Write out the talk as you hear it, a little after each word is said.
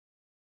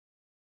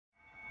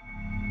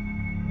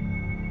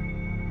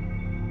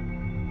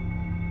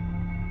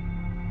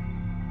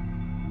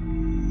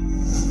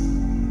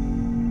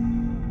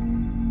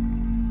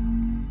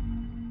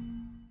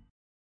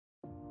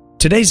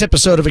Today's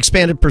episode of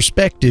Expanded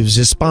Perspectives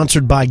is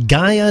sponsored by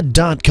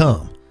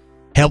Gaia.com.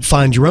 Help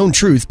find your own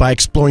truth by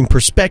exploring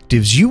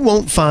perspectives you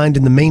won't find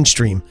in the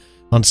mainstream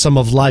on some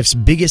of life's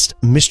biggest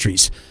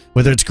mysteries,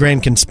 whether it's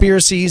grand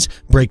conspiracies,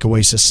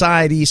 breakaway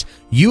societies,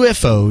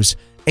 UFOs,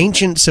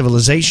 ancient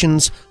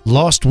civilizations,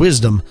 lost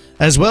wisdom,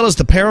 as well as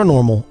the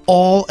paranormal,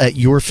 all at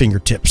your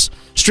fingertips.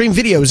 Stream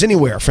videos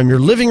anywhere from your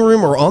living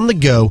room or on the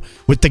go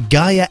with the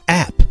Gaia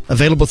app,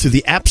 available through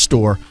the App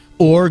Store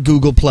or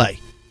Google Play.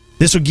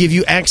 This will give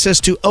you access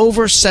to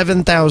over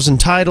 7,000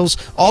 titles,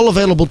 all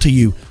available to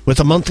you with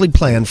a monthly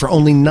plan for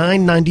only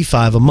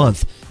 $9.95 a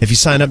month. If you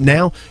sign up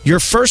now, your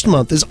first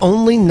month is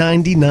only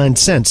 99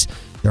 cents.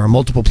 There are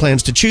multiple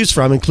plans to choose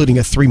from, including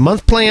a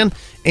 3-month plan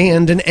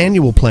and an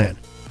annual plan.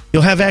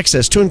 You'll have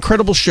access to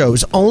incredible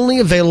shows only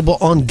available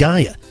on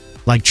Gaia,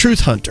 like Truth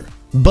Hunter,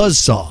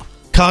 Buzzsaw,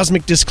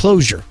 Cosmic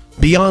Disclosure,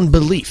 Beyond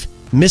Belief,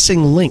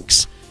 Missing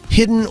Links,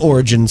 Hidden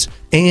Origins,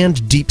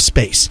 and Deep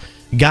Space.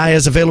 Gaia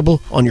is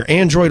available on your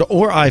Android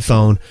or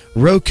iPhone,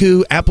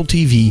 Roku, Apple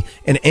TV,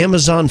 and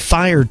Amazon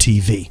Fire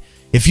TV.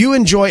 If you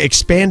enjoy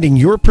expanding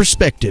your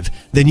perspective,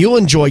 then you'll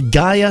enjoy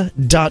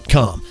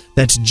Gaia.com.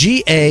 That's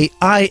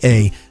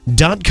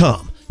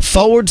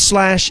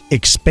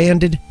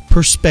GAIA.com/expanded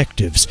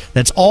perspectives.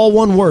 That's all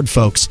one word,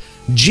 folks.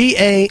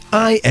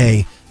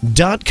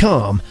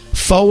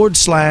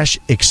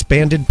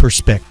 GAIA.com/expanded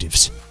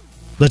perspectives.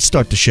 Let's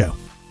start the show.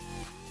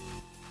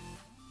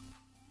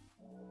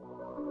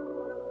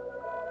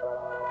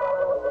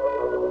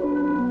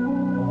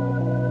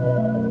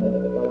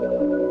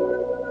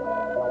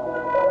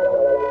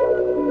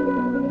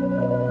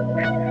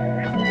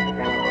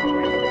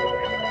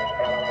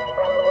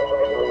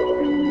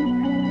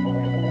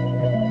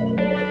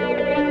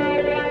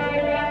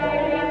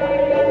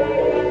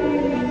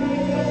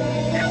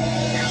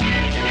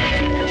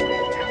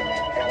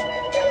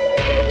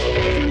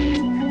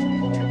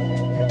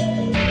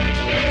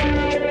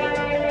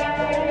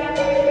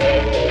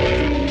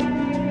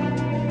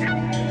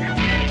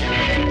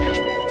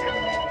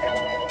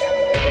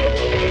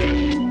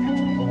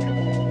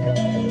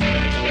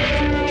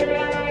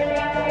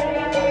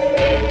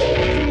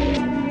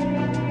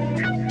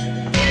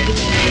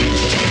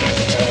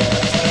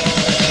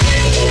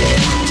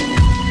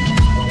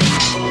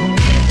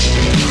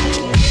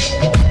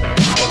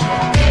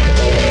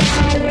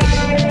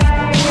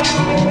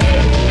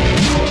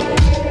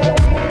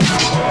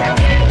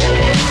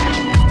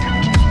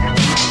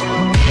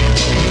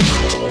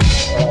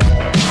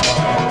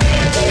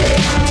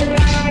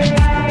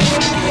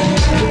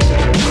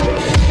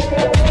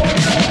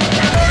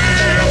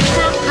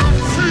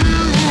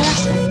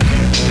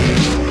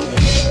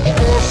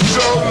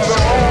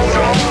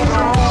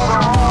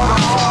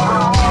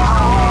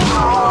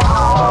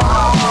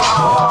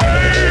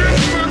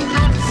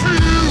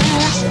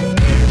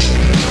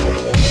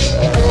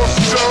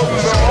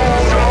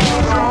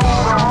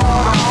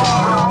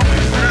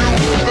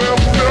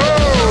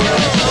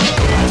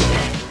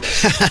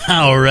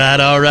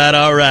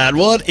 All right.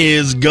 What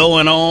is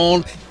going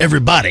on,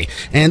 everybody?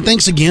 And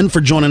thanks again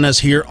for joining us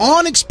here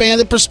on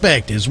Expanded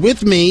Perspectives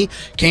with me,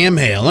 Cam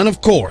Hale. And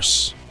of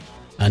course,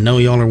 I know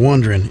y'all are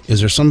wondering, is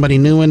there somebody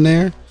new in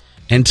there?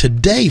 And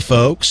today,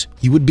 folks,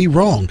 you would be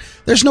wrong.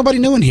 There's nobody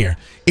new in here.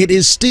 It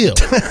is still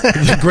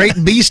the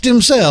great beast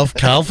himself,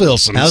 Kyle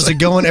Filson. How's it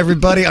going,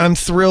 everybody? I'm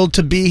thrilled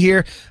to be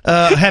here.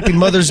 Happy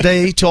Mother's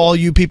Day to all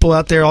you people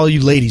out there, all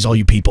you ladies, all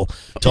you people,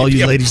 to all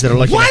you ladies that are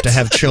lucky enough to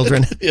have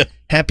children. Yeah.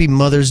 Happy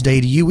Mother's Day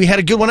to you. We had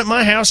a good one at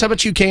my house. How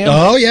about you, Cam?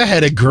 Oh, yeah,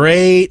 had a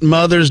great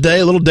Mother's Day,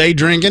 a little day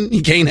drinking.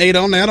 You can't hate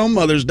on that on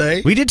Mother's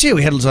Day. We did, too.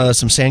 We had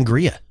some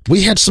sangria.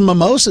 We had some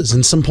mimosas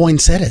and some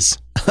poinsettias.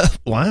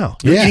 Wow.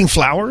 You're eating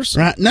flowers?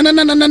 Right. No.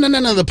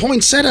 The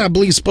poinsettia, I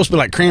believe, is supposed to be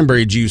like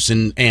cranberry juice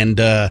and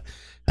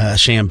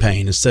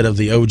champagne instead of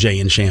the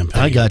OJ and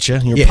champagne. I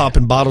gotcha. You're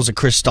popping bottles of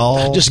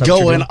Cristal. Just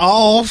going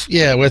off,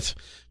 with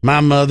my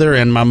mother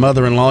and my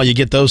mother-in-law. You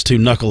get those two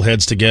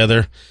knuckleheads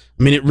together.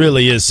 I mean, it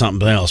really is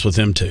something else with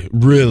them two.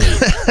 Really.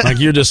 Like,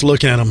 you're just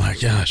looking at them like,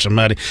 gosh,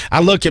 somebody. I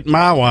look at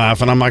my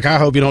wife, and I'm like, I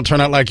hope you don't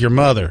turn out like your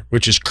mother,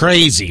 which is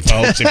crazy,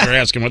 folks, if you're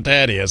asking what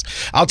that is.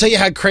 I'll tell you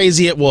how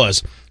crazy it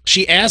was.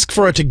 She asked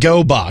for a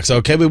to-go box,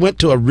 okay? We went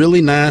to a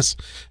really nice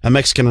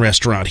Mexican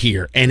restaurant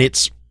here, and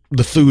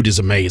the food is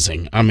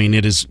amazing. I mean,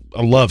 it is,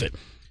 I love it.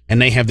 And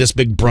they have this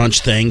big brunch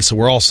thing, so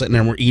we're all sitting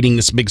there and we're eating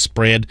this big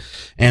spread,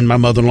 and my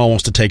mother-in-law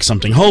wants to take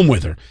something home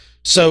with her.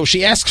 So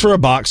she asks for a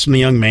box from the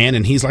young man,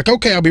 and he's like,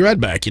 okay, I'll be right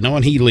back,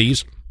 and he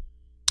leaves.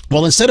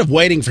 Well, instead of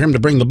waiting for him to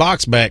bring the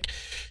box back,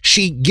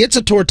 she gets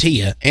a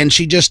tortilla, and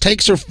she just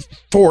takes her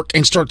fork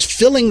and starts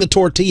filling the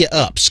tortilla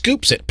up,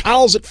 scoops it,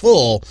 piles it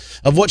full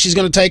of what she's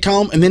going to take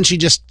home, and then she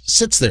just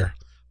sits there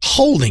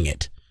holding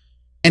it.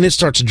 And it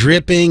starts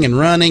dripping and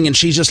running, and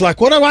she's just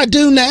like, what do I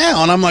do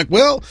now? And I'm like,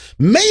 well,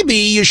 maybe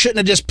you shouldn't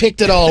have just picked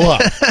it all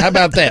up. How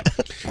about that?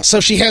 So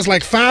she has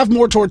like 5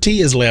 more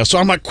tortillas left. So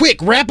I'm like,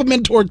 quick, wrap them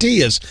in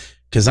tortillas.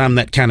 because I'm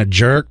that kind of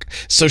jerk.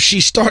 So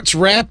she starts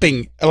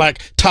wrapping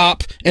like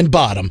top and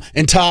bottom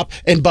and top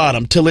and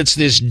bottom till it's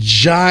this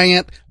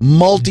giant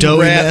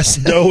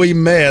multi-wrapped doughy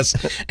mess.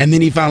 And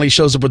then he finally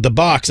shows up with the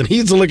box, and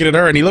he's looking at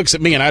her, and he looks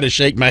at me, and I just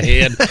shake my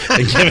head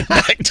and give it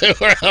back to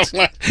her. I'm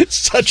like,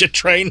 such a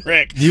train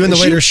wreck. You and the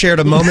waiter shared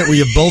a moment where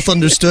you both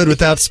understood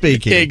without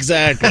speaking.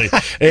 Exactly.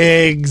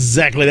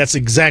 Exactly. That's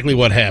exactly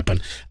what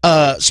happened.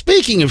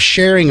 Speaking of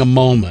sharing a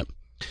moment,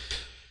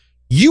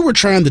 you were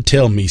trying to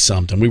tell me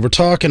something. We were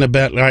talking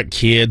about like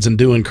kids and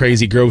doing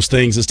crazy, gross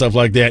things and stuff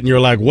like that. And you're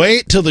like,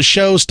 wait till the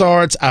show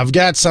starts. I've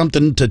got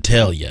something to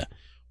tell you.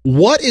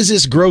 What is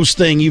this gross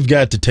thing you've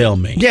got to tell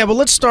me? Yeah, well,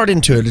 let's start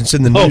into it. It's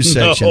in the news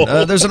section.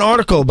 There's an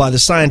article by the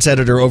science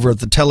editor over at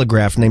The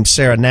Telegraph named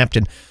Sarah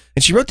Napton.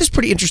 And she wrote this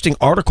pretty interesting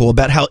article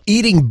about how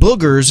eating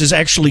boogers is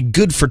actually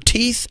good for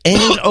teeth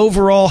and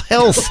overall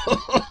health.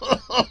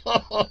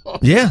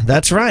 Yeah,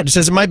 that's right. It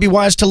says it might be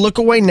wise to look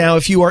away now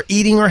if you are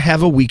eating or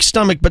have a weak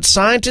stomach, but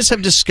scientists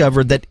have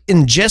discovered that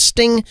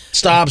ingesting...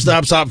 Stop,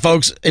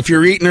 folks. If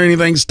you're eating or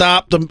anything,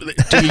 stop till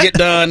you get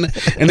done,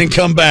 and then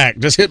come back.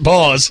 Just hit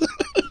pause.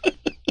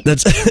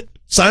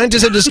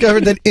 Scientists have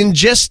discovered that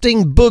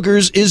ingesting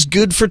boogers is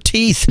good for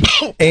teeth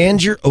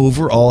and your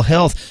overall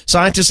health.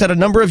 Scientists at a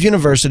number of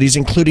universities,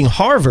 including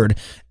Harvard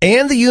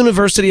and the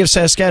University of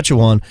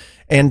Saskatchewan,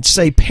 and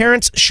say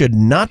parents should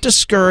not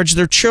discourage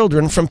their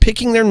children from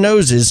picking their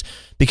noses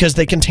because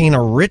they contain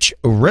a rich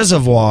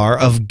reservoir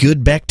of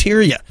good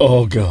bacteria.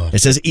 Oh, God. It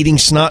says eating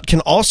snot can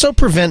also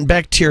prevent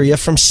bacteria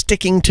from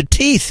sticking to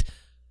teeth,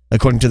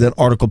 according to the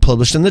article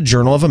published in the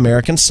Journal of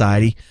American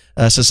Society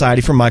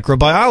for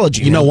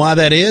Microbiology. You know why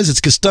that is?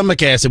 It's because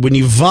stomach acid, when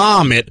you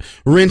vomit,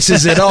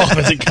 rinses it off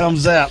as it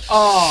comes out.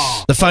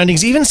 Oh. The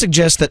findings even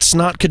suggest that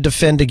snot could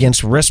defend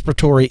against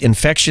respiratory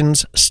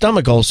infections,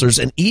 stomach ulcers,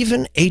 and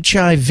even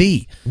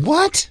HIV.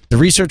 What? The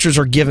researchers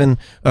are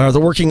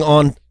they're working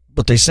on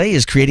what they say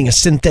is creating a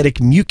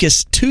synthetic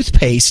mucus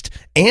toothpaste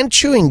and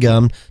chewing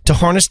gum to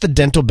harness the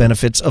dental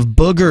benefits of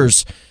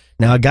boogers.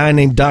 Now, a guy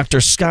named Dr.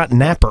 Scott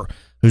Napper,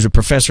 who's a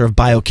professor of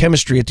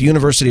biochemistry at the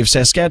University of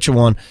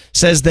Saskatchewan,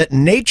 says that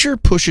nature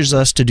pushes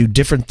us to do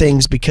different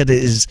things because it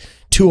is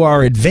to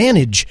our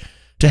advantage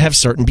to have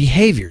certain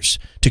behaviors,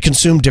 to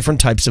consume different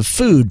types of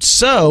food.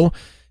 So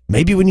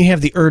maybe when you have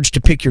the urge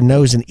to pick your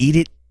nose and eat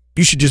it,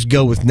 you should just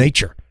go with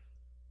nature.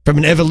 From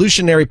an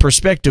evolutionary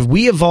perspective,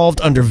 we evolved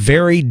under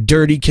very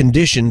dirty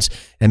conditions,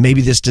 and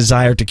maybe this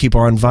desire to keep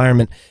our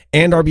environment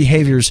and our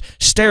behaviors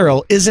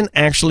sterile isn't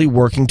actually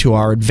working to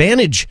our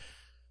advantage.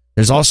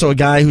 There's also a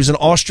guy who's an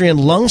Austrian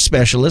lung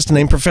specialist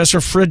named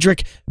Professor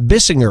Friedrich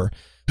Bissinger,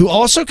 who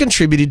also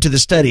contributed to the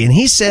study. And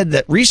he said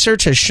that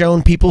research has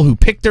shown people who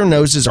pick their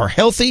noses are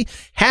healthy,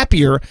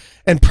 happier,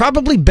 and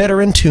probably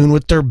better in tune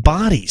with their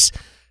bodies.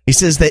 He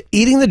says that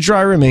eating the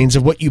dry remains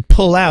of what you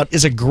pull out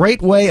is a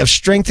great way of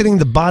strengthening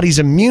the body's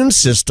immune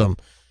system.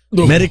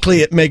 Ugh.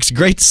 Medically, it makes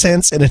great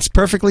sense, and it's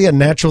perfectly a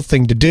natural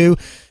thing to do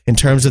in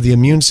terms of the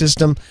immune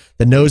system.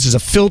 The nose is a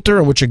filter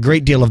in which a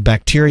great deal of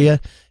bacteria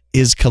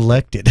is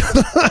collected.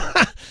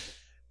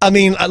 I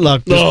mean,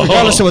 look,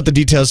 regardless of what the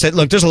details say,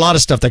 look, there's a lot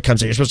of stuff that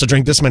comes in. You're supposed to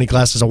drink this many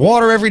glasses of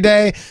water every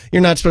day.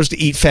 You're not supposed to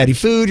eat fatty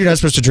food. You're not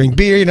supposed to drink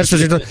beer. You're not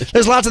supposed to.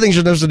 There's lots of things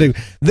you're supposed to do.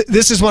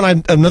 This is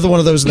another one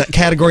of those in that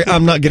category.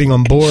 I'm not getting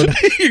on board.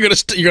 You're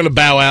gonna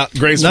bow out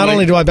gracefully. Not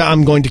only do I bow,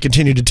 I'm going to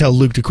continue to tell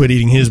Luke to quit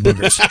eating his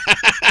boogers.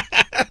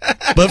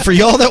 But for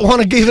y'all that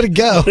want to give it a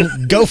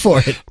go for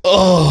it.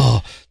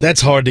 Oh,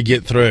 that's hard to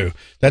get through.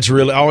 That's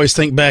really, I always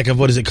think back of,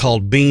 what is it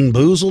called? Bean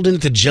Boozled, isn't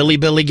it? The Jelly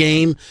Belly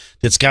game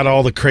that's got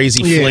all the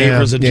crazy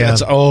flavors. And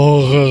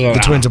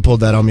the twins have pulled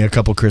that on me a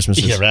couple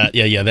Christmases. Yeah, right.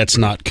 Yeah, that's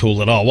not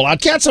cool at all. Well,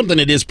 I've got something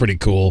that is pretty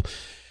cool.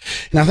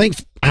 And I think,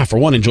 for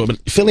one, enjoy it.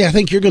 But Philly, I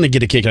think you're going to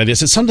get a kick out of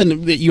this. It's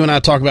something that you and I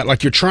talk about,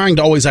 like you're trying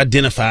to always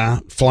identify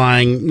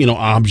flying,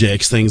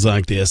 objects, things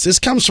like this. This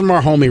comes from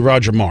our homie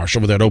Roger Marsh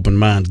over there at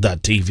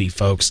openminds.tv,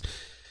 folks.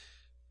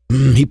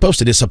 He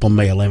posted this up on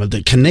May 11th.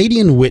 The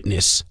Canadian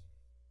Witness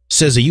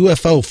says a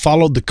UFO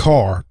followed the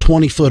car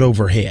 20 foot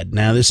overhead.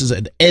 Now, this is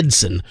at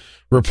Edson,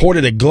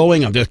 reported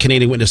the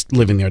Canadian Witness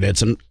living there at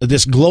Edson,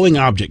 this glowing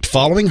object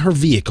following her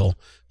vehicle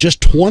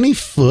just 20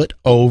 foot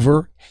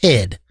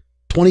overhead.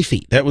 20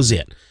 feet. That was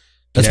it.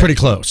 That's pretty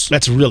close.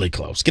 That's really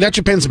close. Get out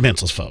your pens and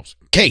pencils, folks.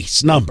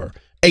 Case number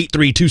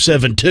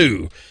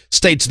 83272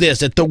 states this,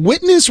 that the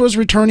witness was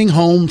returning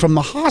home from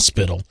the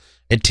hospital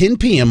at 10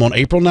 p.m. on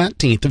April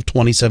 19th of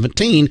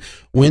 2017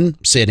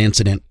 when said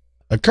incident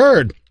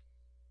occurred.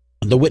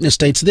 The witness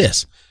states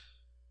this: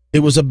 it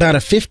was about a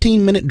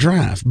 15-minute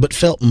drive, but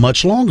felt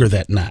much longer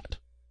that night.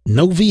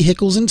 No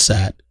vehicles in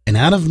sight, and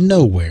out of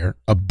nowhere,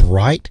 a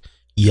bright,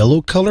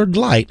 yellow-colored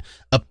light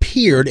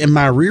appeared in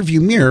my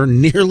rearview mirror,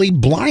 nearly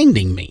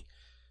blinding me.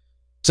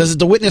 Says that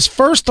the witness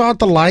first thought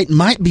the light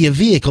might be a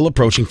vehicle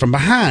approaching from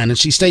behind, and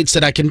she states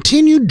that I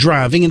continued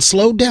driving and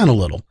slowed down a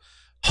little,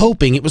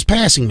 hoping it was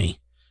passing me.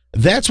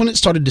 That's when it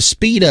started to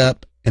speed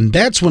up, and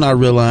that's when I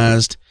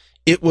realized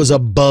it was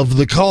above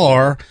the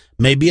car,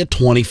 maybe a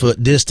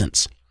 20-foot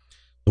distance.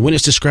 The The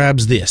witness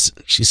describes this.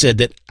 She said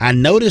that I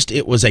noticed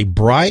it was a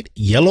bright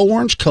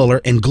yellow-orange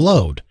color and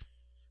glowed.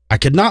 I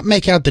could not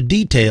make out the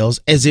details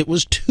as it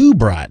was too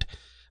bright.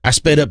 I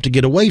sped up to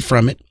get away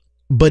from it,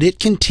 but it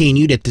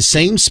continued at the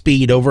same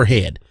speed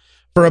overhead.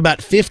 For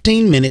about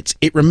 15 minutes,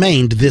 it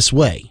remained this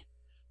way.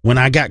 When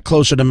I got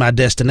closer to my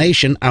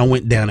destination, I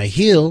went down a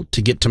hill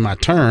to get to my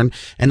turn,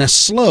 and I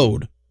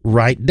slowed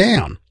right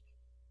down.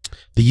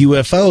 The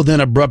UFO then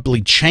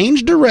abruptly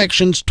changed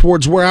directions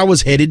towards where I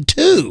was headed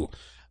to,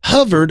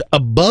 hovered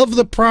above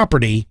the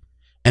property,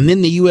 and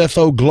then the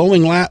UFO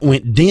glowing light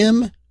went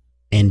dim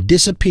and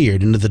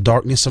disappeared into the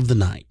darkness of the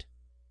night.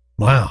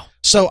 Wow.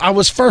 So I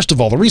was, first of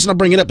all, the reason I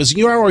bring it up is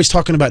you're always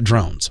talking about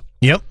drones.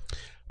 Yep.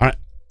 All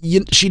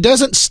right. She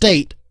doesn't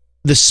state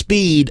the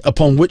speed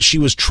upon which she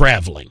was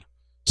traveling.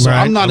 So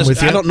right,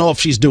 I don't know if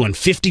she's doing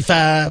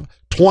 55,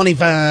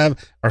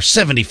 25, or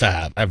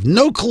 75. I have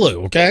no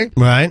clue, okay?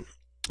 Right.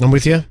 I'm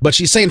with you. But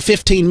she's saying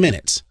 15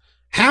 minutes.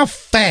 How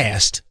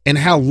fast and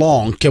how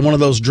long can one of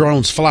those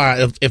drones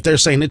fly if they're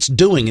saying it's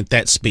doing at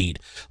that speed?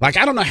 Like,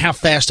 I don't know how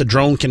fast a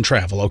drone can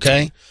travel,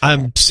 okay?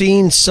 I've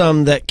seen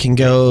some that can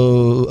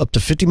go up to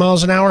 50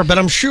 miles an hour, but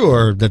I'm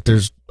sure that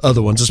there's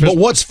other ones. But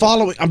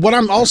what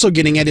I'm also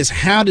getting at is,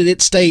 how did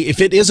it stay, if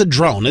it is a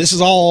drone, this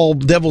is all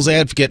devil's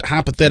advocate,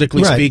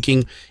 hypothetically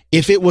speaking,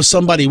 if it was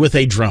somebody with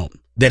a drone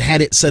that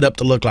had it set up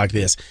to look like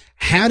this,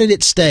 how did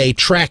it stay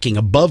tracking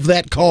above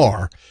that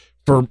car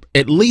for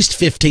at least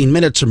 15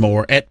 minutes or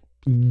more at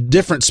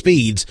different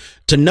speeds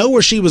to know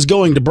where she was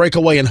going to break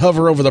away and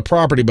hover over the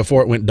property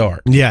before it went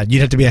dark? Yeah,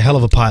 you'd have to be a hell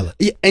of a pilot.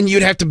 Yeah, and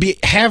you'd have to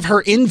have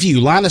her in view,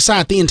 line of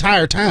sight the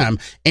entire time,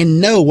 and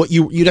know what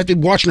you'd have to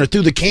be watching her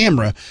through the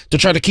camera to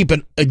try to keep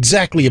it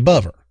exactly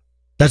above her.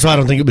 That's why I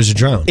don't think it was a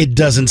drone. It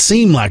doesn't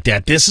seem like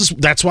that.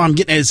 That's why I'm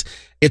getting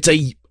it's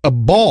a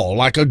ball,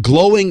 like a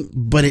glowing,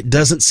 but it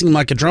doesn't seem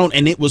like a drone,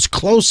 and it was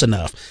close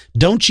enough.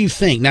 Don't you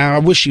think? Now, I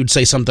wish you'd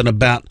say something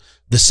about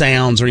the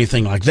sounds or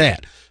anything like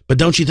that. But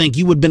don't you think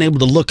you would have been able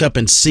to look up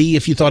and see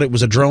if you thought it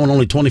was a drone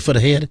only 20 foot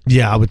ahead?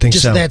 Yeah, I would think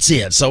so. That's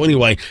it. So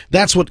anyway,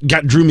 that's what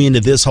drew me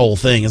into this whole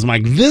thing. Is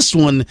like, this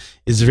one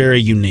is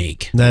very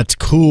unique. That's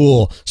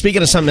cool.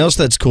 Speaking of something else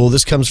that's cool,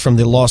 this comes from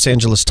the Los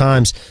Angeles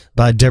Times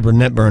by Deborah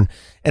Netburn,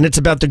 and it's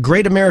about the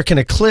Great American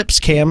Eclipse.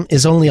 Cam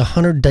is only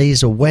 100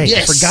 days away.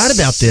 Yes. I forgot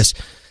about this.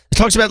 It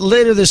talks about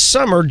later this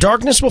summer,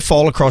 darkness will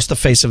fall across the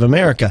face of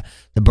America.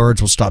 The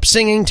birds will stop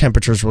singing,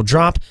 temperatures will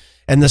drop,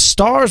 and the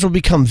stars will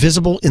become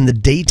visible in the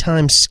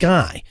daytime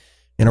sky.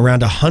 In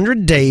around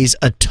 100 days,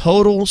 a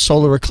total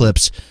solar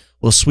eclipse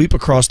will sweep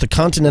across the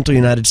continental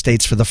United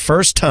States for the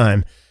first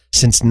time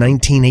since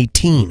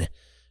 1918.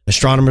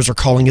 Astronomers are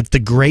calling it the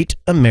Great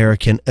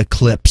American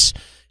Eclipse.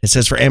 It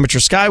says for amateur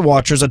sky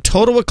watchers, a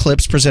total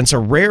eclipse presents a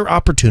rare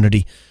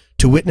opportunity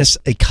to witness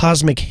a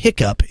cosmic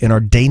hiccup in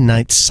our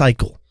day-night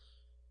cycle.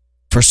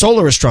 For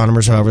solar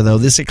astronomers, however, though,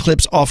 this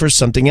eclipse offers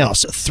something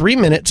else. 3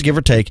 minutes, give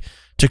or take,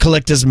 to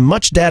collect as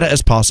much data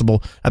as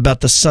possible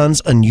about the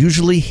sun's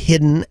unusually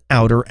hidden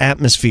outer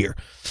atmosphere.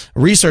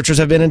 Researchers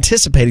have been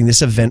anticipating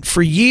this event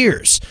for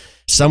years.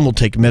 Some will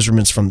take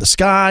measurements from the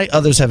sky.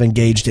 Others have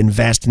engaged in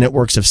vast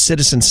networks of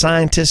citizen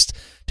scientists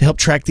to help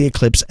track the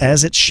eclipse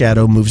as its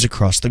shadow moves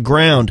across the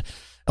ground.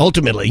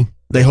 Ultimately,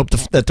 they hope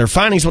that their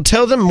findings will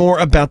tell them more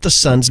about the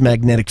sun's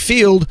magnetic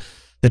field,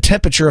 the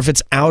temperature of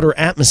its outer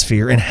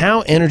atmosphere, and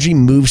how energy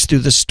moves through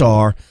the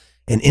star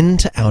and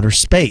into outer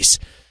space.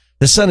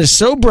 The sun is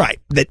so bright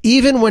that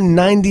even when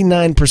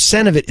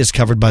 99% of it is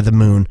covered by the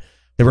moon,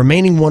 the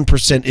remaining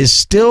 1% is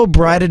still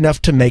bright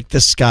enough to make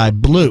the sky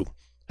blue.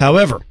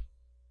 However,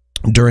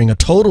 during a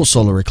total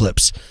solar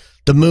eclipse,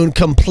 the moon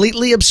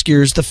completely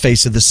obscures the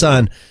face of the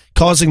sun,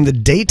 causing the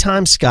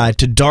daytime sky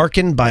to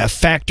darken by a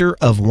factor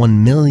of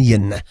 1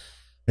 million.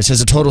 It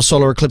says a total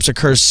solar eclipse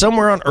occurs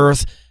somewhere on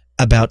Earth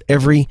about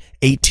every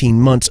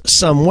 18 months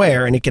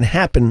somewhere, and it can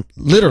happen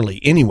literally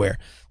anywhere.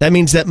 That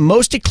means that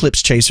most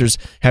eclipse chasers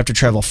have to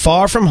travel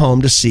far from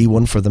home to see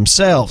one for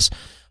themselves.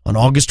 On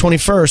August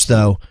 21st,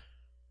 though,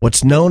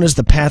 what's known as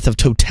the Path of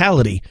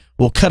Totality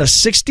will cut a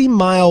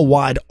 60-mile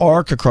wide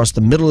arc across the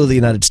middle of the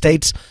United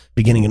States,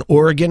 beginning in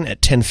Oregon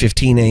at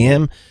 10:15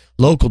 a.m.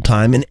 local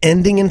time and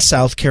ending in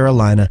South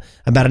Carolina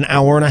about an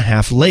hour and a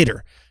half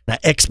later. Now,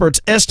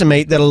 experts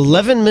estimate that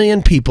 11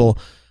 million people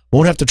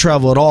won't have to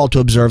travel at all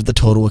to observe the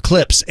total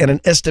eclipse, and an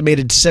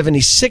estimated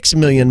 76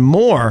 million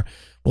more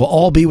will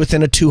all be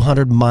within a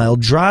 200-mile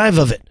drive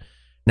of it.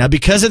 Now,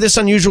 because of this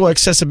unusual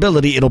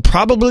accessibility, it'll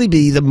probably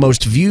be the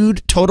most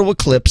viewed total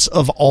eclipse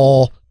of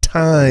all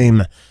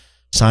time.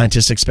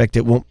 Scientists expect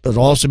it'll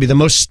also be the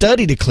most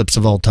studied eclipse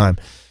of all time.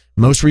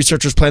 Most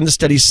researchers plan to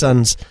study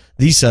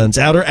the sun's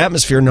outer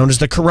atmosphere known as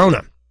the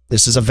corona.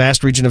 This is a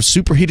vast region of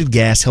superheated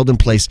gas held in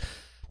place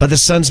by the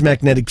sun's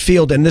magnetic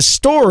field. And this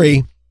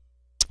story,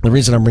 the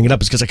reason I'm bringing it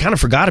up is because I kind of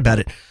forgot about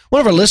it.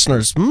 One of our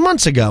listeners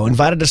months ago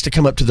invited us to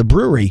come up to the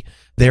brewery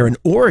there in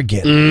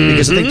Oregon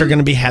because I think they're going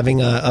to be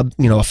having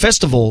a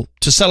festival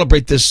to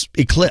celebrate this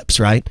eclipse,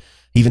 right?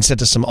 He even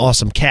sent us some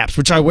awesome caps,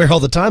 which I wear all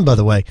the time, by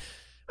the way.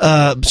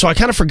 So I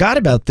kind of forgot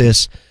about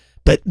this.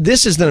 But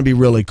this is going to be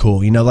really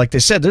cool. You know, like they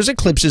said, there's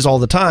eclipses all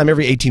the time,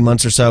 every 18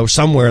 months or so,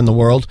 somewhere in the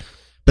world.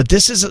 But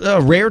this is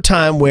a rare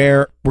time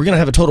where we're going to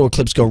have a total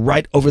eclipse go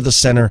right over the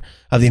center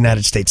of the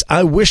United States.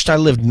 I wished I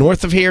lived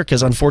north of here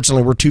because,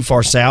 unfortunately, we're too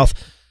far south.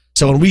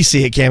 So when we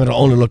see it, Cam, it'll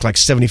only look like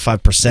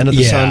 75% of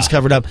the sun's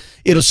covered up.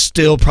 It'll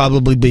still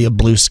probably be a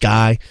blue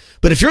sky.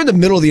 But if you're in the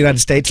middle of the United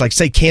States, like,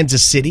 say,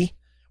 Kansas City,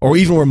 or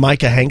even where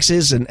Micah Hanks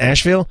is in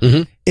Asheville,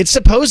 it's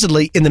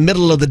supposedly in the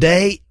middle of the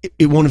day,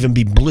 it won't even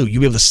be blue. You'll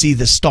be able to see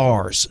the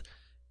stars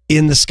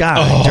in the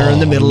sky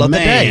during the middle of the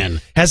day.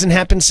 Hasn't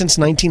happened since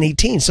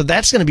 1918, so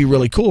that's going to be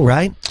really cool,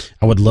 right?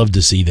 I would love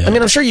to see that. I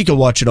mean, I'm sure you could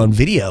watch it on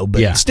video,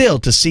 but still,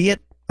 to see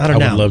it, I don't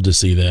know. I would love to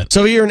see that.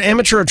 So if you're an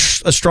amateur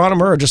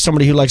astronomer or just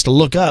somebody who likes to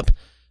look up,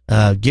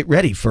 get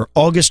ready for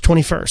August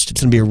 21st.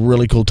 It's going to be a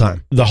really cool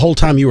time. The whole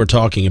time you were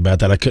talking about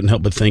that, I couldn't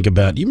help but think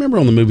about, you remember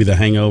on the movie The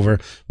Hangover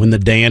when the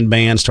Dan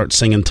band starts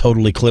singing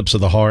Total Eclipse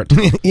of the Heart?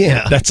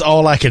 Yeah. That's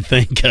all I could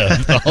think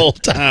of the whole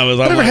time.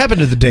 Whatever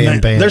happened to the Dan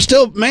band? They're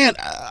still,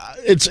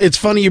 it's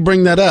funny you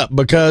bring that up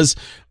because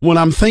when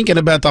I'm thinking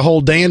about the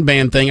whole Dan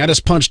band thing, I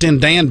just punched in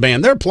Dan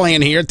band. They're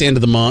playing here at the end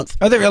of the month.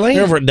 Are they really?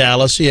 They're over at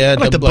Dallas, yeah. I'd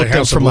like to book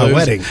them for my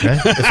wedding,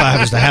 if I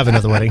was to have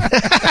another wedding.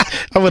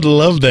 I would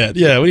love that.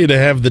 Yeah, we need to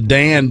have the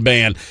Dan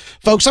band.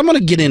 Folks, I'm going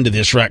to get into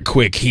this right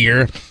quick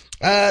here.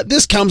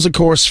 This comes, of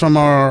course, from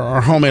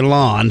our homie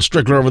Lon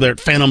Strickler over there at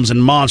Phantoms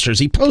and Monsters.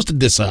 He posted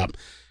this up.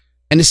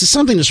 And this is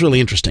something that's really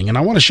interesting, and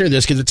I want to share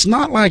this because it's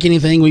not like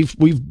anything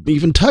we've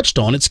even touched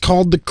on. It's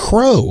called the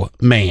Crow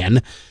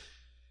Man,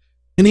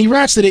 and he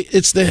writes that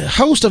it's the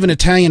host of an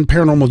Italian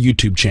paranormal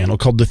YouTube channel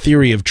called The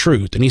Theory of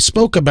Truth, and he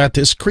spoke about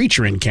this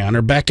creature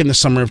encounter back in the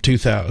summer of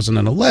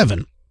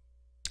 2011.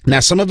 Now,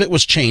 some of it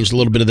was changed, a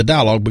little bit of the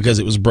dialogue, because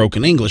it was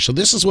broken English, so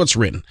this is what's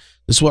written.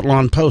 This is what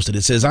Lon posted.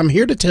 It says, "I'm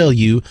here to tell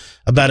you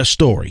about a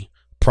story,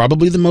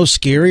 probably the most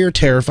scary or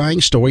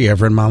terrifying story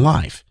ever in my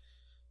life.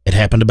 It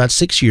happened about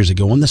 6 years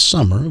ago in the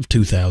summer of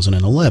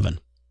 2011.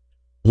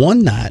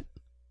 One night,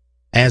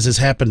 as has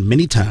happened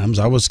many times,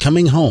 I was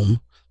coming home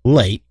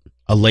late,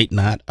 a late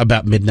night,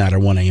 about midnight or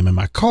 1 a.m. in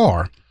my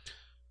car.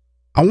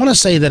 I want to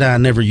say that I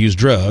never use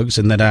drugs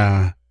and that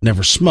I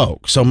never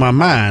smoke, so my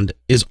mind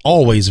is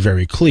always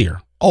very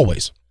clear,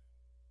 always.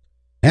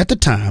 At the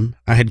time,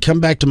 I had come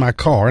back to my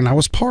car and I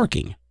was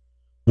parking.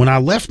 When I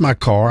left my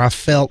car, I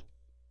felt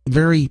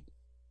very,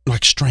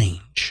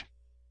 strange.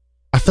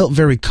 I felt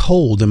very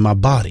cold in my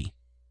body,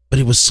 but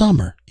it was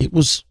summer. It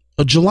was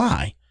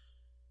July.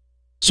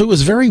 So it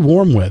was very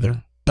warm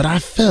weather, but I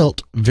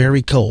felt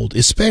very cold,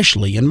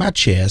 especially in my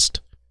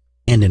chest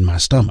and in my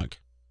stomach.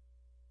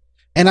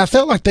 And I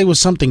felt like there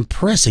was something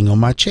pressing on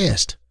my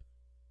chest.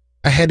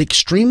 I had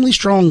extremely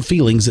strong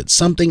feelings that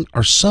something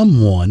or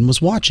someone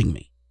was watching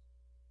me.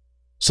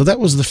 So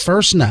that was the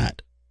first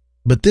night,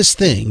 but this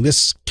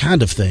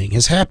kind of thing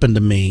has happened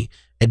to me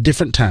at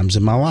different times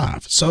in my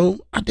life, so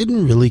I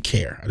didn't really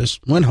care. I just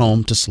went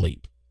home to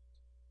sleep.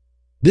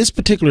 This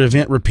particular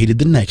event repeated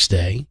the next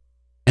day,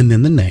 and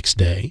then the next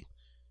day,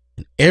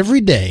 and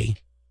every day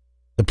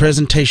the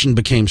presentation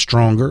became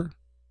stronger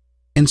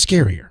and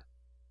scarier.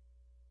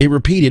 It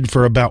repeated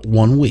for about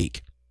 1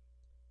 week.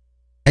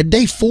 At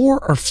day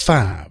 4 or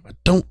 5, I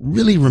don't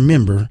really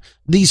remember,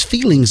 these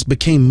feelings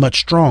became much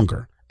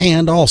stronger,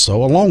 and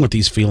also, along with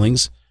these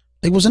feelings,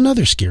 there was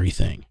another scary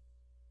thing.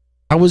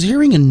 I was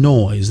hearing a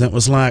noise that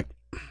was like,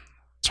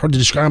 it's hard to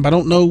describe, I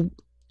don't know,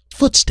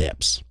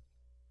 footsteps.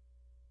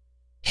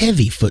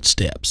 Heavy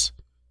footsteps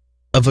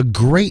of a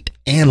great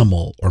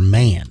animal or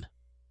man.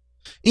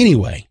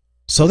 Anyway,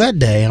 so that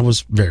day I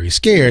was very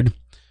scared.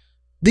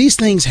 These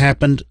things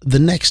happened the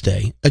next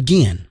day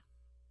again.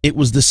 It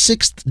was the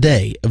 6th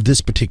day of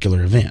this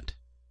particular event.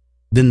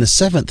 Then the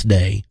 7th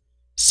day,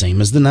 same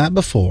as the night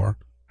before,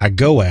 I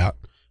go out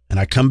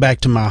and I come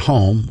back to my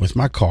home with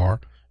my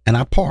car and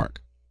I park.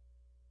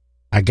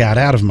 I got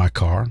out of my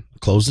car,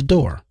 closed the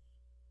door.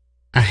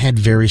 I had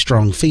very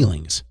strong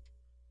feelings,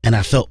 and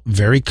I felt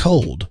very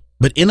cold,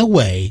 but in a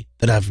way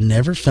that I've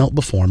never felt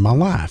before in my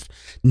life.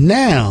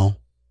 Now,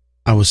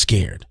 I was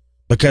scared,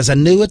 because I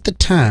knew at the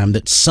time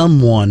that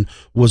someone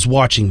was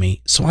watching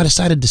me, so I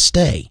decided to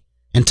stay,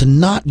 and to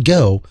not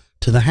go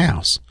to the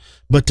house,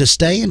 but to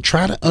stay and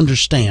try to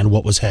understand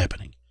what was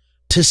happening,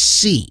 to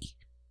see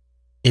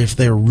if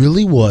there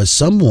really was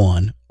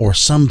someone or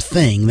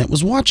something that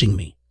was watching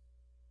me.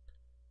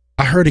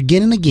 I heard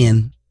again and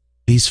again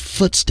these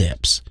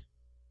footsteps,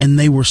 and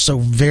they were so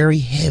very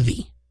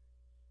heavy.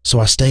 So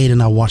I stayed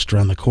and I watched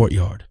around the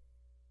courtyard.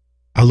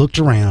 I looked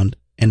around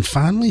and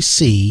finally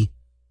see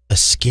a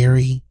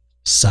scary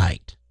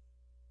sight.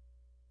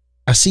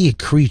 I see a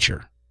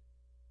creature.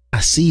 I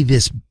see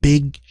this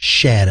big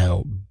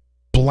shadow,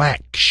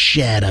 black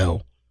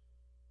shadow,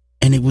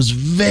 and it was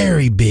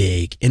very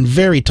big and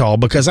very tall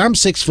because I'm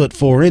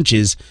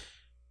 6'4",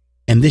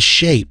 and this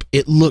shape,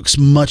 it looks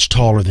much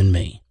taller than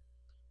me.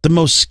 The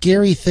most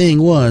scary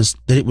thing was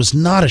that it was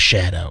not a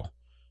shadow,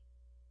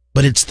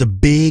 but it's the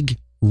big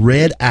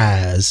red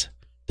eyes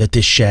that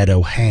this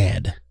shadow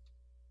had.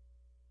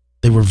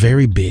 They were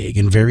very big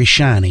and very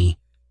shiny,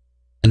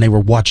 and they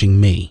were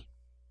watching me.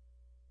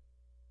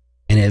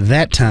 And at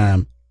that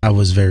time, I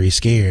was very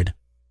scared.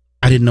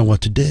 I didn't know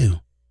what to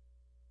do.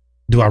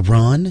 Do I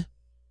run?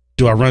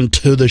 Do I run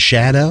to the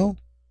shadow?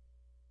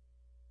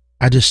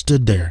 I just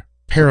stood there,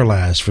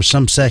 paralyzed for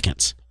some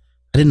seconds.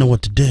 I didn't know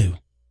what to do.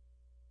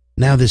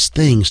 Now this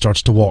thing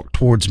starts to walk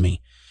towards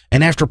me,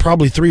 and after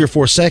probably 3 or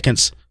 4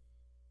 seconds,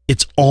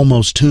 it's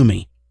almost to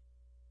me.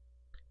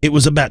 It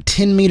was about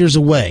 10 meters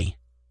away,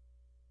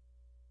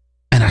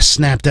 and I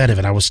snapped out of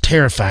it. I was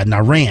terrified, and I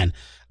ran.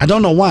 I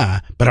don't know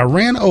why, but I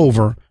ran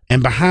over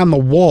and behind the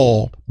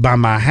wall by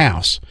my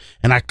house,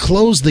 and I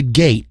closed the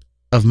gate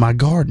of my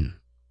garden.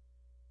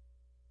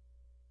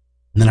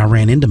 And then I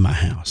ran into my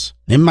house.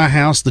 In my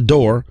house, the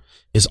door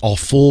is a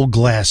full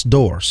glass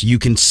door, so you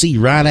can see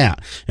right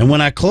out. And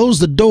when I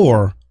closed the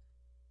door,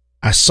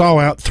 I saw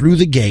out through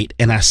the gate,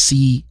 and I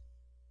see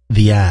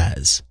the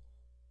eyes.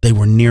 They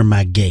were near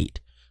my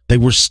gate. They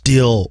were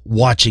still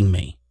watching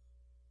me.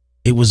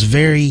 It was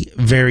very,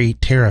 very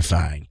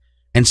terrifying.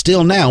 And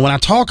still now, when I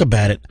talk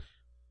about it,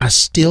 I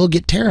still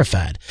get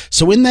terrified.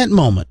 So in that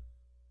moment,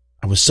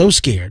 I was so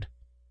scared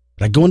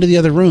that I go into the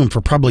other room for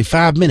probably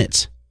 5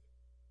 minutes.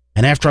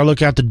 And after I look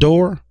out the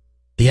door,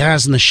 the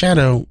eyes in the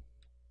shadow,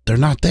 they're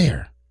not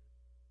there.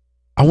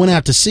 I went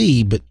out to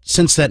see, but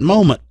since that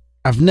moment,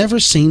 I've never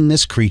seen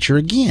this creature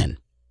again.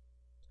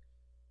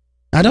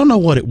 I don't know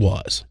what it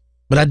was,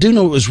 but I do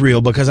know it was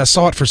real because I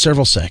saw it for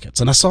several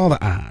seconds, and I saw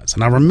the eyes,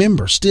 and I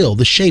remember still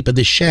the shape of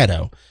this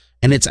shadow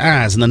and its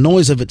eyes and the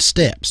noise of its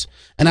steps.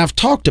 And I've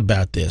talked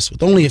about this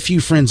with only a few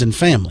friends and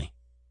family.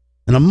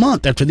 And a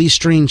month after these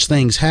strange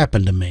things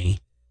happened to me,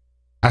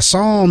 I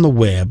saw on the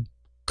web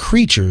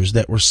creatures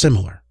that were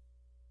similar.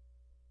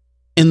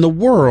 In the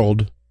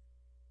world,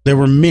 there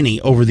were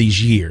many over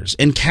these years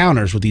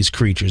encounters with these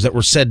creatures that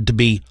were said to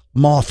be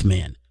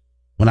Mothman.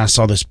 When I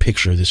saw this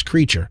picture of this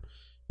creature,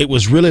 it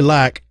was really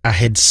like I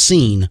had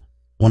seen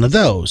one of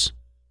those.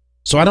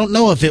 So I don't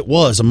know if it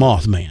was a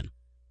Mothman,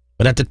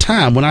 but at the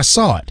time when I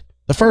saw it,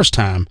 the first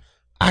time,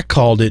 I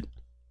called it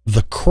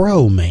the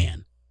Crow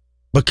Man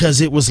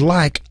because it was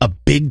like a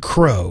big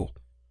crow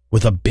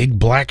with a big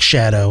black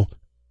shadow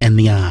and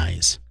the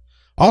eyes.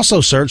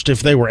 Also searched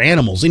if they were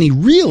animals, any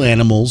real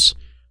animals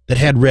that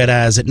had red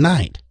eyes at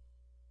night.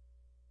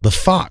 The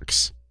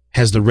fox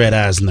has the red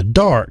eyes in the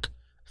dark,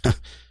 but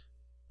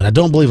I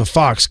don't believe a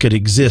fox could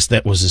exist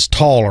that was as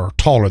tall or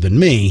taller than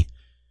me,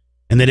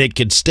 and that it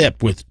could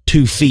step with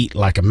 2 feet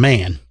like a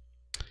man.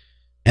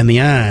 And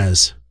the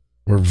eyes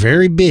were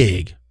very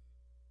big,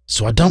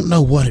 so I don't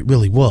know what it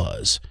really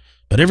was.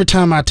 But every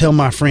time I tell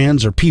my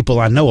friends or people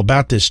I know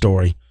about this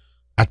story,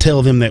 I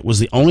tell them that was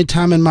the only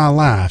time in my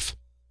life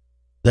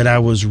that I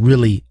was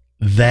really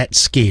that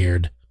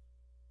scared,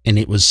 and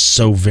it was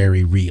so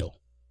very real.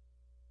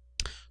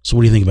 So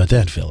what do you think about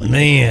that, Philly?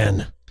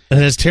 Man,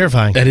 that is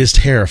terrifying. That is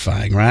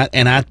terrifying, right?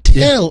 And I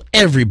tell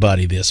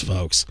everybody this,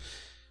 folks.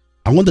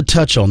 I want to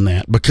touch on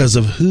that because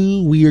of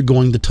who we are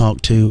going to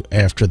talk to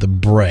after the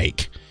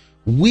break.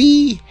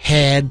 We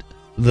had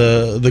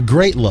the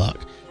great luck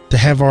to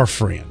have our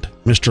friend,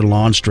 Mr.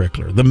 Lon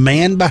Strickler, the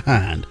man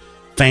behind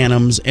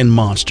Phantoms and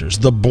Monsters,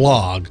 the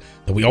blog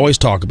that we always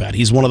talk about.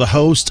 He's one of the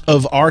hosts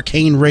of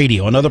Arcane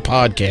Radio, another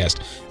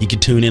podcast you can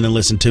tune in and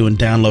listen to and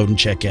download and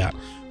check out.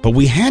 But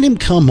we had him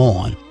come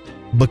on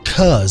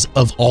because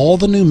of all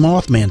the new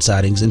Mothman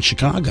sightings in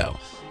Chicago,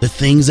 the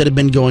things that have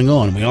been going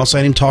on. We also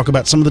had him talk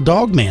about some of the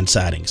Dogman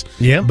sightings.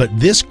 Yeah. But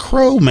this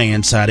Crow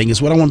Man sighting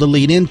is what I wanted to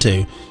lead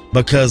into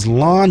because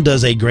Lon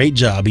does a great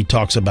job. He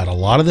talks about a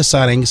lot of the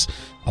sightings,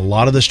 a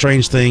lot of the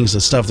strange things,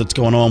 the stuff that's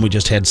going on. We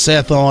just had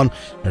Seth on.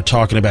 They're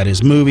talking about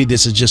his movie.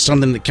 This is just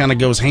something that kind of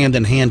goes hand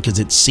in hand because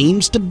it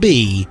seems to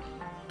be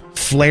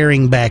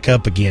flaring back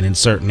up again in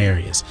certain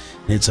areas.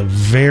 And it's a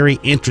very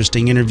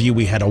interesting interview.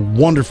 We had a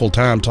wonderful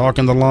time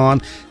talking to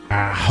Lon.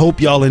 I hope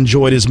y'all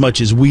enjoyed as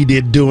much as we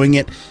did doing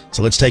it.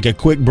 So let's take a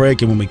quick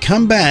break, and when we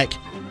come back,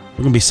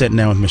 we're going to be sitting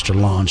down with Mr.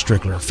 Lon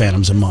Strickler of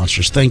Phantoms and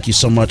Monsters. Thank you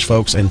so much,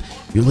 folks, and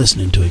you're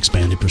listening to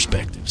Expanded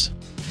Perspectives.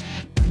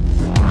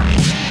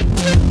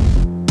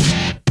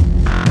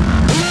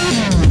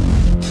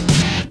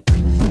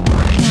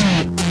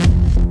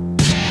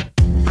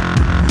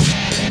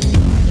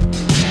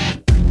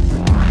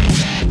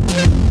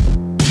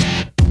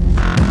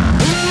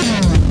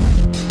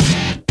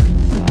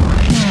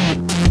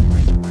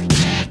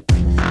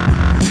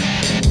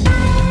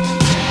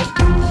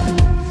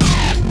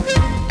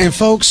 And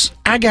folks,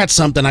 I got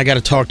something I got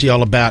to talk to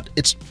y'all about.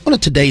 It's one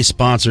of today's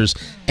sponsors,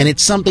 and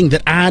it's something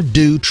that I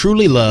do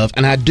truly love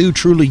and I do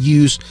truly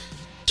use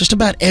just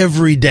about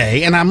every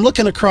day. And I'm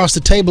looking across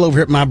the table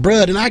over at my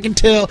bud, and I can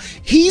tell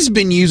he's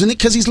been using it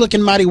because he's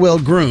looking mighty well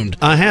groomed.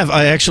 I have.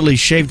 I actually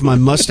shaved my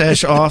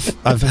mustache off.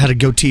 I've had a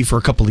goatee for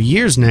a couple of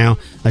years now.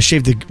 I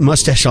shaved the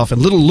mustache off,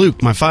 and little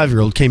Luke, my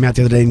 5-year-old, came out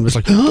the other day and was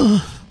like,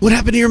 "Oh, what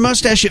happened to your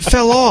mustache? It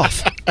fell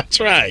off." That's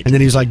right. And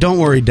then he was like, "Don't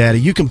worry, Daddy,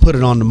 you can put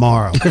it on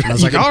tomorrow." And I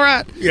was like, "All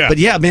right." Yeah. But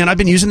yeah, man, I've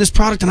been using this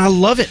product, and I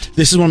love it.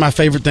 This is one of my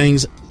favorite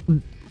things.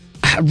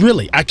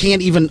 I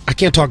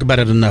can't talk about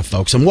it enough,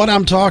 folks. And what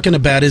I'm talking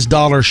about is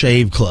Dollar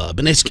Shave Club.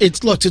 And it's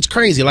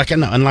crazy. Like I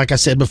know, and like I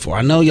said before,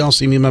 I know y'all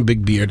see me in my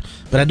big beard,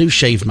 but I do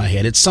shave my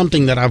head. It's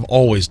something that I've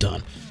always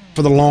done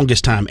for the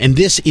longest time. And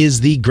this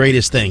is the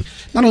greatest thing.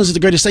 Not only is it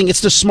the greatest thing,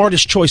 it's the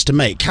smartest choice to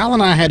make. Kyle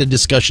and I had a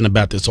discussion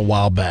about this a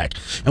while back,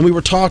 and we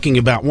were talking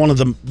about one of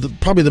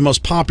probably the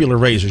most popular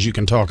razors you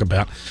can talk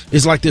about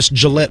is like this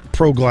Gillette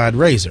Pro Glide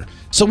razor.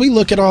 So we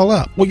look it all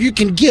up. Well, you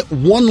can get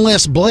one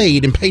less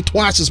blade and pay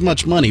twice as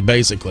much money,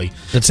 basically.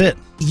 That's it.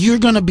 You're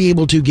going to be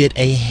able to get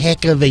a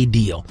heck of a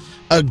deal.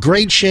 A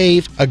great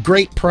shave, a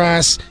great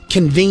price,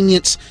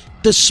 convenience,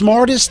 the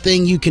smartest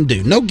thing you can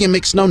do. No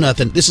gimmicks, no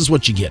nothing. This is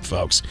what you get,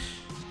 folks.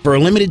 For a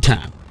limited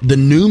time, the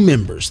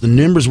members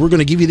we're going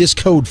to give you this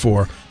code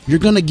for, you're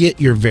going to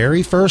get your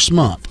very first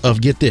month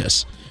of, get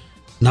this,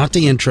 not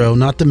the intro,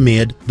 not the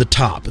mid, the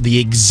top, the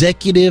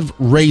executive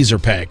razor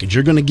package.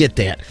 You're going to get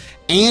that.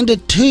 And a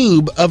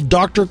tube of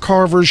Dr.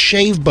 Carver's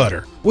shave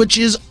butter, which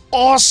is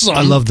awesome.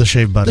 I love the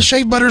shave butter. The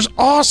shave butter is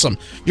awesome.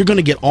 You're going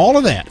to get all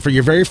of that for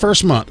your very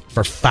first month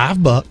for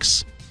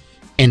 $5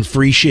 and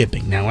free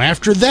shipping. Now,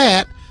 after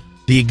that,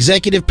 the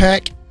executive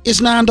pack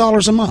is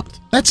 $9 a month.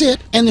 That's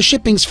it. And the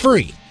shipping's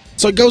free.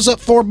 So it goes up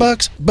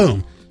 $4.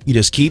 Boom. You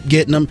just keep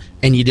getting them,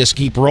 and you just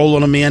keep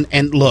rolling them in.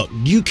 And look,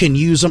 you can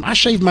use them. I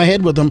shave my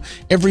head with them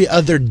every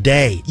other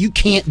day. You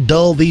can't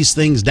dull these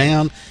things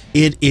down.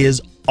 It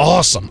is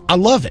awesome. I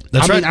love it.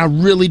 I mean, I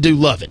really do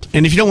love it.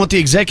 And if you don't want the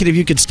executive,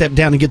 you could step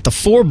down and get the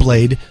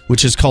 4-blade,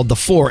 which is called the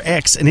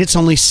 4X, and it's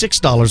only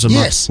 $6 a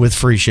month with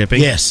free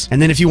shipping. Yes. And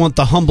then if you want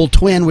the Humble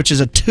Twin, which is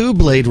a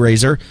 2-blade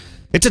razor,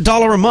 it's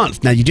 $1 a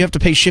month. Now, you do have to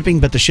pay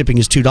shipping, but the shipping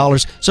is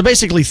 $2. So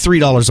basically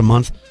 $3 a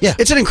month. Yeah.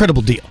 It's an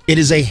incredible deal. It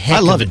is a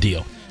heck of a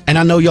deal. And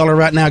I know y'all are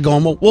right now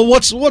going, well,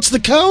 what's the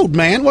code,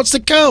 man? What's the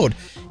code?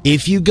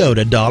 If you go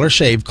to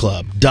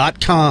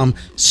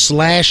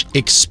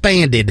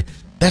dollarshaveclub.com/expanded,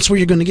 that's where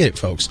you're going to get it,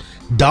 folks.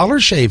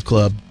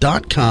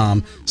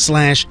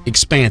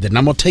 dollarshaveclub.com/expanded. And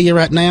I'm going to tell you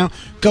right now,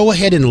 go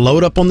ahead and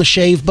load up on the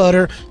shave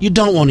butter. You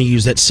don't want to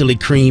use that silly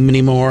cream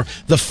anymore,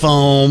 the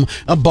foam,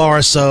 a bar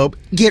of soap.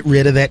 Get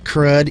rid of that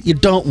crud. You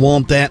don't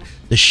want that.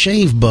 The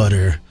shave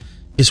butter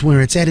is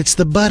where it's at. It's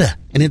the butter,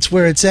 and it's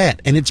where it's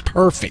at, and it's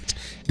perfect.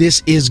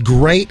 This is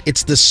great.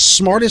 It's the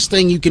smartest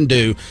thing you can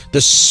do,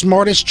 the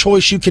smartest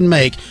choice you can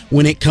make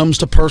when it comes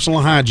to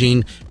personal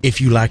hygiene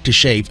if you like to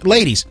shave.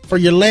 Ladies, for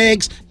your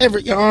legs,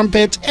 your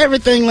armpits,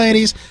 everything,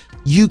 ladies,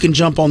 you can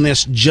jump on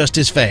this just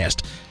as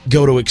fast.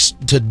 Go to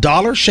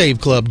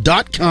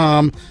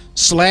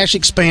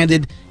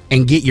dollarshaveclub.com/expanded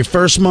and get your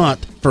first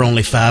month for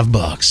only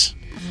 $5.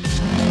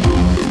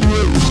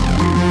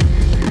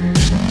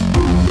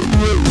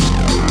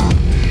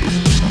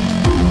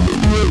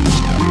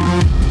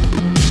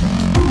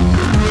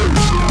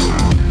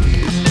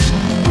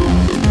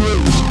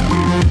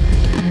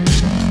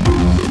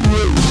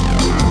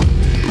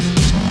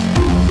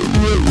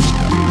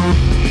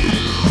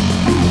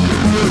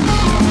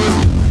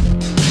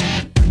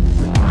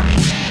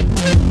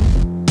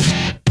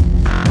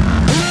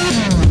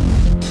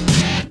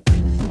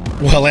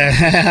 Well,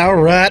 all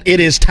right,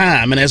 it is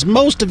time. And as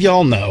most of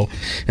y'all know,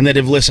 and that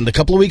have listened, a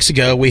couple of weeks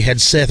ago, we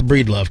had Seth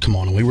Breedlove come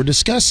on, and we were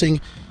discussing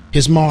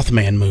his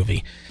Mothman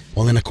movie.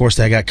 Well, then, of course,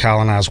 that got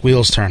Kyle and I's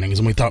wheels turning,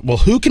 and we thought, well,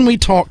 who can we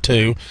talk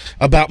to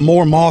about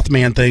more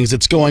Mothman things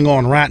that's going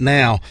on right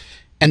now?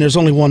 And there's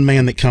only one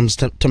man that comes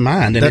to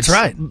mind. And that's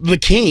right. The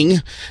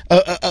king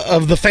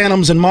of the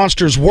Phantoms and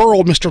Monsters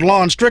world, Mr.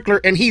 Lon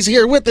Strickler, and he's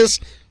here with us.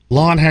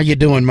 Lon, how you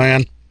doing,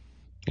 man?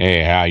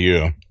 Hey, how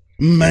you?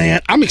 Man,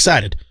 I'm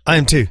excited. I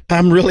am too.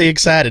 I'm really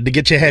excited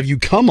to have you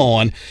come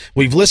on.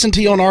 We've listened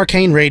to you on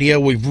Arcane Radio.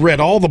 We've read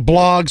all the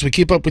blogs. We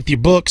keep up with your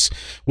books,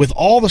 with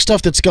all the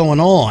stuff that's going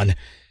on.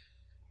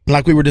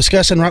 Like we were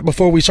discussing right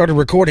before we started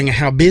recording,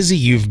 how busy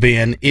you've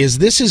been.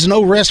 This is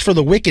no rest for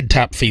the wicked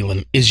type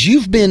feeling.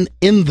 You've been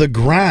in the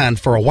grind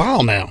for a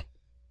while now.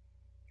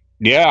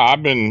 Yeah,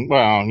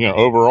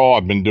 overall,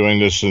 I've been doing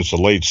this since the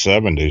late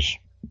 70s.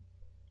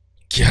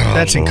 God,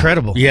 that's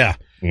incredible. Yeah.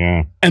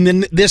 Yeah. And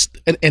then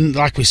and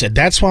like we said,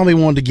 that's why we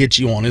wanted to get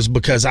you on, is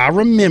because I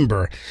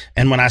remember,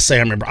 and when I say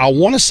I remember, I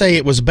want to say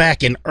it was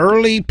back in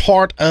early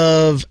part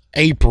of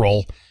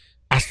April.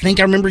 I think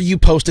I remember you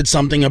posted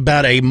something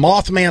about a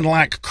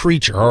Mothman-like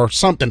creature or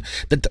something,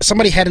 that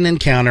somebody had an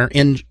encounter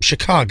in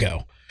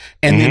Chicago.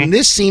 And then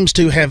this seems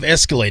to have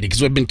escalated,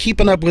 because we've been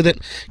keeping up with it,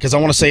 because I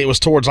want to say it was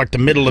towards like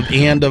the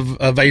end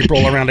of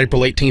April, around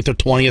April 18th or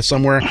 20th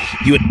somewhere.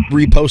 You had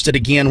reposted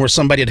again where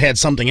somebody had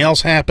something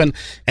else happen,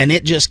 and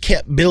it just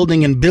kept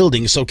building and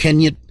building. So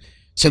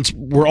since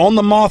we're on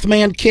the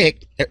Mothman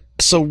kick,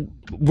 so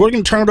we're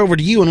going to turn it over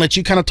to you and let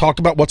you kind of talk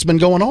about what's been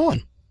going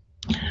on.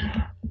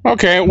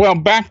 Okay, well,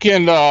 back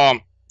in,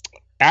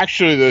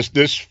 actually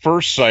this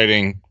first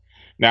sighting.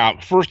 Now,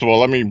 first of all,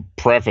 let me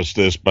preface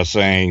this by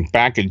saying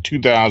back in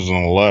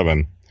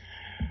 2011,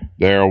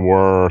 there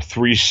were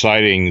 3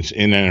 sightings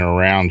in and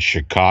around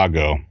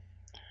Chicago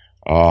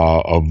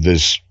of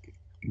this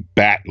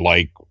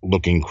bat-like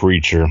looking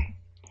creature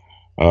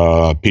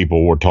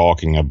people were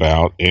talking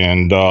about.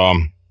 And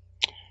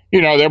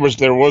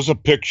there was a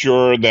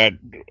picture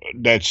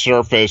that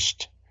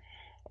surfaced.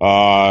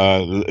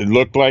 It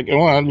looked like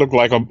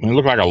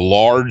a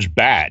large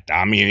bat.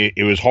 I mean,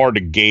 it was hard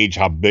to gauge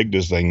how big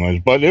this thing was,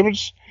 but it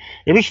was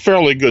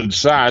fairly good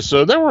size.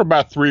 So there were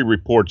about 3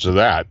 reports of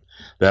that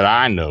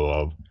I know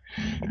of.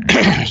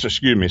 So,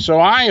 excuse me. So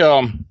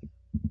that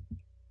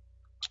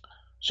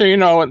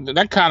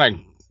kind of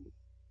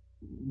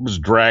was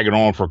dragging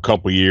on for a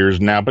couple of years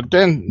now. But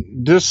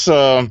then this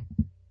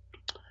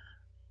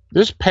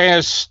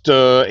past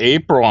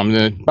April,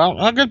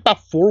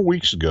 about 4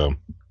 weeks ago,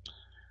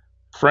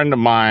 a friend of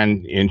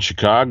mine in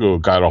Chicago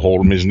got a hold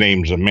of him. His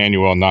name's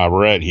Emmanuel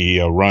Navarrete.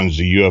 He runs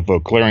the UFO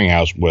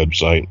Clearinghouse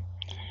website.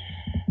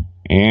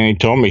 And he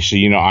told me,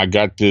 see, I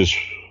got this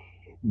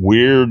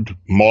weird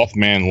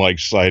Mothman-like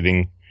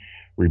sighting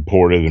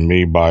reported to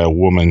me by a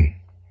woman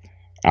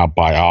out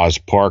by Oz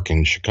Park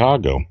in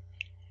Chicago.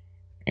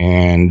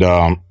 And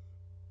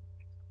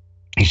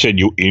he said,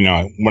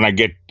 when I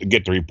get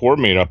the report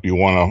made up, you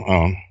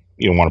want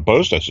to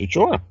post? I said,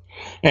 sure.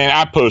 And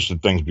I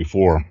posted things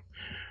before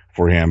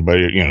for him, but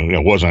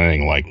it wasn't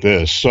anything like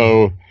this.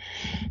 So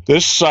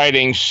this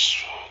sighting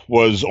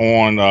was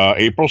on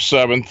April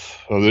 7th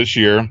of this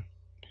year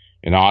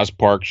in Oz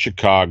Park,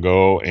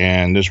 Chicago,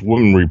 and this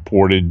woman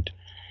reported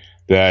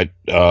that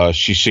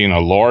she's seen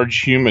a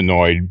large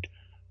humanoid,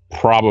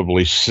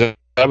 probably 7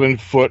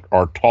 foot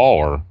or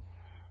taller,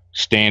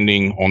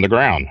 standing on the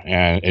ground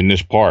and in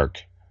this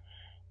park.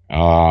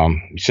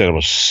 He said it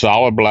was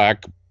solid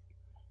black.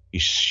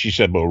 She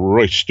said, but what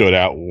really stood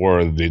out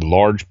were the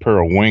large pair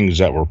of wings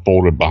that were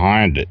folded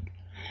behind it.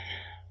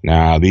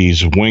 Now,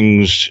 these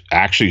wings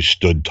actually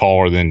stood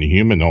taller than the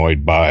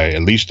humanoid by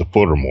at least a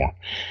foot or more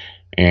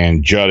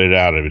and jutted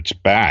out of its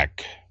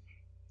back.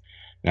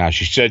 Now,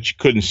 she said she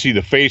couldn't see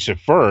the face at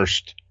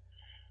first,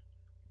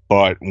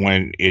 but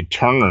when it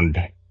turned,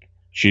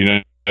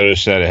 she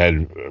noticed that it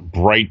had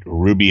bright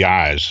ruby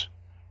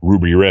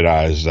red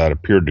eyes that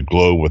appeared to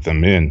glow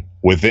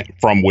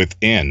from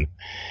within.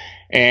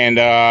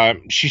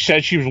 And she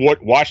said she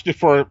watched it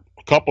for a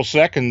couple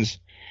seconds,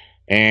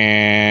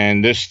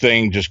 and this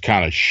thing just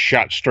kind of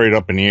shot straight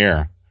up in the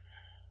air.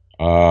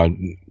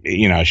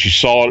 She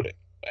saw it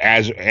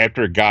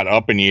after it got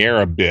up in the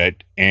air a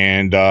bit,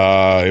 and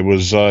it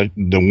was the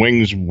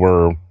wings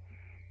were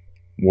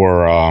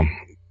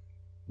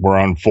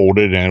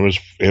unfolded, and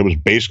it was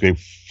basically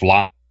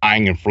flying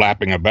and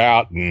flapping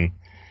about, and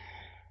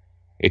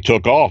it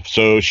took off.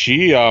 So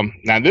she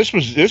now this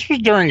was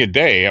during the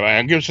day.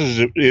 I guess this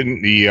is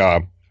in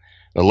the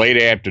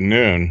late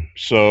afternoon.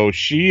 So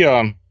she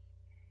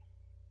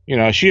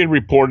she had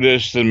reported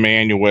this to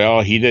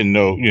Manuel. He didn't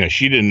know,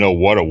 she didn't know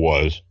what it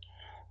was.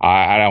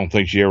 I don't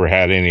think she ever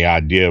had any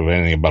idea of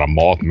anything about a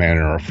Mothman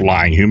or a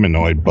flying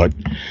humanoid, but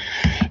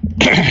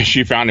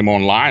she found him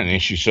online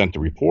and she sent the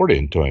report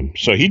in to him.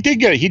 So he did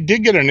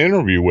get an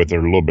interview with her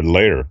a little bit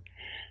later,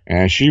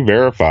 and she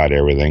verified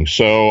everything.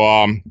 So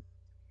I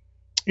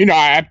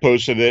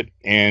posted it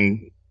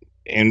and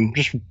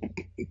just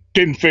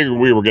didn't figure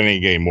we were going to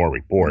get any more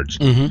reports.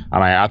 Mm-hmm.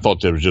 I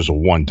thought it was just a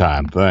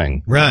one-time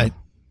thing. Right.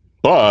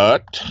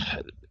 But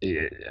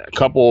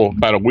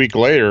about a week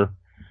later,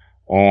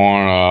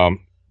 on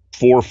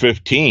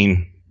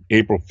 4/15,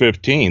 April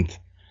 15th,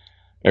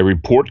 a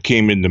report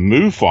came into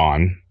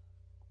MUFON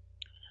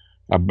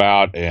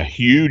about a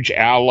huge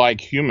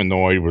owl-like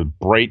humanoid with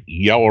bright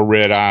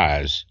yellow-red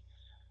eyes.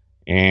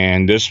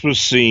 And this was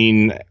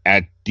seen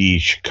at the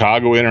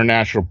Chicago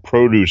International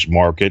Produce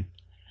Market,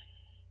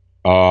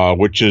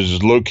 which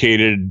is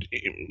located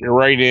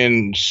right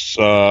in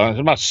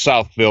about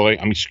South Philly.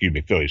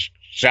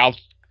 South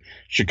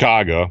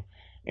Chicago.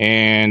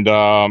 And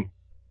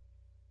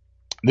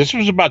this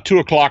was about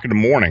 2:00 in the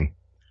morning.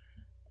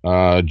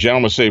 A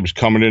gentleman said he was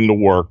coming into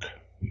work.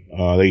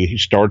 He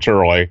starts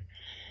early.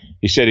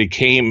 He said he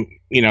came,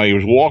 he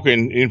was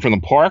walking in from the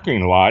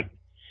parking lot,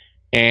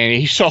 and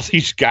he saw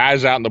these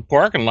guys out in the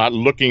parking lot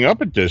looking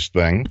up at this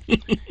thing.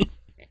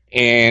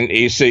 And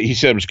he said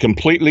it was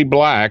completely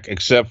black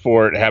except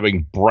for it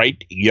having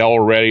bright yellow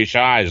reddish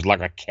eyes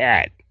like a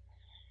cat.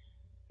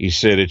 He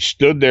said it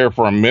stood there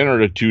for a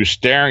minute or two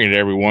staring at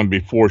everyone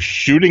before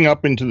shooting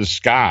up into the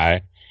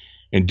sky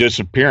and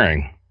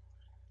disappearing.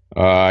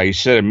 He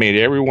said it made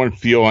everyone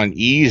feel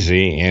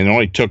uneasy and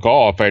only took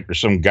off after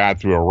some guy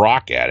threw a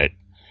rock at it.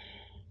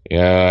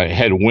 It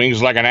had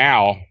wings like an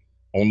owl,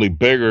 only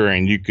bigger,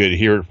 and you could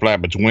hear it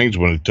flap its wings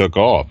when it took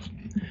off.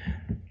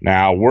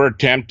 Now, we're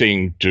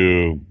attempting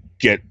to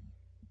get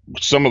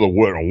some of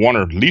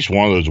at least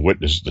one of those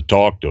witnesses to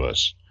talk to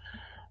us.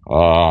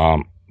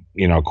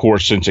 Of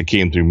course, since it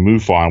came through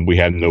MUFON, we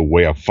had no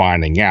way of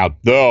finding out.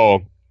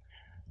 Though,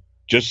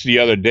 just the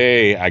other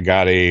day, I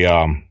got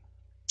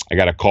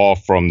a call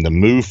from the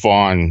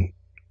MUFON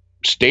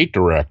state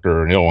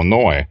director in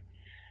Illinois,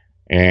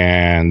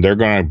 and they're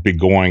going to be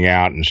going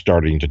out and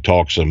starting to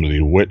talk to some of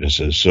the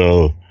witnesses.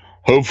 So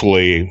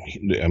hopefully,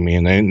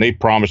 they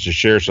promised to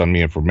share some of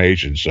the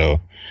information. So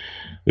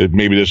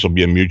maybe this will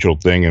be a mutual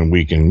thing, and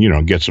we can,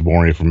 get some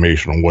more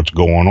information on what's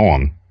going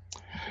on.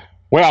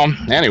 Well,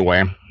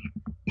 anyway,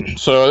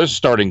 So this is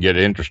starting to get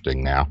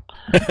interesting now.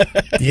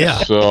 Yeah.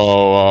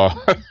 So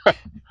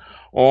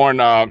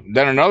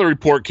then another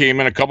report came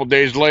in a couple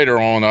days later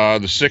on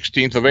the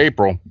 16th of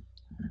April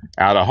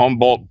out of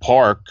Humboldt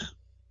Park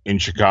in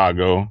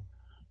Chicago.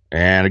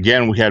 And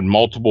again, we had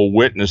multiple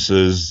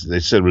witnesses. They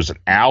said it was an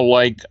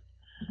owl-like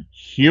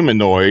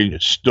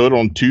humanoid, stood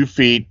on 2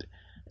 feet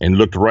and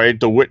looked right at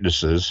the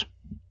witnesses.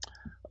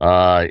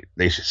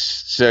 They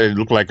said it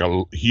looked like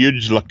a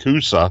huge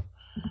lacusa,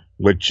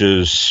 which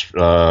is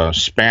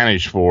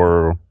Spanish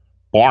for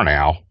barn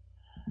owl,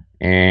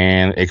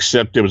 and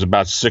except it was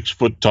about 6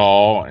 foot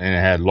tall and it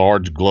had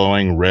large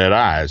glowing red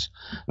eyes.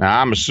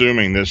 Now, I'm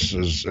assuming this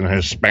is in a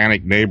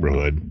Hispanic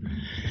neighborhood.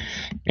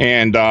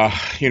 And, I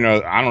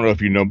don't know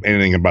if you know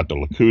anything about the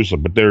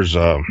lacusa, but there's,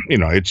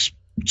 it's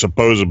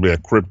supposedly a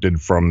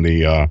cryptid from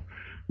the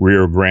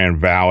Rio Grande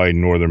Valley,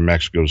 northern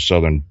Mexico,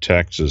 southern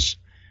Texas.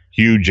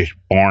 Huge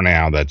barn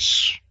owl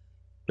that's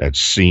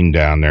seen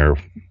down there.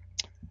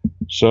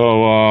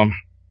 So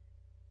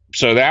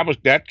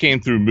that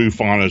came through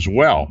MUFON as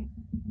well.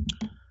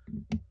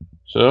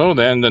 So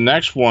then the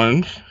next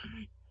one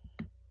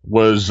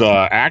was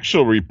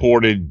actually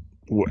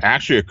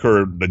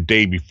occurred the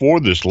day before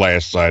this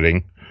last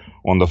sighting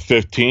on the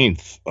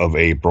 15th of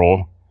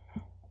April,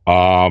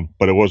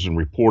 but it wasn't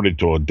reported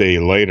till a day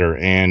later.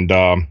 And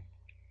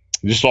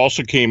this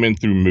also came in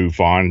through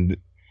MUFON,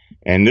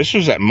 and this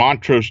was at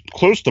Montrose,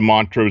 close to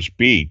Montrose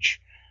Beach,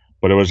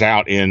 but it was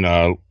out in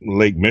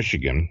Lake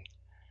Michigan.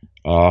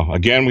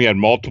 Again, we had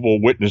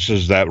multiple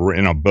witnesses that were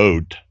in a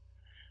boat,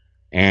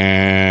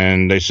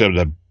 and they said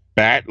the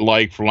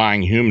bat-like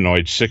flying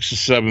humanoid, 6 to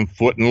 7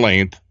 foot in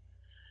length.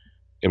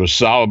 It was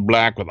solid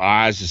black with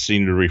eyes that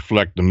seemed to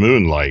reflect the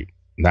moonlight.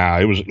 Now,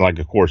 it was like,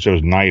 of course, it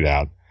was night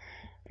out,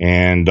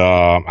 and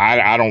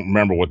I don't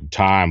remember what the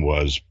time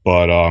was,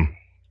 but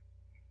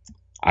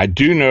I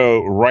do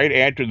know right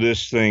after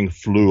this thing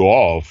flew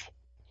off,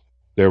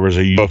 there was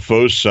a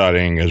UFO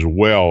sighting as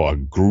well, a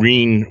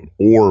green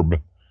orb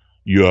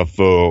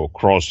UFO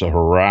across the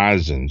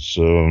horizon.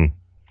 So,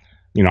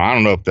 I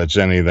don't know if that's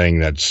anything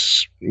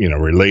that's,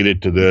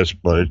 related to this,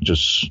 but it's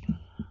just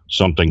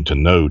something to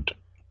note.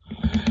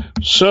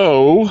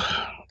 So,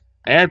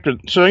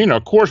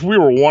 of course, we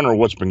were wondering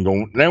what's been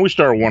going on. Then we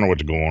started wondering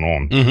what's going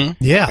on.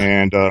 Mm-hmm. Yeah.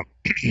 And,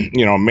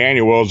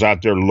 Manuel's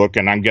out there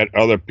looking. I get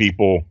other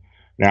people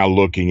now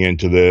looking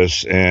into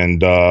this.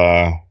 And,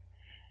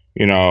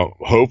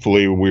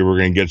 hopefully we were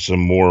going to get some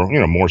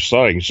more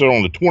sightings. So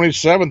on the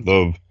 27th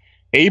of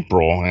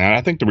April, and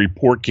I think the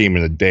report came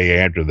in the day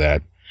after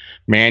that,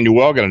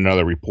 Manuel got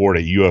another report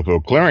at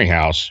UFO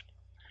Clearinghouse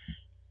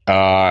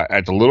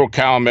at the Little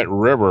Calumet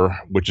River,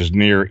 which is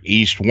near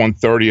East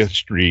 130th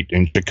Street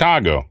in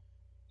Chicago.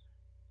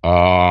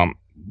 Man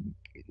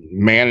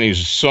and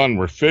his son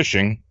were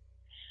fishing,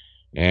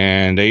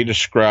 and they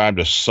described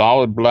a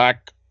solid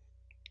black,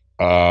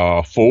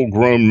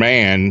 full-grown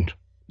man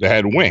that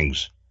had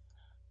wings,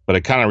 but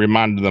it kind of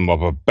reminded them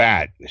of a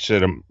bat. They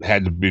said it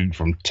had to be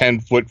from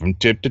 10 foot from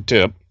tip to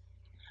tip,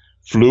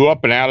 flew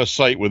up and out of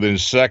sight within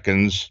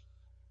seconds.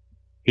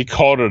 He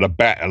called it a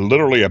bat,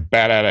 literally a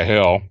bat out of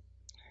hell,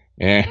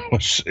 and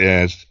was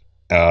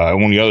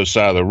on the other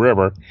side of the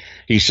river.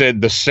 He said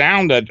the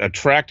sound that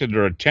attracted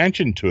their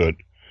attention to it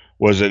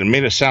was that it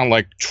made it sound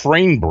like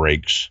train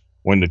brakes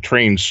when the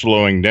train's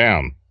slowing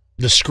down.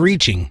 The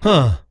screeching.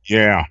 Huh.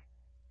 Yeah.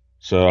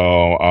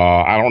 So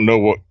I don't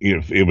know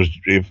if it was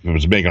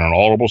making an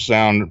audible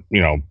sound,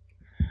 or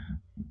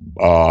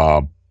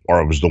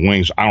it was the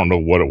wings. I don't know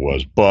what it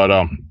was,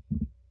 but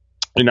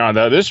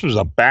now this was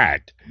a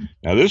bat.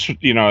 Now this,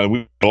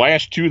 the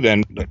last two,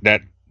 then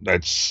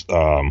that's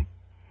the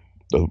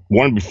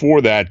one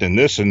before that, then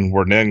this one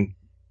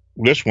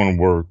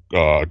were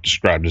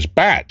described as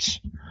bats.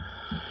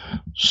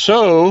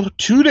 So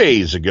 2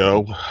 days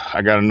ago,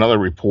 I got another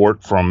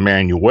report from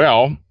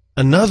Manuel.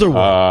 Another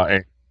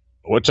one.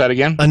 What's that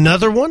again?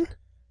 Another one?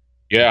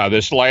 Yeah,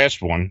 this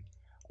last one,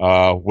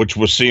 which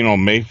was seen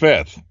on May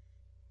 5th.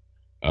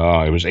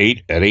 It was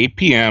 8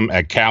 p.m.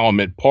 at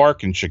Calumet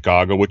Park in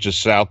Chicago, which is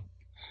South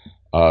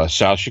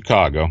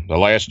Chicago. The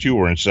last two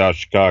were in South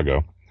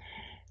Chicago.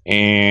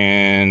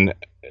 And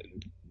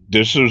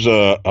this was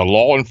a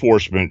law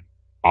enforcement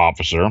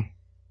officer.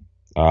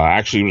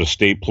 Actually, he was a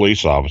state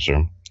police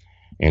officer,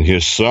 and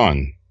his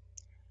son.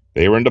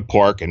 They were in the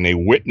park, and they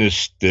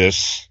witnessed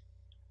this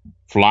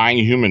flying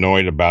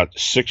humanoid about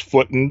 6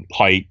 foot in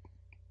height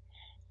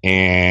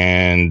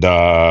and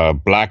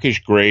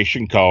blackish grayish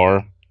in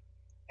color,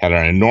 had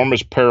an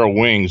enormous pair of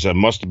wings that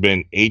must have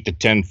been 8 to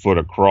 10 foot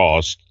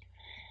across.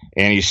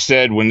 And he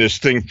said when this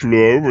thing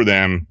flew over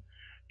them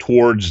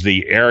towards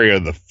the area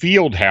of the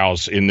field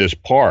house in this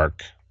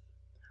park,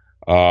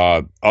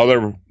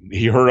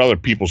 he heard other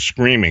people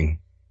screaming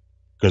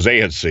because they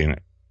had seen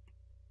it.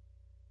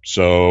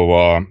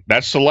 So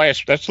that's the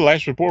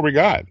last report we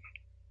got.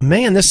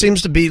 Man, this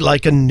seems to be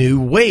like a new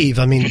wave.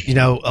 I mean,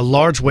 a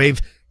large wave.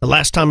 The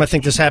last time I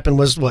think this happened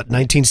was,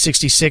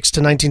 1966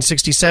 to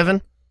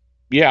 1967?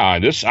 Yeah,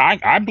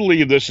 I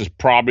believe this is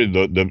probably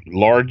the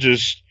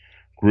largest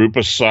group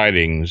of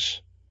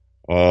sightings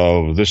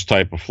of this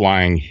type of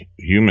flying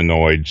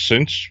humanoid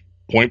since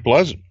Point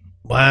Pleasant.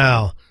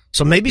 Wow.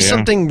 So maybe Yeah.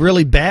 something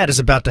really bad is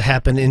about to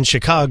happen in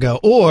Chicago,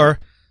 or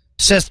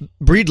Seth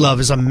Breedlove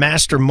is a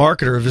master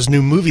marketer of his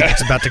new movie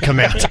that's about to come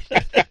out.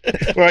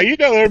 Well,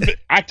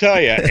 I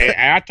tell you,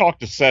 and I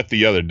talked to Seth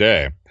the other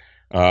day.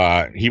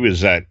 He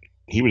was out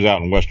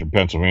in Western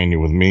Pennsylvania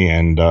with me,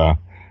 and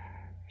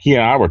he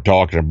and I were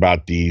talking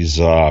about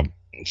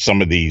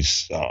some of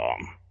these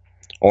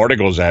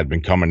articles that had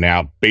been coming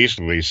out,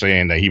 basically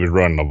saying that he was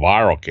running a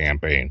viral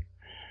campaign,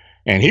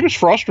 and he was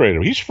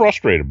frustrated. He's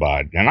frustrated by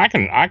it, and I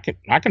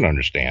can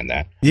understand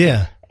that.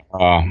 Yeah.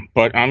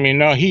 But I mean,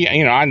 no,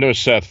 I know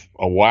Seth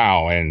a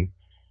while, and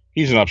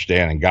he's an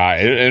upstanding guy.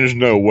 And there's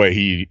no way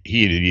he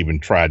had even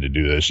tried to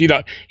do this. He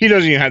doesn't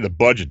even have the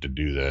budget to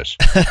do this.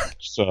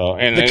 So,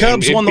 and the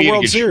Cubs won the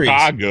World Series.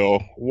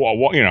 Chicago,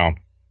 well,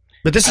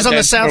 But this is on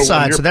the south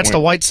side, so that's the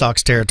White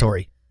Sox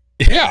territory.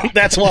 Yeah,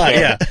 That's why,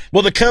 yeah.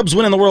 Well, the Cubs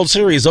winning the World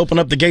Series opened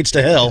up the gates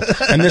to hell,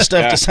 and this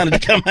stuff decided to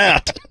come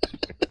out.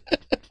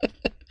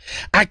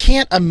 I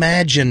can't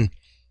imagine.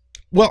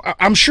 Well,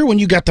 I'm sure when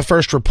you got the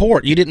first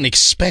report, you didn't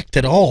expect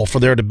at all for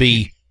there to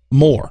be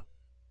more.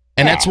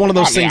 And that's one of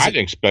those things. I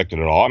didn't expect it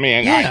at all. I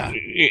mean, Yeah.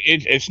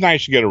 it's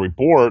nice to get a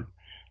report.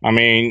 I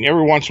mean,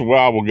 every once in a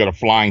while we'll get a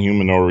flying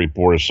humanoid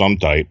report of some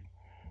type.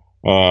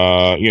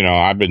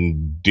 I've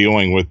been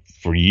dealing with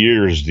for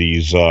years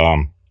these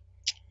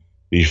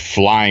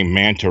flying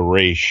manta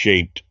ray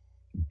shaped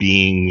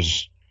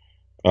beings,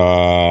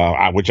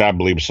 which I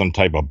believe is some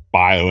type of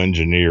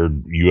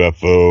bioengineered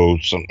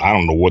UFO. I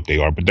don't know what they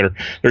are, but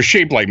they're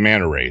shaped like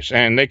manta rays,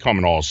 and they come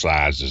in all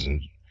sizes,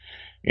 and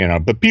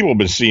but people have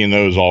been seeing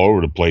those all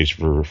over the place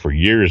for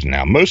years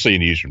now, mostly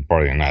in the eastern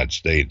part of the United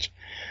States.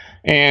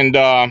 And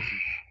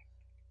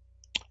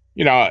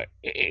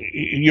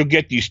you'll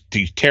get these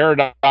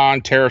pterodon,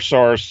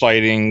 pterosaur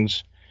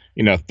sightings,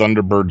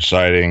 thunderbird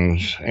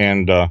sightings,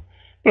 and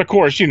but of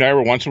course,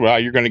 every once in a while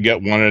you're going to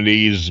get one of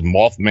these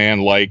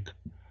Mothman-like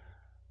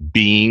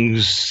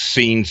beings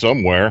seen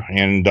somewhere.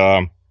 And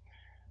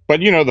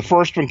but the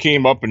first one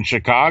came up in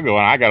Chicago,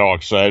 and I got all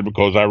excited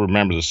because I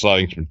remember the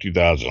sightings from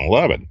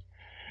 2011.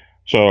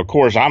 So of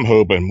course I'm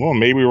hoping, well,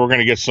 maybe we're going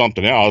to get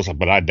something else,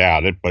 but I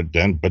doubt it. But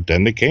then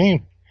they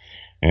came,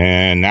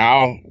 and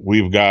now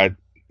we've got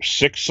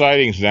 6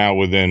 sightings now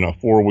within a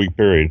 4-week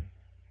period.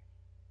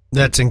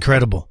 That's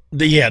incredible.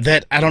 Yeah,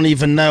 that I don't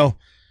even know.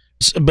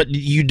 But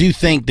you do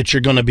think that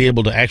you're going to be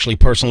able to actually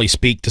personally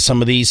speak to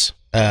some of these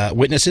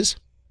witnesses?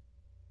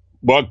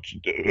 But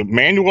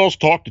Manuel's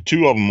talked to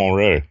 2 of them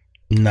already.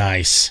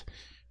 Nice.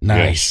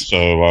 Yes.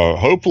 So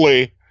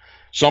hopefully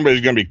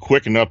somebody's going to be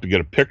quick enough to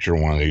get a picture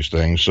of one of these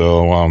things.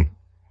 So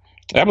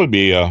that would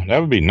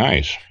be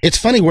nice. It's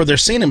funny where they're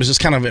seeing them is just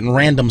kind of in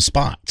random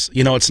spots.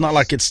 It's not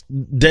like it's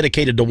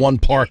dedicated to one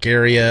park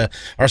area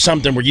or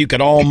something where you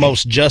could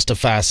almost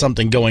justify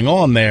something going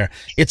on there.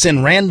 It's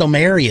in random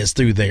areas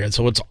through there,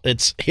 so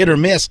it's hit or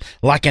miss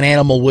like an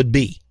animal would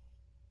be.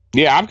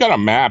 Yeah, I've got a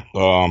map.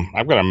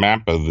 I've got a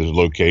map of the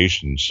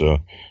locations. So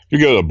if you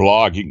go to the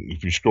blog,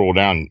 if you scroll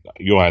down,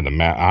 you'll have the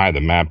map. I have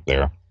the map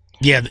there.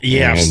 Yeah.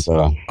 And, it's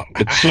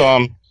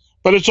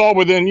but it's all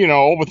within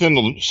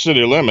the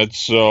city limits.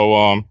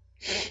 So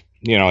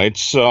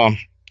it's I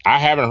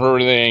haven't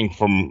heard anything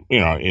from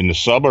in the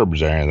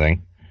suburbs or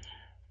anything.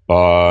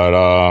 But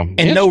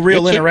and no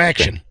real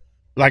interaction,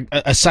 like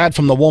aside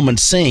from the woman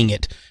seeing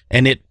it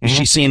and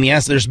she's seeing the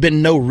answer. There's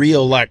been no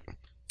real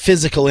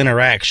physical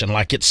interaction,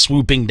 like it's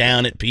swooping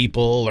down at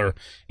people or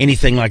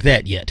anything like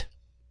that yet.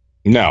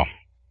 No,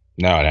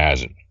 it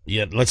hasn't.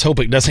 Yeah, let's hope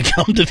it doesn't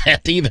come to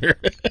that either.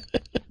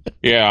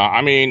 Yeah,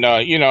 I mean,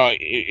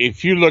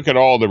 if you look at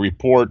all the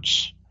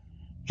reports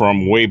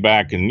from way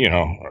back in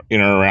and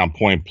around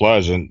Point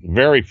Pleasant,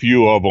 very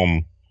few of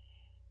them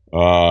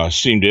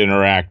seem to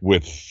interact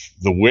with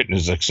the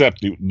witness,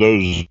 except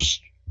those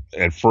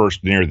at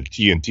first near the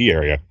TNT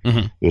area.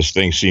 Mm-hmm. This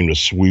thing seemed to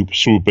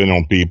swoop in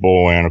on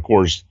people, and of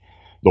course,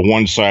 the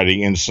one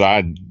sighting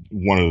inside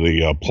one of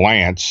the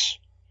plants.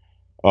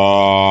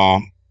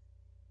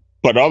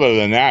 But other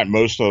than that,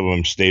 most of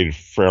them stayed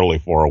fairly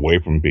far away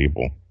from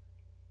people.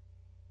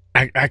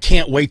 I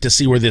can't wait to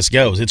see where this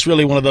goes. It's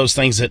really one of those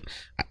things that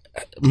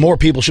more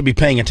people should be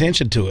paying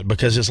attention to it,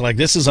 because it's like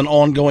this is an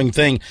ongoing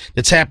thing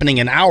that's happening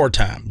in our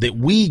time that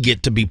we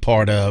get to be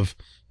part of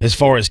as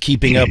far as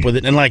keeping up with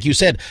it. And like you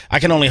said, I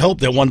can only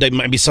hope that one day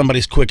maybe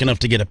somebody's quick enough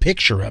to get a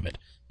picture of it,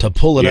 to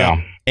pull it up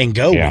and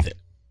go with it.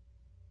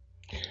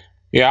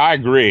 Yeah, I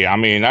agree. I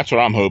mean, that's what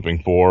I'm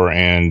hoping for.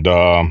 And,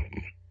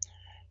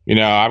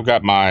 I've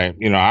got my,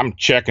 I'm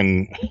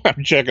checking a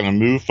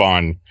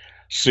MUFON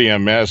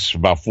CMS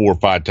about 4 or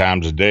 5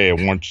 times a day.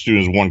 And as soon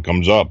as one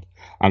comes up,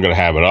 I'm going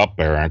to have it up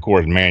there. And of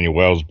course,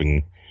 Manuel's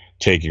been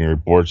taking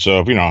reports.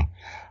 So,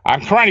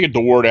 I'm trying to get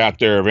the word out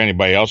there. If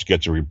anybody else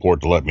gets a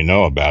report, to let me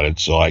know about it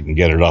so I can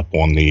get it up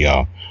on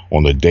the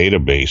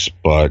database.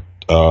 But,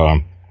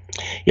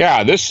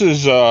 this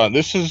is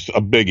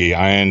a biggie.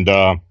 And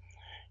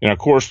of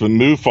course, with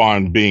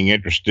MUFON being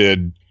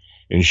interested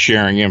in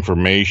sharing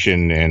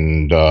information,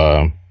 and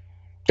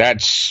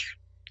that's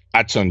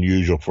that's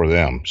unusual for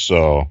them.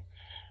 So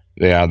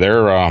yeah,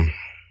 they're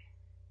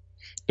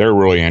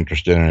really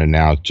interested in it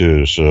now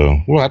too. So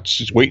we'll have to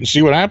just wait and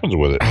see what happens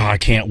with it. Oh, I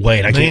can't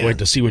wait. I can't wait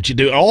to see what you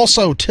do.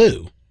 Also,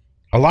 too,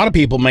 a lot of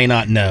people may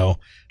not know,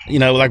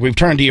 like we've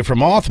turned to you for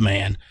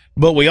Mothman,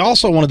 but we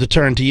also wanted to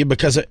turn to you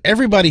because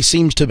everybody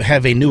seems to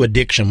have a new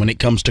addiction when it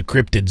comes to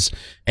cryptids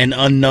and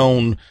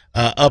unknown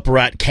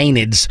upright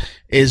canids.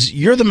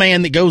 You're the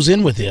man that goes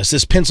in with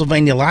this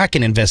Pennsylvania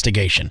lichen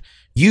investigation.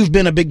 You've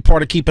been a big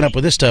part of keeping up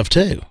with this stuff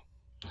too.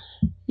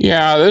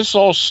 Yeah, this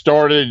all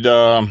started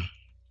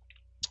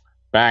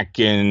back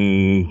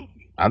in,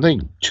 I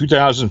think,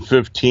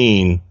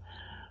 2015,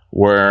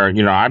 where,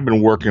 I've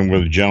been working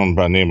with a gentleman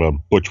by the name of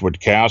Butch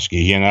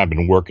Witkowski. He and I have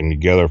been working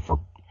together for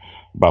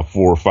about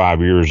 4 or 5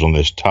 years on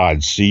this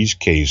Todd Seas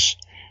case,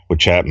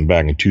 which happened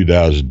back in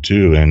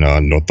 2002 in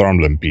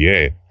Northumberland,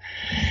 PA.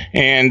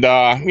 And,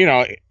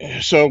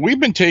 so we've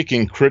been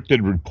taking cryptid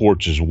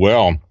reports as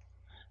well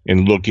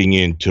and looking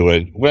into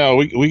it. Well,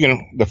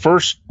 the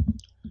first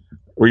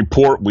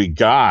report we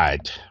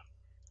got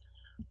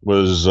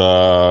was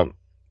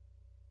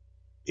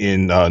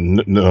in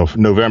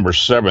November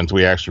 7th.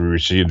 We actually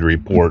received a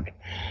report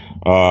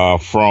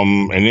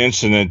from an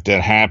incident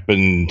that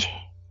happened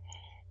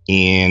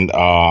in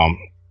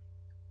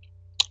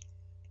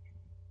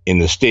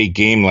the state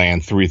game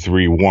land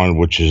 331,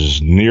 which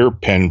is near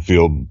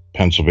Penfield,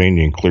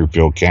 Pennsylvania, in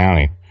Clearfield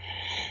County.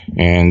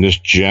 And this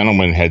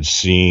gentleman had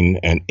seen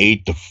an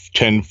 8 to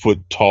 10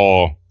 foot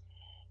tall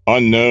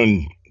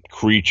unknown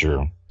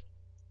creature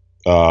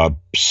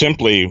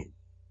simply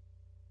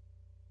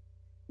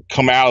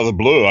come out of the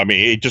blue. I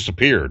mean, it just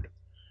appeared,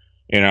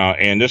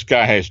 and this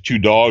guy has 2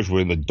 dogs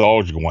with him. The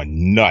dogs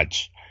going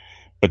nuts.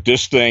 But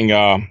this thing,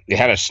 it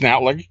had a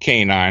snout like a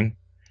canine,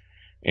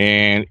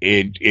 and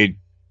it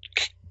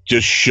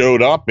just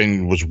showed up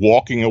and was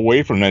walking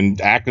away from them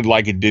and acted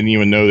like it didn't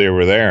even know they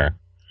were there,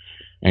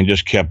 and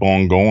just kept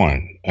on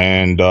going.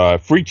 And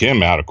freaked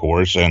him out, of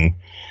course. And,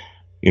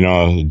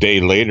 a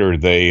day later,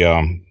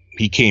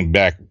 he came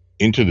back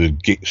into the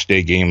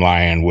state game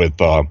line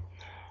with a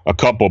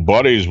couple of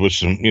buddies with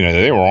some,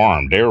 they were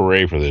armed. They were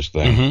ready for this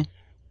thing. Mm-hmm.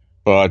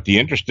 But the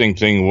interesting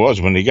thing was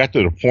when they got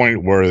to the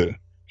point where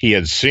he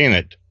had seen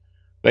it,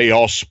 they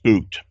all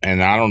spooked.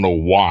 And I don't know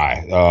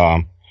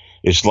why.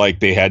 It's like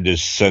they had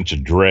this sense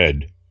of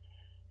dread,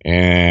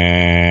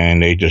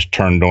 and they just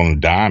turned on a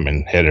dime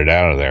and headed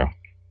out of there.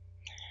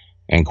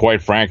 And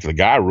quite frankly, the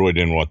guy really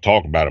didn't want to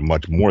talk about it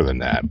much more than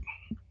that,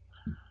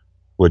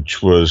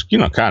 which was,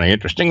 kind of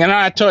interesting. And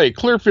I tell you,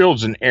 Clearfield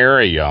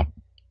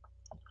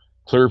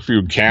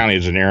County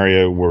is an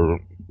area where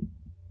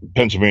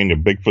Pennsylvania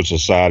Bigfoot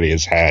Society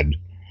has had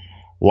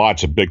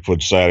lots of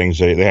Bigfoot sightings.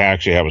 They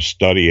actually have a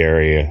study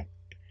area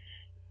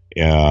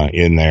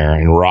in there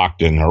in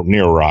Rockton, or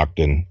near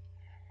Rockton.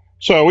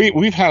 So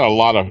we've had a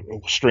lot of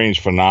strange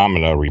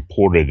phenomena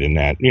reported in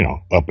that,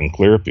 up in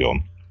Clearfield.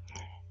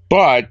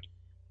 But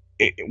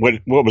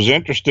what was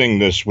interesting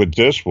with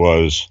this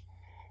was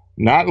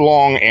not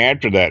long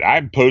after that,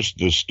 I posted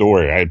this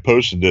story. I had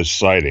posted this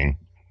sighting,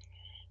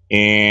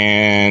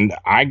 and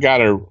I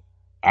got a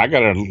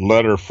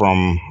letter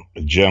from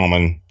a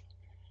gentleman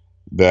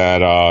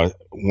that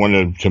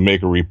wanted to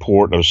make a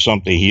report of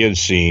something he had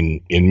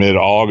seen in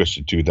mid-August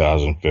of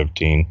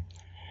 2015.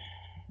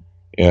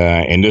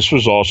 And this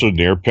was also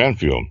near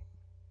Penfield.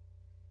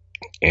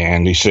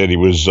 And he said he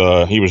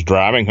was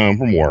driving home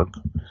from work.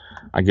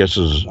 I guess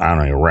it was, I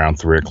don't know, around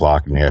 3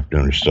 o'clock in the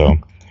afternoon or so.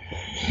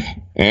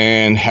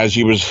 And as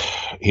he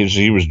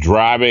was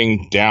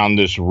driving down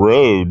this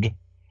road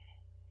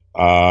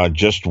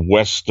just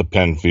west of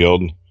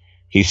Penfield,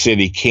 he said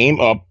he came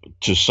up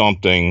to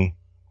something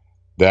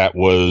that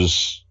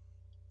was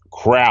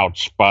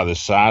crouched by the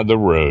side of the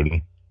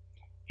road.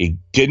 He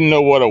didn't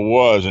know what it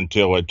was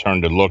until it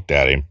turned and looked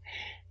at him.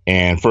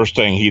 And first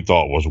thing he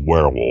thought was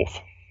werewolf.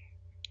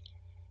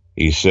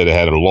 He said it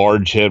had a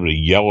large head with a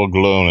yellow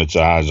glow in its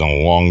eyes and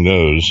a long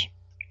nose.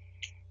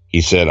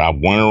 He said, I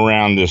went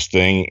around this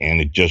thing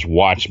and it just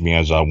watched me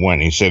as I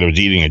went. He said it was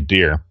eating a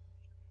deer,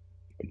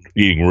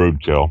 eating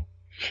roadkill.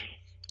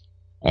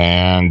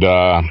 And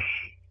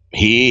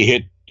he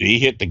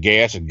hit the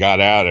gas and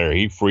got out of there.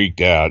 He freaked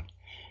out.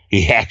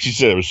 He actually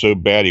said it was so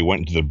bad he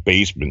went into the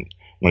basement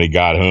when he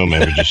got home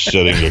and was just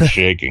sitting there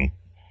shaking.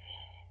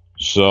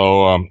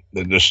 So,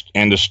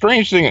 the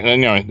strange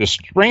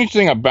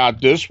thing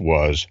about this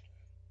was,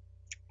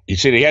 he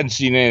said he hadn't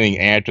seen anything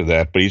after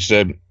that, but he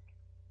said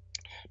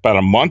about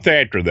a month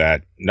after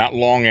that, not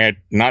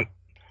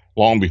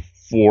long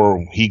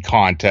before he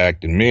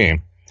contacted me,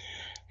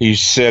 he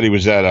said he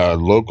was at a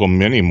local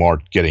mini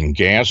mart getting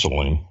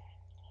gasoline,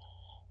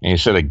 and he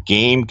said a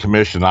game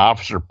commission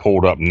officer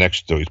pulled up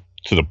next to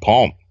the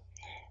pump,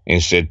 and he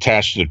said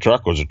attached to the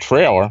truck was a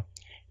trailer.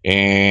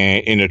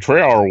 And in the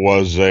trailer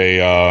was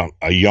a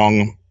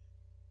young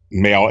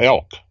male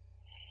elk.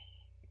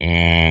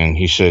 And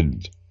he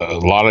said a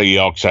lot of the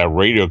elks have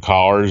radio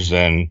collars,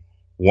 and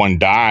one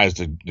dies.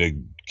 The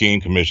game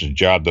commission's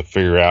job to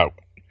figure out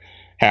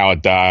how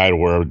it died,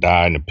 where it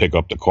died, and to pick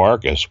up the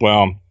carcass.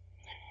 Well,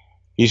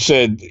 he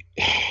said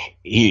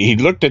he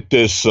looked at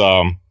this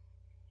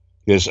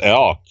this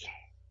elk,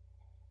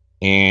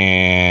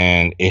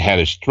 and it had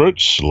its throat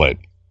slit.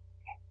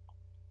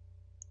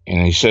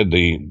 And he said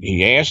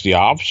he asked the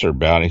officer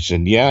about it. He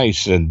said, yeah. He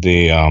said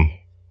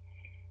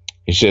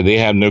they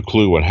have no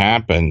clue what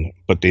happened,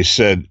 but they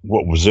said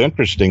what was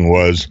interesting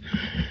was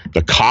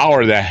the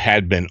collar that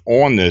had been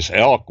on this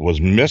elk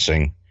was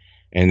missing,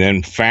 and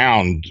then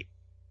found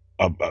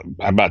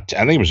about,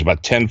 I think it was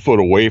about 10 foot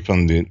away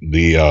from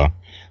the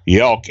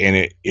elk,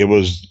 and it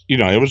was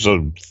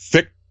a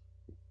thick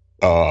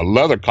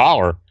leather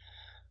collar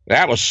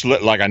that was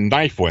slit like a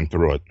knife went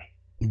through it.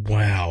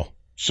 Wow.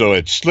 So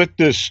it slit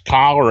this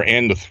collar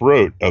and the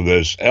throat of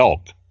this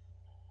elk,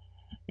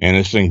 and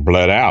this thing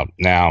bled out.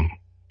 Now,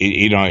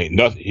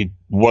 it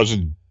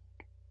wasn't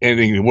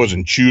anything. It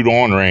wasn't chewed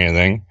on or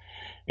anything,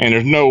 and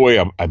there's no way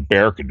a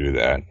bear could do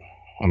that.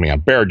 I mean, a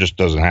bear just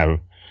doesn't have,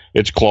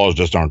 its claws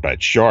just aren't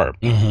that sharp.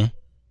 Mm-hmm.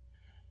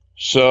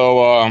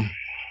 So,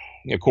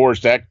 of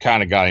course, that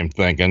kind of got him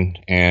thinking,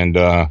 and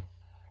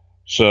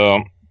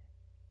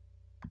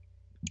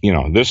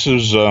this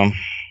is.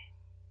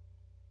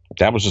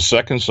 That was the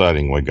second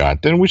sighting we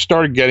got. Then we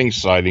started getting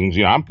sightings.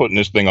 I'm putting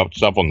this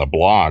stuff on the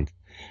blog,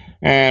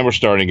 and we're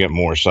starting to get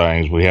more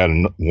sightings. We had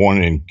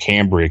one in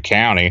Cambria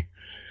County,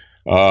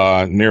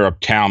 near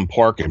Uptown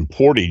Park in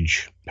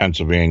Portage,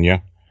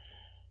 Pennsylvania.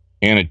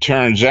 And it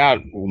turns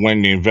out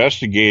when the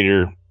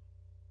investigator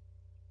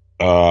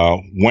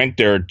went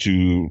there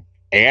to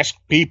ask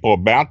people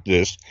about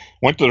this,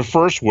 went to the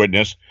first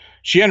witness,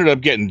 she ended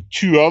up getting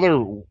 2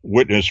 other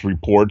witness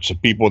reports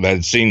of people that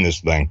had seen this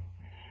thing.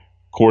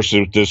 Of course,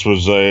 this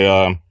was they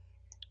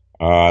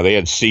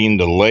had seen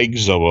the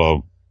legs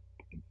of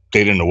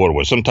they didn't know what it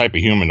was, some type of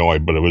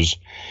humanoid, but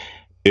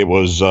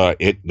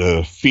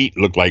the feet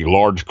looked like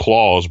large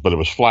claws, but it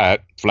was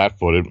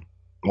flat-footed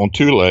on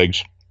 2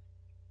 legs.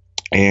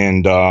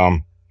 And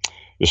the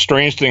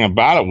strange thing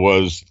about it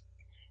was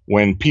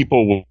when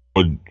people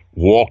would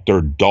walk their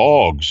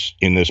dogs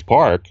in this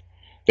park,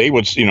 they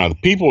would, the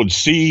people would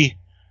see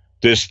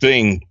this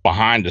thing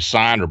behind the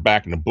sign or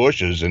back in the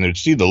bushes, and they'd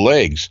see the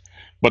legs,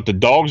 but the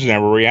dogs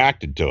never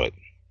reacted to it.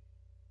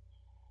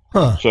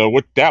 Huh. So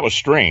that was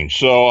strange.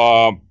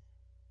 So,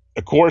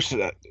 of course,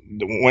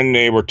 when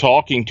they were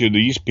talking to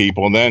these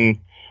people, then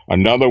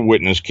another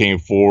witness came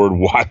forward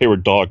while they were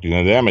talking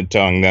to them and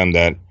telling them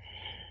that,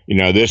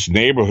 this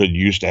neighborhood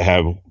used to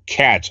have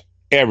cats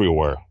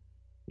everywhere.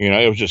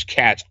 It was just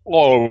cats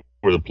all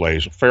over the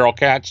place, feral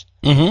cats,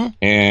 mm-hmm.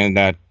 and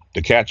that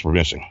the cats were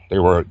missing. They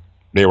were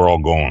all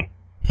gone.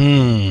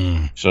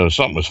 So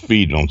something was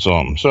feeding on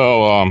something.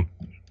 So,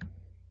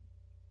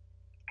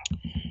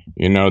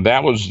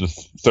 that was the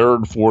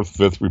 3rd, 4th,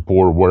 5th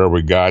report, whatever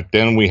we got.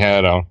 Then we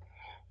had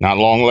not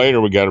long later,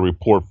 we got a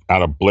report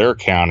out of Blair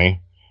County,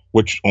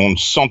 which on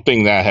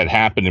something that had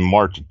happened in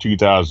March of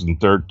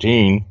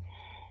 2013.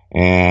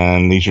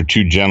 And these are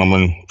 2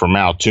 gentlemen from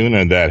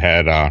Altoona that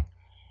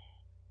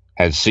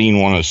had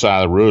seen one on the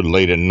side of the road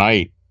late at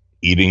night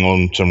eating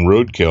on some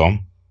roadkill.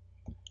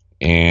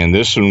 And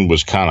this one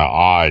was kind of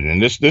odd.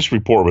 And this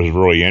report was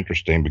really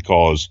interesting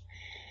because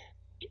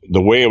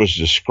the way it was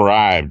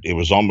described, it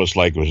was almost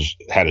like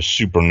had a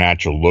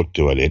supernatural look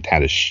to it. It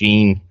had a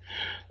sheen,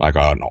 like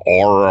an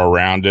aura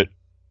around it.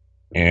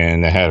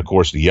 And it had, of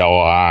course, the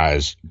yellow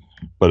eyes,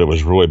 but it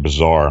was really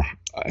bizarre.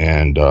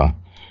 And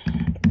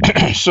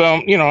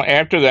so,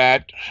 after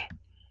that,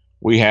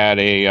 we had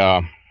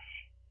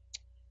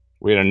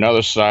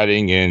another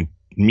sighting in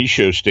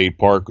Michaud State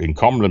Park in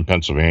Cumberland,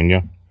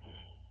 Pennsylvania,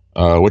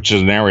 which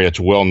is an area that's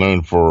well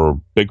known for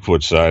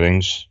Bigfoot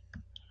sightings.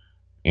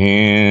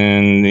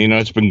 And,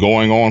 it's been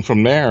going on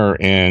from there.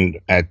 And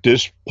at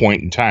this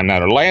point in time, now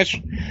the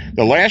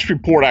last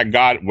report I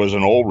got was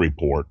an old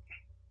report.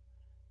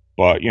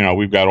 But,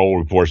 we've got old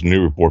reports and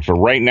new reports. But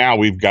right now,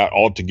 we've got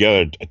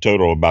altogether a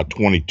total of about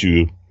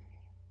 22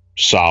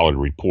 solid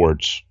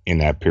reports in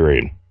that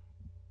period.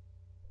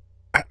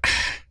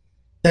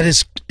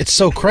 It's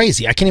so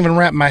crazy. I can't even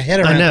wrap my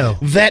head around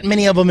that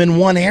many of them in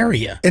one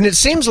area. And it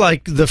seems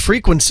like the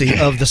frequency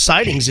of the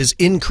sightings is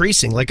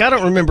increasing. Like, I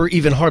don't remember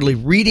even hardly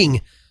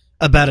reading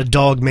about a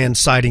Dogman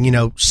sighting,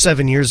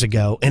 7 years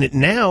ago. And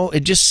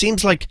it just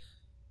seems like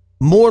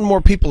more and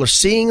more people are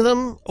seeing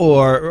them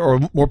or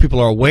more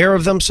people are aware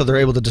of them. So they're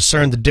able to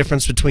discern the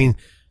difference between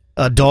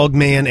a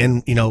Dogman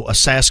and, a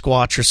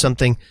Sasquatch or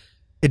something.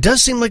 It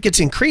does seem like it's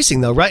increasing,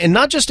 though, right? And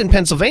not just in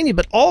Pennsylvania,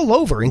 but all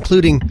over,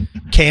 including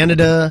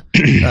Canada,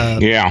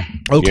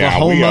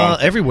 Oklahoma,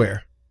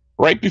 everywhere.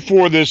 Right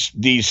before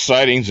these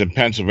sightings in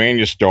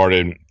Pennsylvania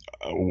started,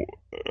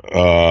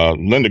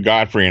 Linda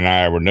Godfrey and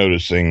I were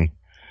noticing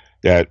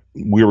that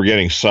we were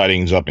getting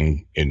sightings up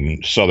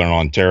in southern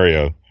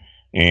Ontario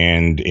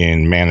and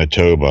in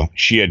Manitoba.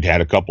 She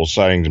had a couple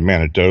sightings in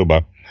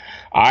Manitoba.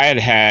 I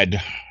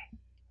had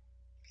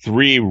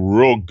 3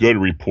 real good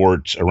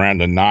reports around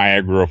the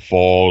Niagara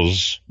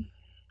Falls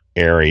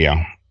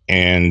area,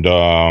 and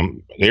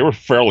they were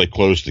fairly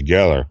close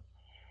together.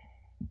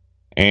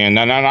 And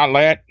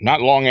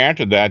not long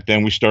after that,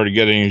 then we started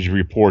getting these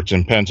reports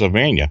in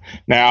Pennsylvania.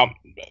 Now,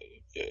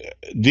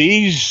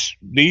 these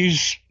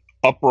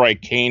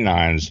upright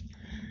canines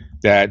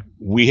that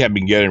we have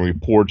been getting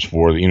reports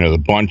for,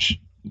 the bunch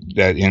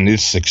that, and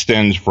this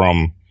extends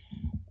from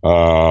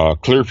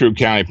Clearfield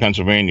County,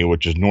 Pennsylvania,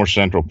 which is north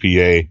central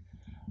PA,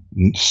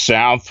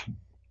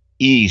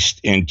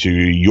 southeast into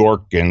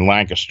York and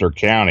Lancaster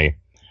County.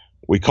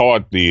 We call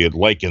it the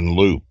Lake and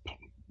Loop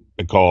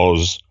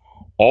because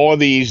all of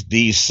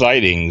these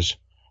sightings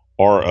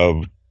are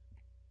of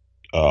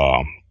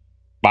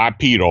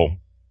bipedal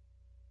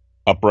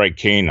upright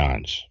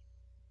canines.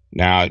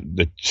 Now,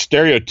 the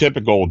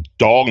stereotypical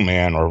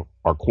dogman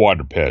are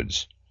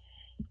quadrupeds.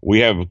 We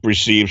have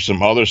received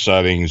some other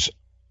sightings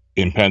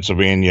in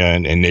Pennsylvania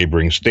and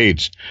neighboring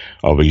states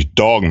of these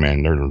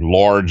dogmen. They're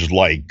large,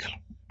 like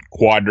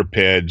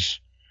quadrupeds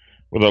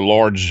with a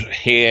large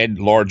head,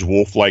 large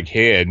wolf-like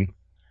head,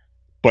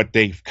 but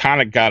they've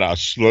kind of got a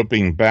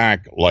sloping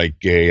back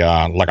like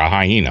a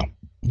hyena.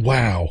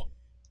 Wow.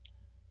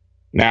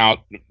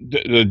 Now,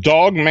 the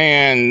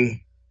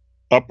dogman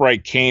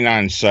upright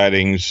canine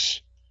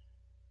sightings,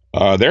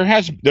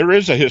 there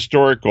is a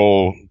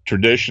historical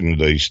tradition of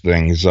these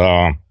things.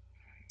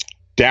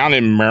 Down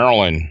in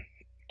Maryland,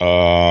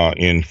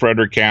 in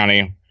Frederick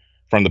County,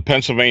 from the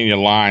Pennsylvania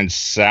line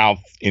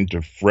south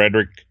into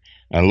Frederick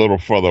and a little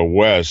further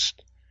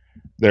west,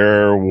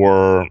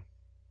 there's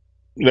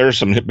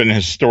been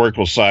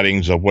historical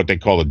sightings of what they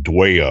call a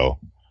dueo.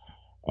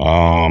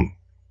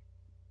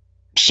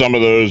 Some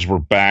of those were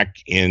back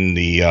in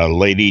the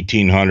late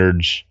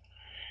 1800s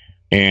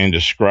and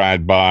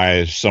described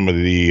by some of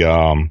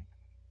the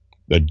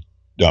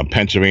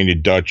Pennsylvania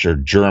Dutch or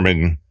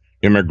German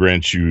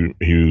immigrants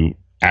who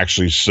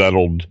actually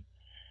settled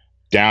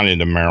down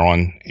into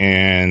Maryland.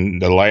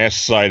 And the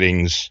last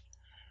sightings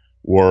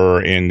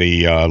were in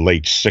the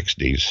late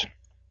 60s.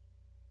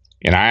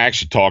 And I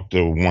actually talked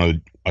to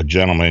a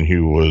gentleman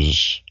who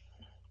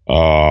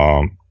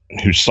saw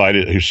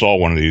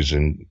one of these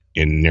in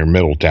near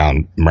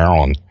Middletown,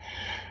 Maryland.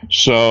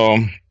 So,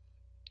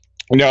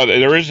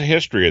 there is a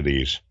history of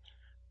these,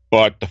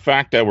 but the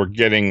fact that we're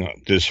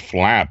getting this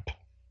flap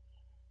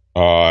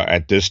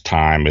at this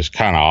time is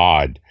kind of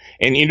odd.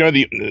 And one of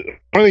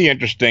the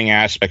interesting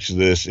aspects of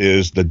this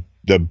is the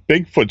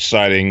Bigfoot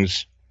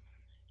sightings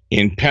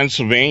in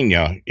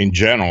Pennsylvania in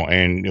general.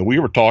 And we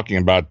were talking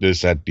about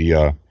this at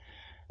the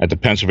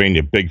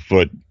Pennsylvania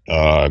Bigfoot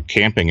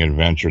camping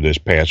adventure this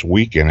past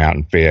weekend out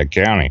in Fayette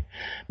County.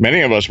 Many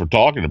of us were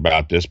talking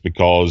about this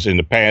because in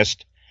the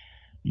past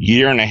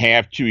year and a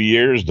half, 2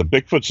 years, the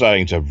Bigfoot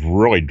sightings have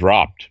really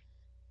dropped.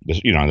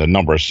 The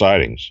number of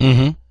sightings.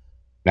 Mm-hmm.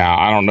 Now,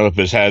 I don't know if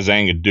this has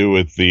anything to do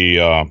with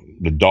the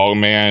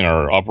dogman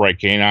or upright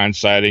canine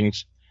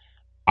sightings.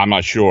 I'm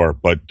not sure,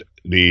 but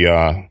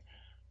the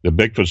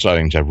Bigfoot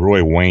sightings have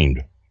really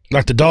waned.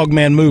 Like the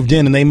dogman moved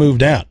in and they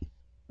moved out.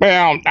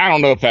 Well, I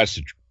don't know if that's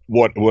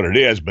what it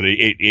is, but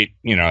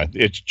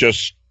it's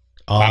just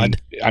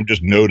odd. I'm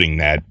just noting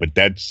that, but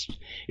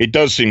it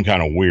does seem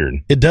kind of weird.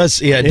 It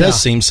does, yeah, it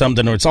does seem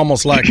something. Or it's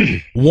almost like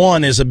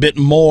one is a bit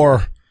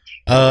more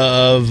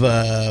of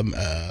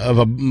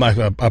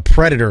a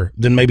predator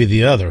than maybe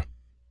the other.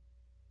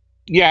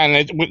 Yeah,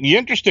 and the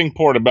interesting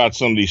part about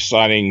some of these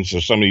sightings or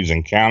some of these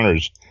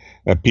encounters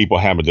that people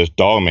have with this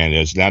dogman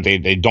is now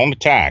they don't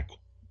attack,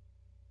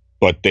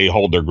 but they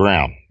hold their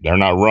ground. They're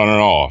not running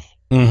off.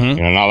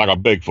 Mm-hmm. Not like a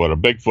Bigfoot. A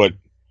Bigfoot,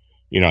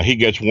 he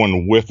gets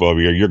one whiff of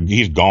you,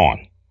 he's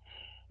gone.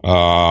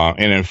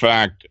 And in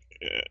fact,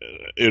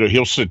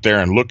 he'll sit there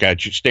and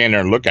stand there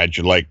and look at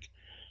you like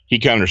he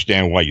can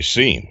understand why you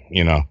see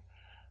him.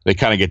 They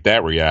kind of get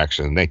that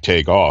reaction and they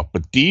take off.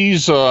 But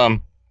these,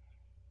 in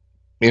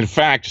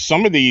fact,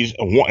 some of these,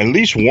 at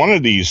least one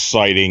of these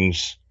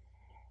sightings,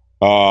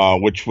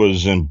 which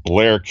was in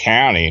Blair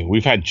County,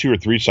 we've had 2 or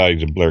 3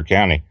 sightings in Blair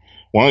County.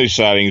 One of these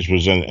sightings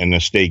was in the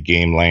state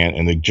game land,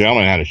 and the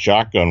gentleman had a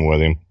shotgun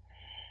with him,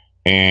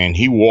 and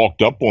he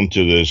walked up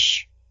onto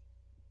this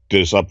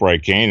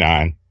upright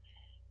canine,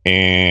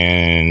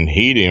 and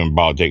he didn't even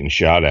bother taking a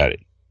shot at it.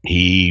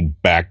 He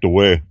backed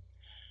away.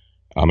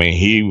 I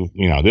mean,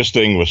 this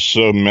thing was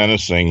so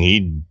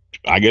menacing.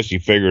 I guess he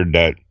figured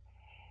that,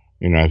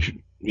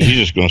 he's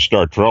just going to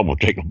start trouble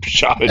taking a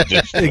shot at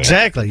this thing.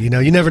 Exactly. You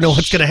never know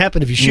what's going to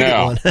happen if you shoot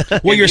at one.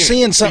 Well, you're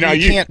seeing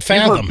something you can't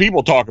fathom. You've heard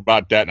people talk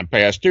about that in the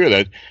past, too,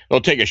 that they'll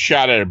take a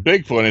shot at a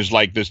Bigfoot, and it's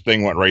like this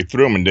thing went right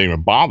through them and didn't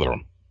even bother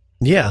them.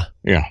 Yeah.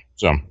 Yeah.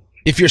 So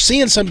if you're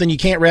seeing something you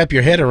can't wrap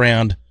your head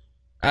around,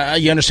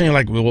 you understand,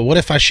 like, well, what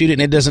if I shoot it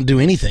and it doesn't do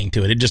anything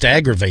to it? It just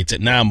aggravates it.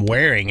 Now I'm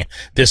wearing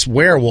this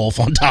werewolf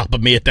on top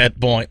of me at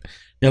that point.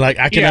 You're like,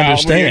 I can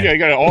understand. You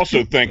got to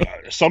also think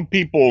some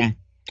people,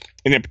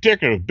 and in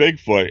particular with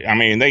Bigfoot, I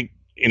mean,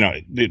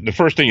 the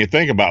first thing you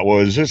think about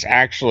was, is this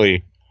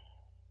actually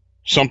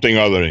something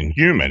other than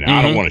human? Mm-hmm.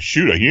 I don't want to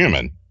shoot a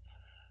human.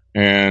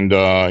 And,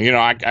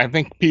 I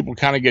think people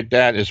kind of get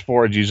that as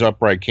far as these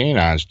upright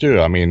canines, too.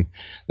 I mean,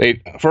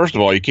 first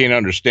of all, you can't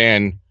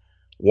understand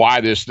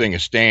why this thing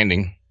is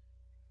standing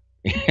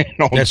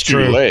on That's 2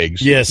 true.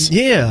 legs. Yes.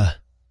 Yeah.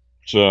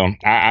 So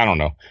I don't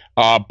know.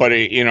 But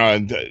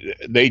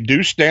they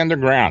do stand their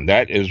ground.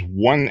 That is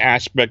one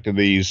aspect of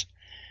these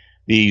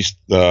beings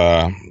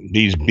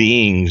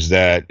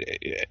that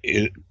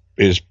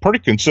is pretty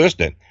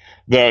consistent.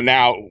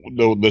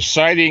 The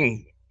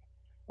sighting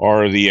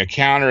or the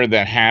encounter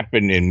that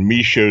happened in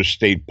Michaud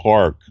State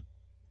Park,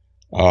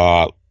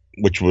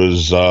 which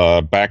was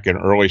back in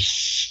early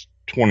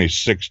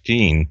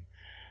 2016,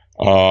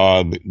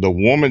 the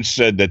woman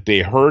said that they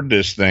heard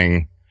this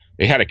thing.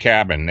 They had a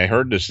cabin. They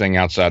heard this thing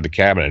outside the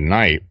cabin at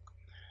night.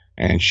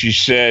 And she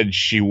said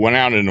she went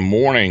out in the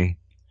morning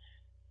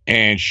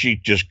and she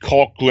just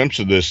caught a glimpse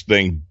of this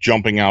thing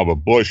jumping out of a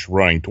bush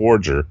running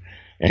towards her.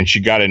 And she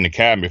got in the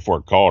cabin before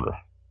it caught her.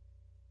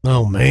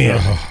 Oh,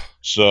 man.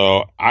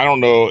 So I don't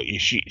know.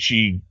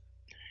 She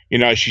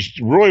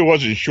really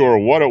wasn't sure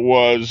what it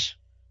was,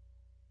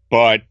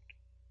 but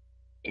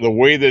the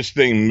way this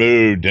thing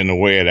moved and the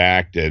way it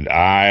acted,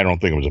 I don't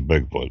think it was a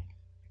Bigfoot.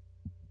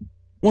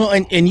 Well,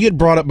 and you had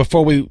brought up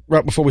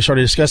right before we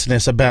started discussing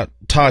this about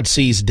Todd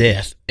C's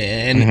death,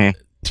 and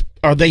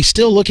are they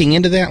still looking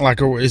into that?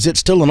 Like, or is it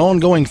still an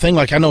ongoing thing?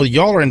 Like, I know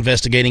y'all are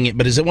investigating it,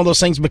 but is it one of those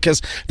things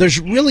because there's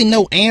really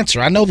no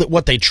answer? I know that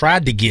what they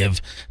tried to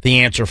give the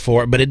answer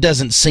for it, but it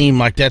doesn't seem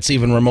like that's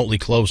even remotely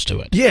close to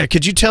it. Yeah,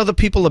 could you tell the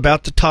people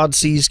about the Todd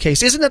C's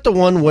case? Isn't that the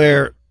one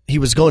where he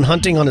was going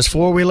hunting on his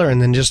four-wheeler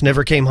and then just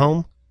never came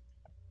home?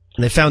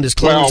 And they found his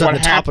clothes on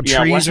the top of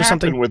trees or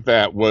something? What happened with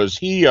that was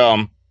he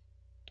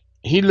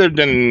lived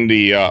in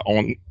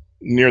the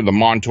near the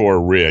Montour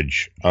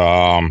Ridge,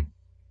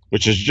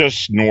 which is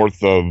just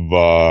north of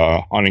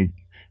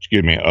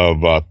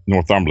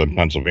Northumberland,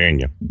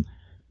 Pennsylvania.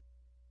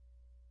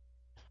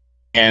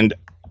 And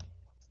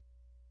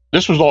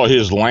this was all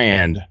his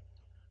land,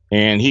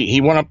 and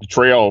he went up the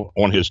trail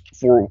on his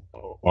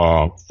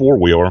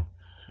four-wheeler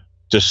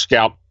to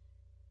scout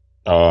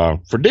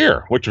for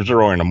deer, which was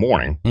early in the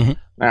morning.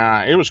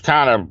 Now, it was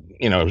kind of,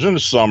 it was in the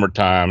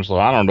summertime, so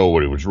I don't know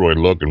what he was really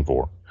looking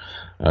for.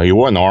 He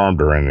wasn't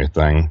armed or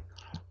anything,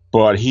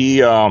 but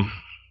he told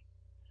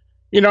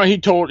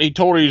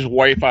his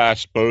wife, I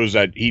suppose,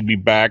 that he'd be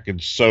back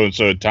at so and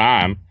so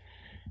time,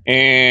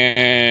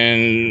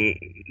 and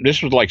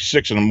this was like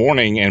 6 a.m,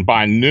 and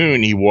by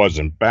noon he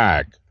wasn't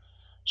back,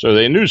 so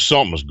they knew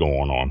something was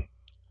going on.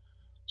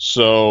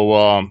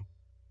 So,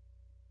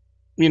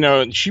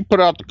 she put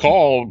out the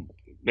call.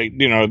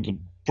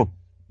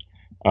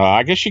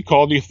 I guess she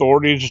called the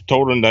authorities,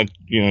 told them that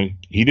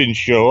he didn't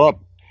show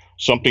up.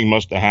 Something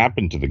must have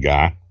happened to the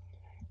guy.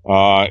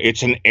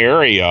 It's an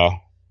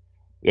area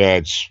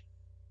that's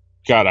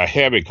got a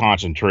heavy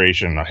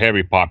concentration, a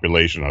heavy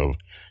population of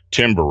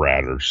timber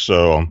ratters.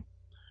 So,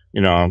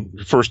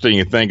 first thing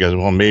you think is,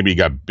 well, maybe he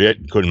got bit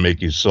and couldn't make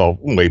himself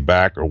way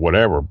back or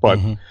whatever. But,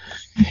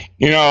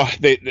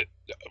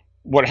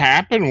 what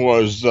happened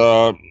was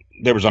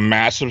there was a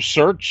massive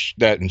search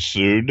that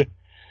ensued.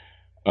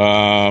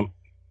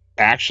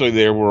 Actually,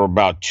 there were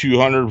about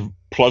 200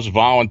 plus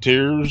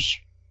volunteers,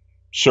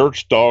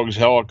 search dogs,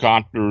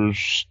 helicopters,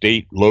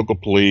 state, local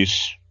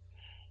police.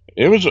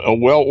 It was a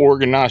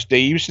well-organized.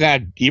 They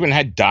even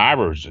had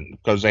divers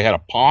because they had a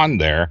pond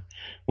there,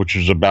 which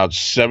was about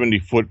 70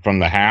 foot from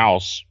the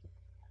house.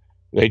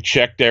 They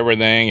checked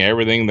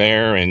everything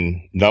there,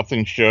 and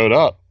nothing showed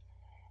up.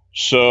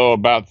 So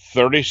about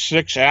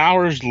 36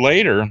 hours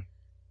later,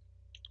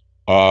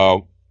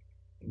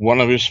 one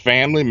of his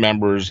family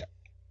members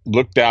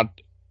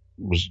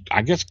was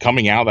I guess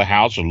coming out of the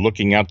house or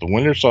looking out the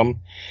window or something,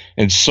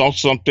 and saw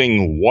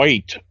something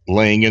white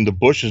laying in the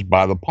bushes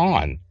by the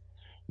pond.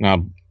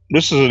 Now,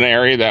 this is an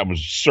area that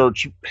was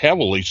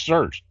heavily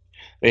searched.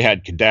 They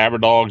had cadaver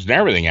dogs and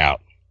everything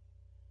out.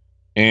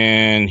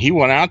 And he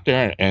went out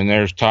there, and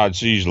there's Todd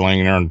C's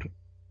laying there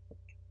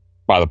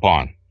by the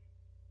pond.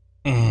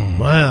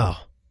 Wow.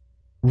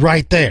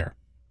 Right there.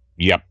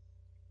 Yep.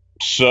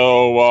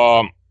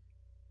 So,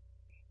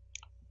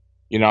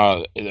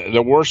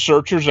 there were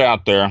searchers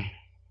out there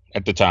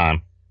at the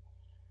time.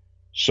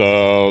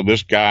 So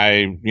this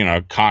guy,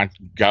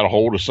 got a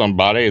hold of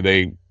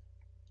somebody.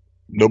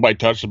 Nobody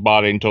touched the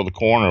body until the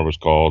coroner was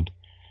called.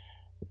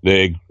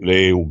 They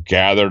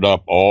gathered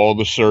up all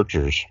the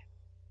searchers,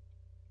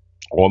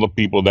 all the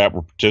people that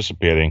were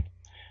participating,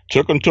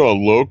 took them to a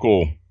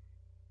local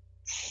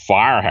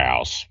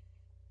firehouse,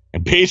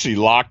 and basically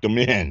locked them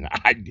in.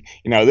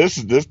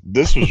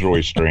 This was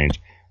really strange.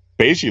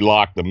 Basically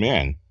locked them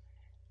in.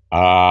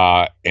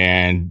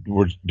 And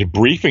we're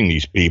debriefing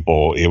these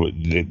people.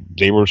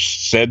 They were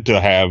said to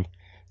have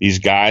these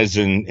guys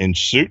in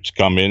suits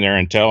come in there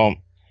and tell them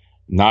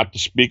not to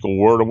speak a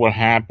word of what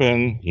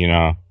happened.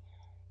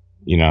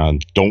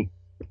 Don't.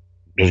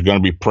 There's going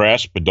to be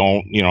press, but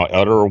don't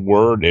utter a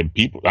word. And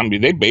people,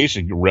 they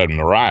basically read them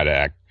the riot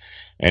act,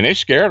 and they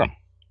scared them.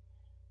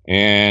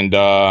 And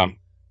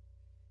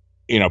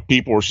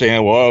people were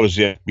saying, well, it was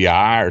the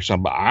FBI or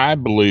something. I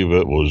believe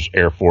it was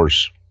Air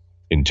Force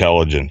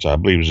intelligence. I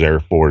believe it was Air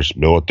Force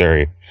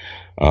military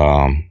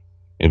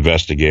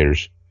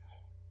investigators.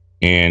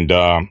 And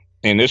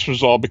this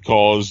was all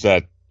because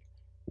that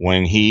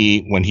when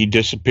he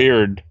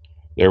disappeared,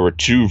 there were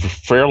two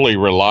fairly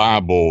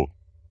reliable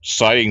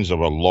sightings of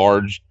a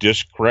large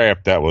disc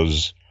craft that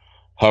was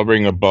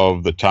hovering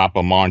above the top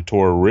of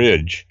Montour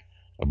Ridge,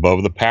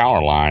 above the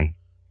power line.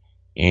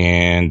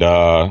 And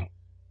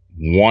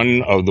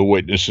one of the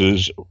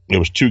witnesses, it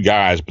was two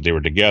guys, but they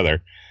were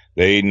together,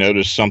 they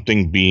noticed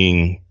something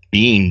being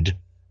beamed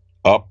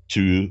up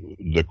to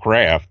the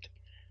craft,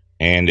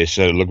 and they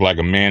said it looked like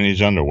a man in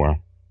his underwear.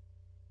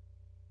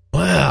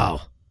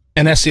 Wow.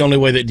 And that's the only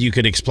way that you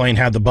could explain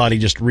how the body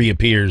just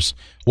reappears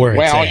where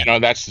it's at. Well,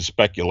 that's the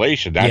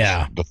speculation.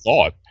 That's the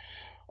thought.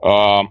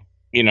 Right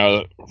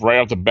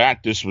off the bat,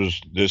 this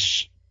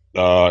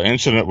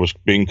incident was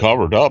being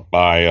covered up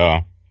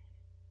by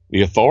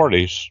the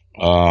authorities.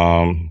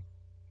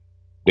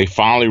 They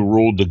finally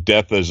ruled the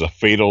death as a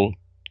fatal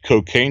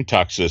cocaine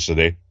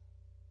toxicity.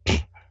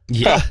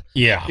 Yeah.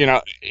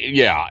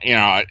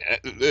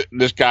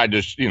 This guy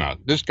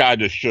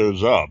just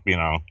shows up,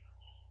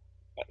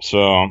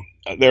 So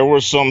there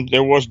was some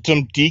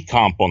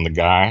decomp on the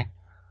guy,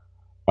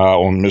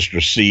 on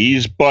Mr.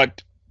 C's,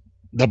 but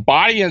the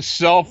body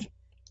itself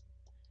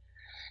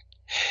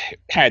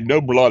had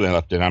no blood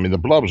left in it. I mean, the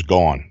blood was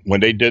gone. When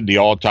they did the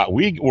autopsy,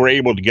 we were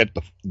able to get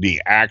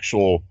the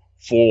actual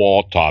full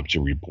autopsy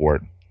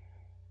report.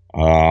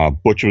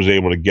 Butch was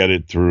able to get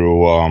it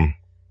through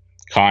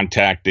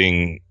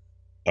contacting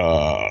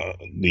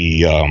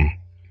the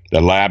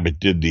lab that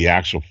did the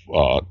actual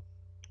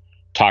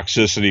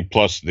toxicity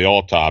plus the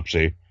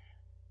autopsy.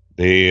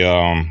 We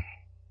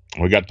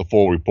got the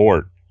full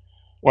report.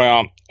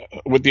 Well,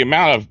 with the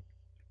amount of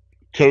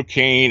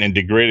cocaine and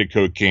degraded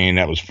cocaine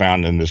that was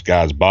found in this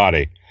guy's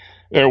body,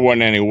 there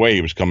wasn't any way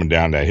he was coming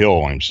down that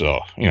hill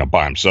himself,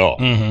 by himself.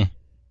 Mm-hmm.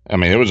 I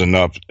mean, it was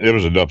enough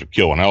to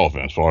kill an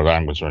elephant, as far as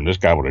I'm concerned. This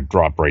guy would have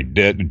dropped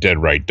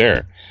dead right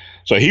there.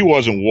 So he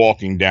wasn't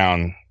walking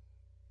down,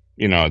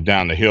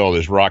 down the hill,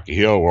 this rocky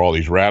hill where all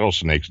these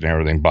rattlesnakes and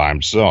everything by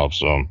himself.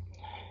 So,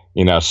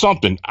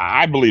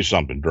 I believe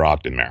something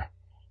dropped in there.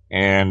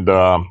 And,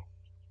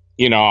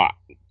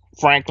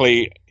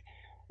 frankly,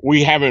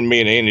 we haven't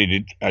made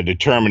any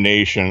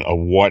determination of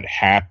what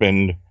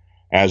happened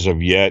as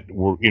of yet.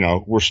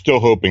 We're still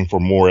hoping for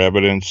more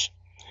evidence.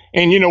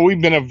 And, we've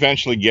been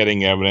eventually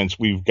getting evidence.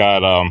 We've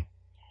got,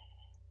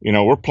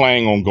 we're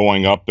planning on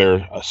going up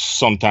there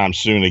sometime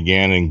soon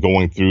again and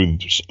going through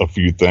a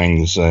few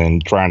things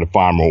and trying to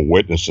find more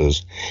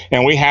witnesses.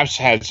 And we have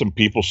had some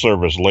people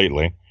serve us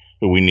lately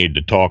who we need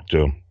to talk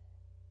to.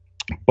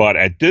 But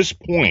at this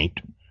point,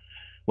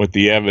 with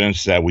the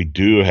evidence that we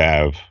do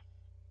have,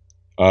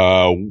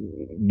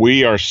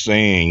 we are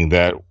saying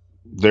that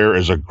there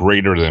is a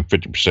greater than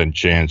 50%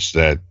 chance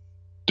that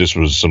this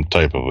was some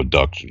type of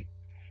abduction.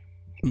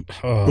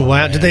 Oh,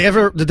 wow. Man. Did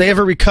they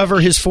ever recover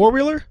his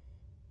four-wheeler?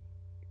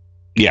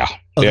 Yeah.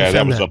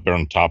 That was up there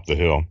on top of the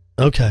hill.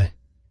 Okay.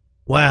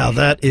 Wow,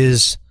 that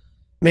is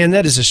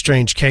a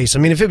strange case. I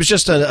mean, if it was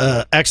just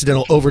an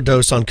accidental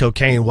overdose on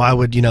cocaine, why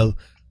would,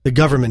 the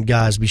government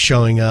guys be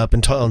showing up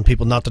and telling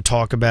people not to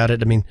talk about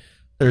it? I mean,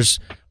 there's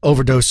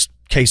overdose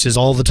cases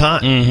all the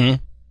time.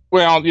 Mm-hmm.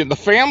 Well, the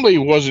family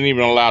wasn't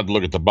even allowed to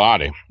look at the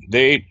body.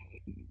 They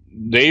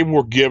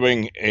were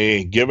given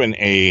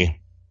a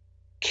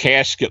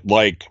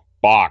casket-like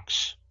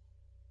box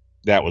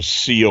that was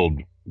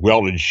sealed,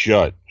 welded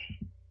shut.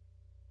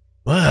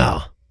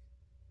 Wow.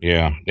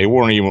 Yeah, they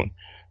were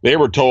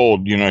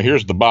told,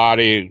 here's the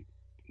body.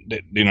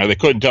 They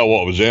couldn't tell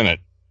what was in it.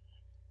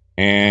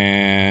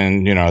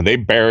 And, they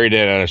buried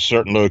it at a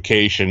certain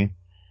location.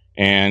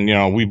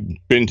 And, we've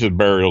been to the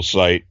burial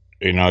site.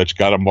 It's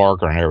got a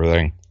marker and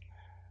everything.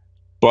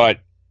 But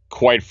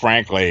quite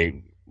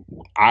frankly,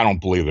 I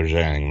don't believe there's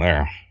anything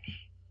there.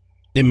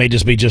 It may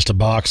just be just a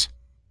box.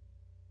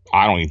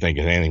 I don't even think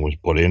anything was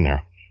put in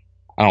there.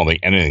 I don't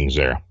think anything's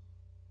there.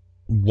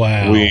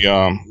 Wow.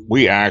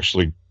 We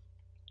actually,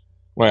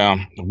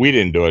 we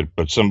didn't do it,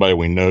 but somebody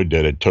we know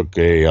did it. Took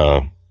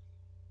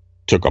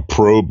a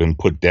probe and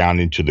put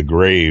down into the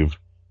grave,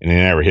 and they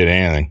never hit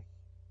anything.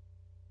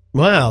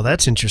 Wow,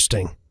 that's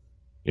interesting.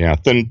 Yeah,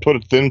 put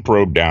a thin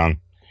probe down,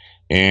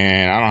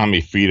 and I don't know how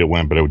many feet it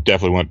went, but it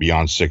definitely went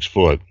beyond 6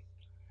 foot.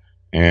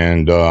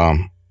 And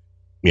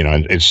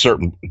it's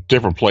certain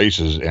different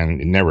places,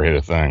 and it never hit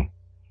a thing.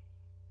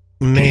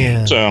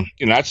 Man. So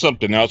that's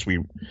something else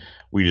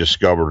we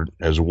discovered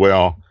as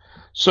well.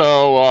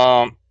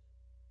 So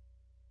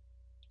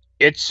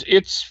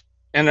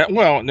and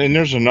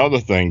there's another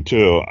thing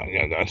too,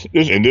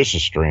 and this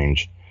is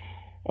strange.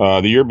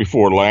 The year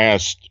before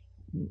last,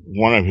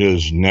 one of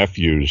his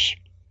nephews,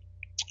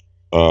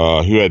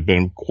 who had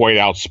been quite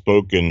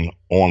outspoken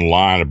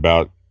online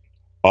about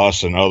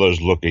us and others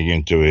looking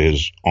into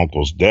his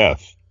uncle's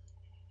death,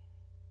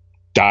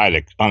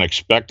 died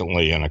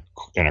unexpectedly in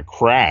a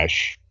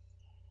crash.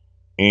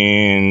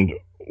 And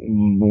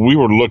we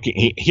were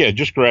looking, he had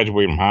just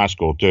graduated from high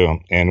school too,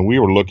 and we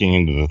were looking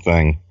into the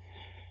thing,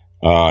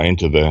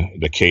 into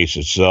the case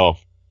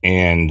itself.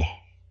 And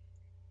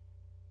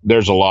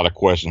there's a lot of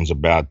questions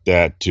about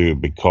that too,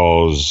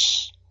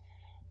 because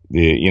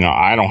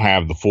I don't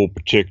have the full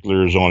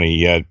particulars on it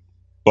yet,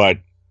 but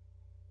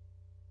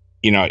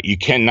you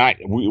cannot.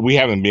 We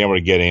haven't been able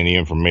to get any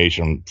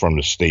information from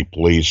the state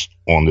police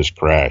on this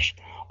crash,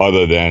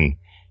 other than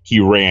he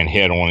ran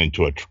head on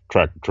into a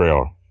tractor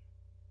trailer.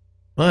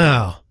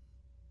 Wow,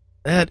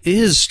 that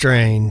is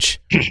strange.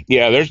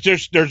 Yeah,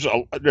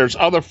 there's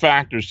other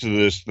factors to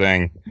this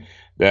thing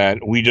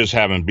that we just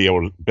haven't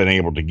been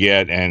able to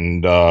get,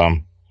 and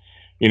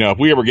if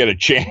we ever get a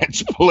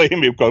chance, believe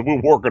me, because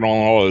we're working on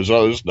all this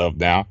other stuff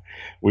now.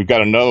 We've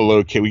got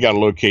we got a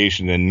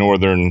location in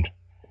northern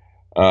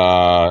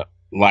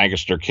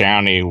Lancaster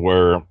County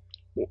where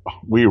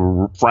we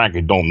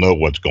frankly don't know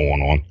what's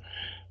going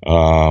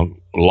on.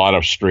 A lot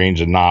of strange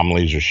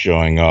anomalies are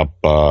showing up,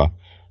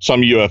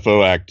 some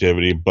UFO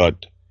activity,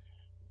 but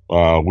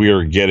we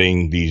are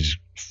getting these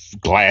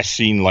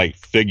glassine-like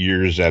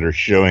figures that are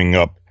showing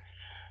up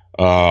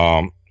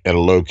at a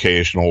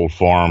location, old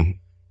farm.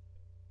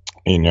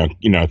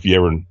 If you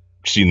ever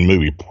seen the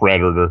movie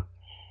Predator,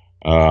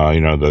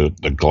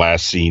 the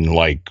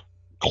glassine-like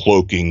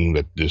cloaking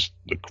that the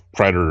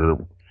Predator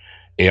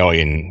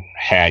alien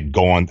had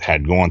gone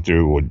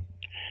through would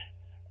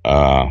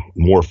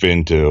morph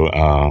into.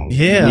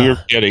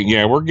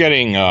 We're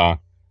getting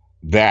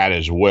that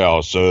as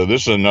well. So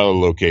this is another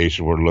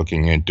location we're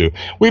looking into.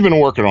 We've been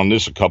working on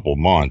this a couple of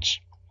months,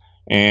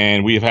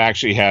 and we've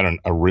actually had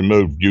a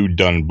remote view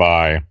done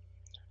by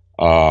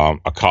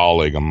a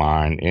colleague of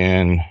mine,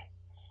 and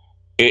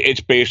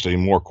it's basically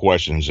more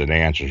questions than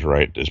answers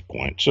right at this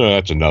point. So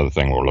that's another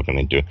thing we're looking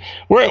into.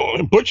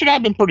 Butch and I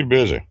have been pretty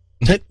busy.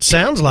 It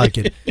sounds like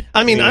it.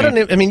 I mean, I don't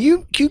know. I mean,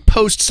 you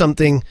post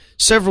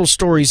several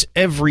stories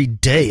every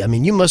day. I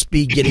mean, you must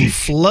be getting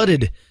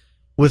flooded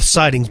with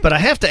sightings. But I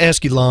have to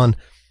ask you, Lon,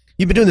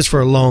 you've been doing this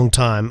for a long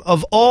time.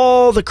 Of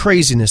all the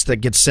craziness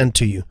that gets sent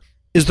to you,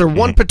 is there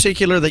one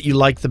particular that you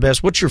like the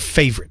best? What's your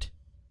favorite?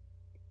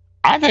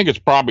 I think it's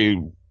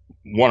probably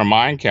one of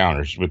my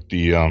encounters with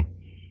the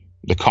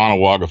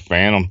Conewaga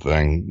Phantom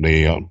thing.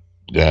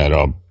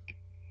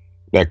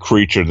 That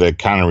creature that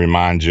kind of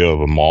reminds you of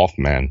a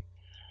Mothman.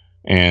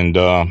 And,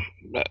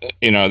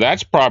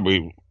 that's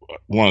probably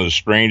one of the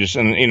strangest.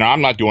 And,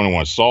 I'm not the only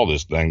one who saw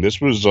this thing.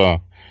 This was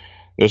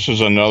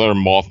another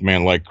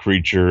Mothman-like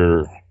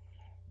creature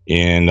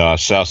in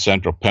south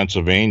central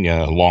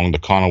Pennsylvania along the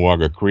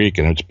Conewaga Creek.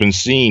 And it's been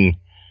seen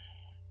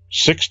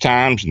 6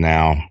 times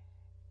now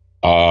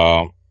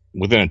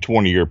within a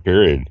 20-year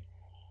period.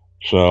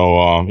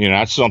 So,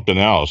 that's something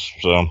else.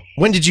 So,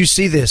 when did you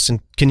see this? And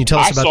can you tell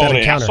us about that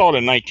encounter? I saw it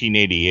in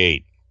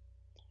 1988.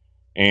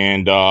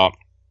 And,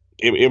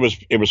 it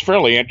was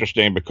fairly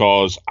interesting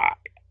because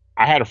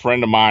I had a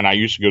friend of mine I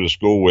used to go to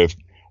school with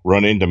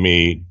run into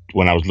me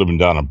when I was living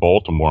down in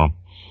Baltimore,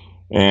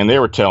 and they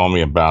were telling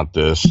me about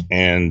this.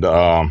 And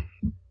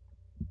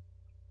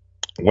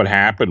what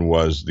happened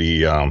was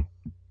this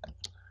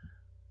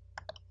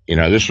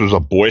was a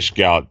Boy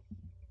Scout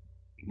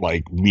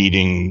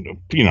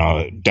meeting,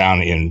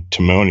 down in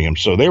Timonium,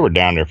 so they were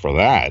down there for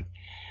that.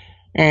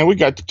 And we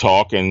got to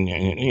talk, and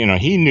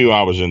he knew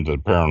I was into the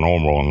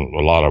paranormal and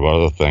a lot of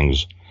other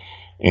things.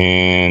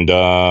 And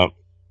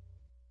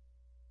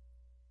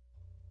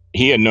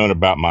he had known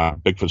about my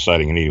Bigfoot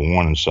sighting in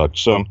 81 and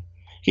such. So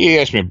he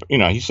asked me,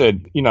 he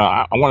said,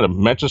 I wanted to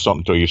mention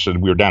something to you. He said,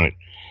 we were down at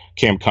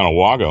Camp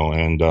Conewago,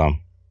 and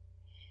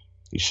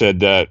he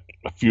said that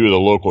a few of the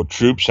local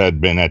troops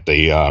had been at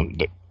the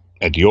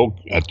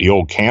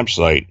old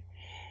campsite,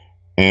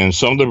 and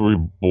some of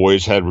the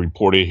boys had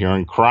reported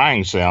hearing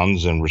crying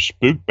sounds and were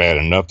spooked bad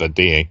enough that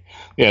they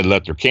had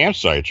left their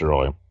campsites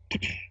early.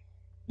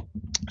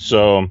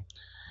 So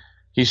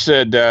he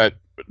said that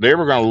they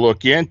were going to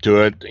look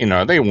into it.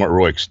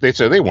 They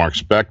said they weren't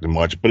expecting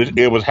much, but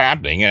it was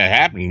happening, and it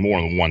happened more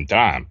than one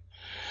time.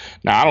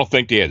 Now, I don't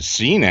think they had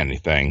seen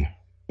anything,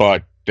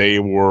 but they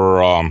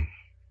were,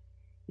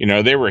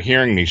 they were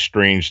hearing these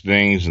strange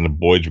things, and the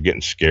boys were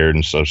getting scared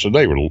and stuff. So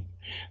they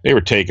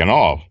were taking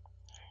off.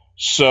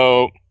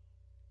 So,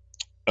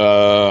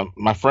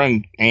 my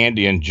friend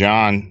Andy and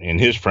John and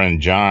his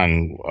friend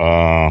John,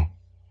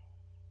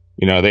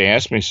 they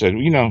asked me, said,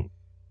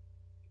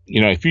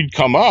 if you'd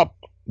come up,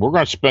 we're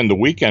going to spend the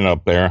weekend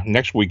up there,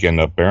 next weekend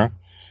up there.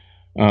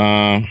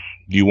 Do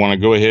you want to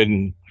go ahead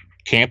and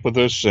camp with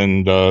us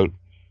and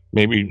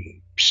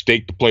maybe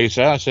stake the place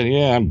out? I said,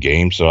 yeah, I'm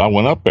game. So I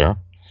went up there.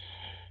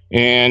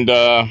 And,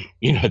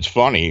 it's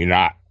funny,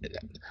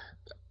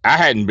 I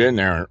hadn't been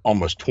there in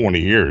almost 20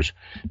 years.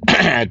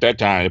 At that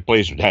time, the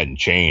place hadn't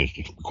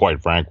changed,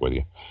 quite frank with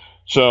you.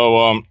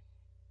 So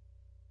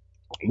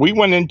we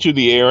went into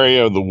the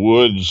area of the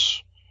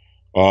woods.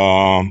 It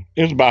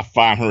was about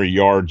 500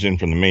 yards in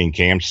from the main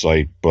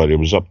campsite, but it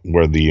was up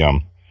where the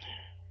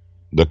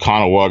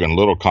Conewaga and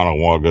Little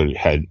Conewaga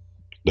had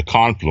the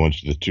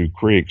confluence of the two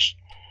creeks.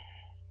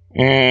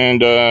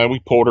 And we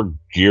pulled our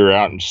gear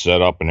out and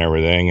set up and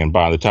everything. And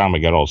by the time we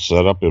got all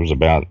set up, it was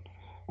about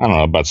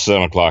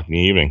 7 o'clock in the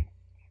evening.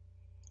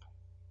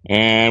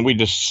 And we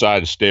just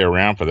decided to stay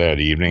around for that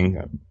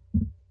evening.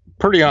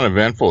 Pretty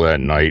uneventful that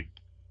night.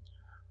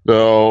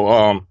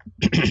 So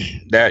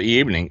that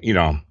evening,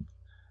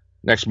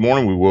 next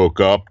morning we woke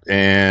up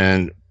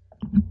and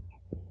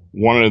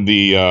one of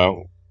the, I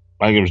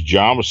think it was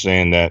John was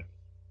saying that,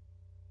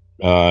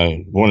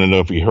 wanted to know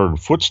if he heard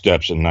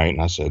footsteps at night.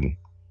 And I said,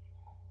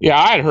 yeah,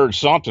 I had heard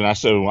something. I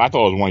said, well, I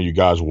thought it was one of you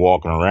guys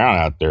walking around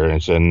out there. And he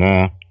said,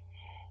 no.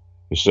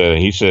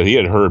 He said he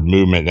had heard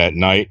movement that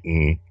night.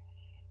 And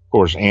of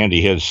course,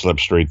 Andy had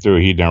slipped straight through.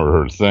 He'd never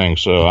heard a thing.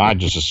 So I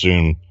just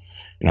assumed,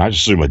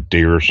 a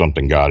deer or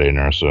something got in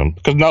there. So,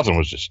 because nothing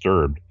was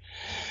disturbed.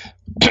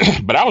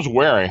 But I was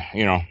wary,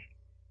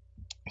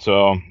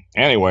 So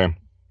anyway,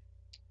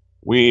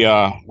 we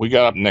got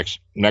up next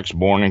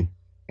morning,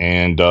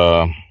 and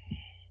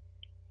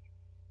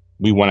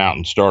we went out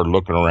and started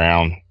looking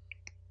around.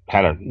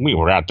 We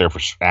were out there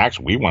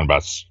we went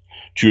about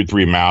 2 or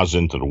 3 miles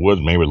into the woods,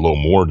 maybe a little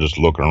more, just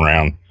looking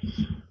around.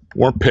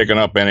 Weren't picking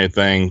up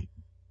anything,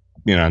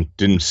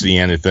 didn't see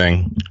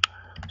anything.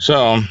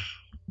 So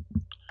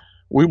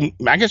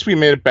I guess we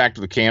made it back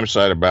to the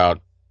campsite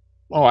about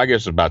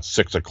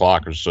 6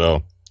 o'clock or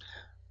so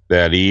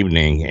that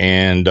evening.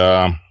 And,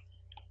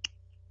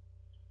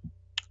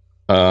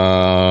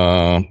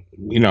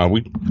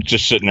 we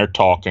just sitting there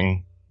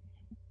talking,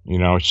 we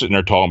were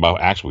talking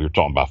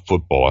about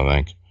football, I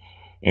think.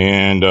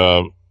 And,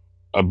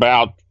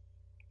 about,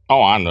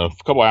 I don't know,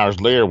 a couple hours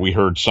later, we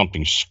heard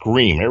something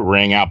scream. It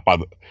rang out by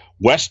the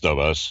west of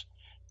us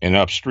and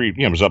upstream.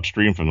 It was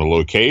upstream from the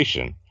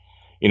location.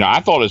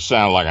 I thought it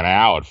sounded like an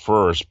owl at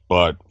first,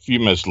 but a few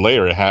minutes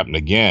later, it happened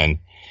again.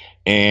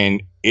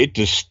 And it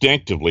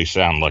distinctively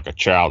sounded like a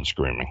child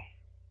screaming.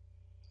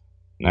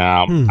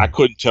 Now, I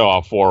couldn't tell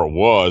how far it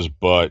was,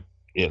 but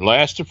it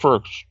lasted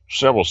for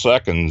several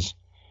seconds,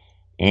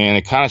 and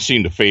it kind of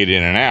seemed to fade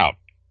in and out.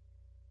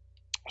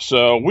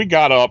 So we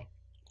got up,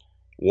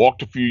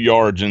 walked a few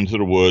yards into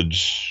the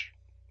woods,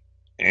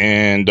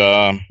 and,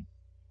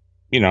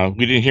 we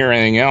didn't hear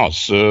anything else.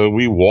 So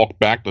we walked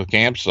back to the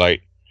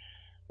campsite.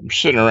 We're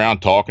sitting around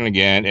talking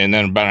again, and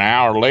then about an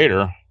hour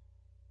later,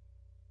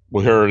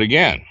 we heard it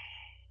again.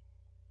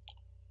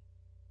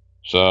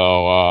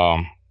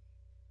 So,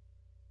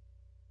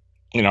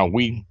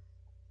 we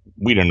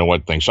didn't know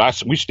what thing. So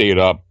we stayed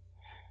up,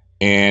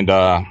 and,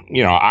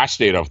 I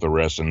stayed up the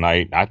rest of the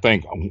night. I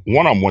think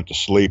one of them went to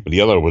sleep, but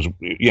the other was,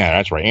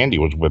 that's right, Andy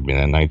was with me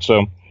that night.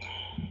 So,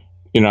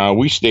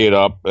 we stayed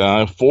up,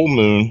 full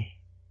moon,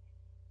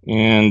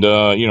 and,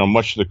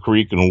 much of the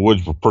creek and the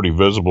woods were pretty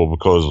visible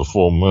because of the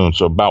full moon.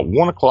 So about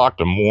 1 o'clock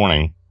in the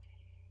morning,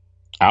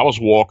 I was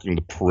walking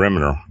the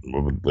perimeter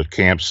of the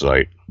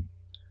campsite,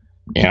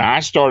 and I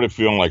started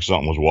feeling like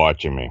something was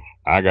watching me.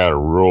 I got a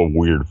real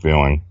weird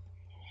feeling.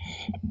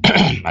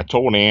 I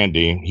told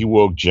Andy, he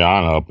woke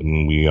John up,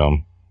 and we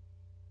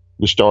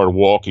started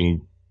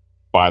walking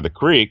by the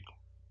creek.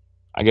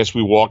 I guess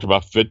we walked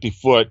about 50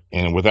 foot,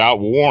 and without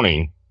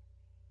warning,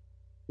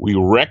 we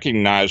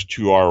recognized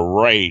to our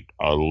right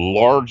a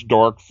large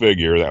dark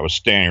figure that was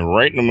standing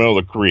right in the middle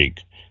of the creek,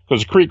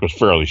 because the creek was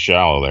fairly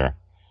shallow there.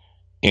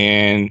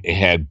 And it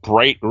had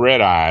bright red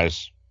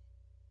eyes.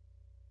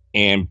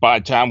 And by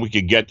the time we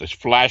could get the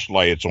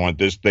flashlights on it,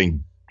 this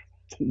thing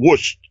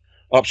whooshed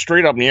up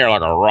straight up in the air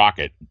like a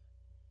rocket.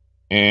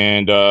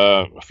 And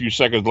a few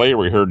seconds later,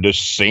 we heard this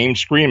same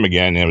scream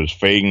again, and it was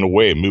fading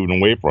away, moving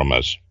away from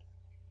us.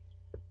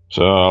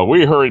 So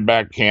we hurried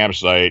back to the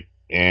campsite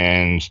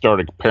and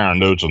started comparing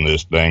notes on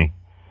this thing.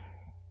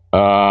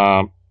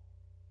 My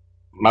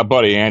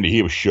buddy Andy,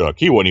 he was shook.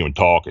 He wasn't even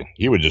talking.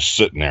 He was just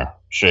sitting there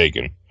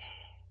shaking.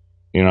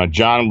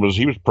 John was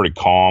pretty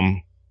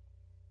calm.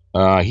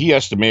 He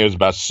estimated it was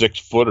about 6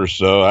 foot or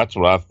so. That's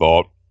what I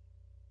thought.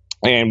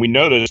 And we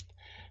noticed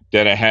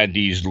that it had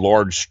these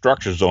large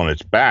structures on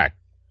its back,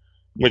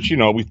 which,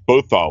 we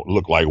both thought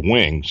looked like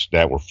wings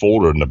that were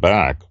folded in the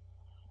back.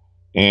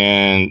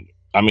 And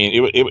I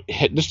mean,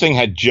 this thing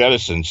had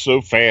jettisoned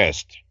so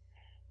fast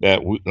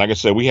that, like I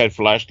said, we had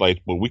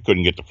flashlights, but we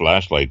couldn't get the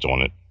flashlights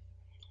on it.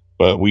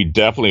 But we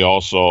definitely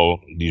all saw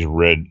these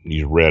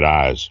red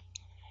eyes.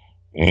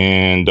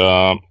 And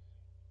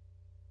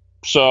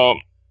so,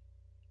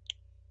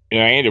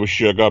 Andy was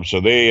shook up.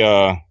 So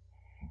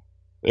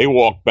they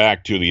walked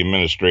back to the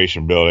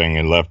administration building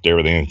and left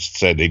everything and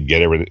said they'd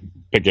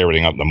pick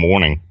everything up in the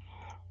morning.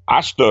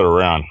 I stood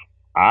around.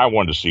 I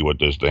wanted to see what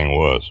this thing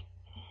was.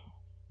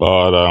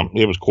 But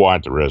it was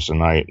quiet the rest of the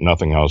night.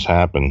 Nothing else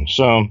happened.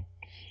 So,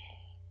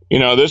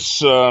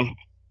 this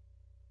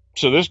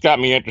got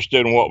me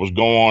interested in what was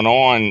going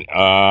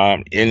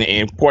on.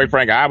 And quite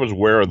frankly, I was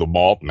aware of the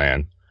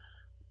Mothman.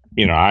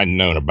 I'd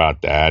known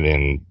about that.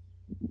 And,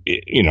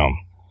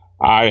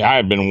 I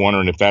had been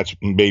wondering if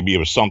maybe it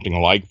was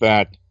something like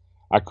that.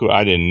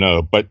 I didn't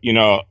know. But,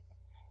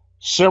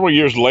 several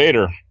years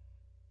later,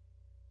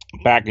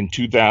 back in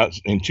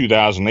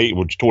 2008,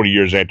 which 20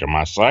 years after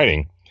my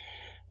sighting,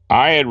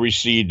 I had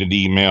received an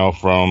email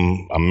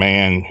from a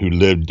man who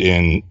lived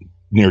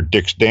near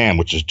Dick's Dam,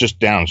 which is just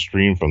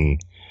downstream from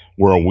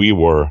where we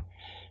were.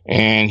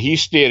 And he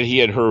stated he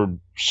had heard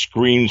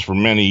screams for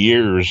many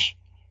years.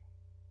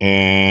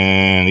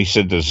 And he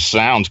said the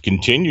sounds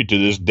continue to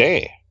this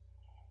day.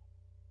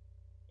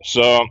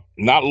 So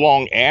not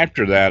long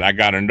after that, I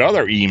got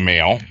another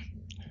email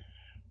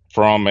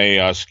from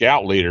a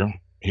scout leader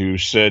who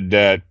said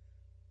that,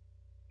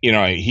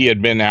 he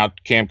had been out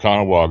to Camp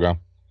Conewaga,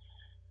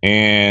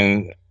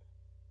 and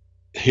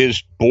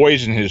his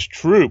boys and his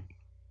troop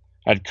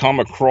had come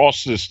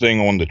across this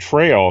thing on the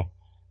trail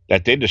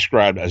that they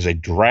described as a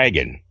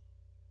dragon.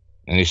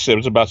 And he said it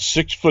was about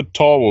 6 foot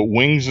tall with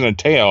wings and a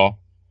tail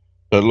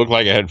that looked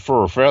like it had fur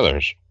or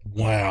feathers.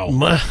 Wow.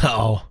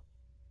 Wow.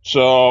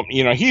 So,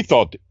 he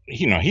thought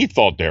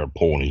they were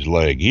pulling his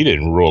leg. He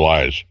didn't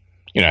realize,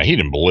 he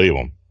didn't believe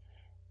them.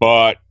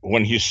 But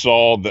when he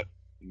saw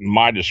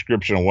my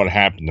description of what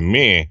happened to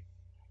me,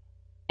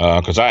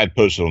 because I had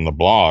posted on the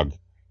blog,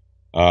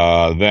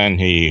 then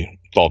he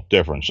thought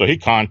different. So he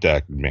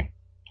contacted me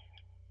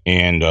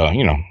and,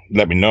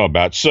 let me know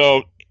about it.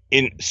 So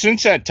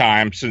since that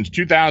time, since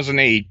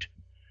 2008,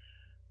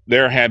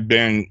 there have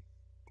been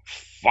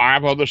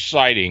 5 other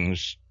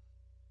sightings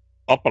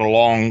up and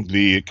along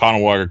the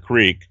Conewaga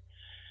Creek.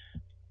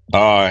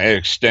 It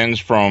extends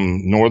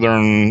from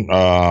northern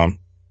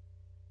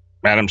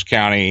Adams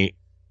County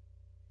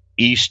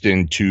east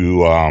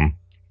into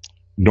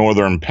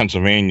northern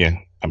Pennsylvania,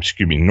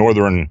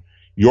 northern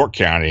York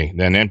County,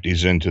 then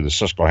empties into the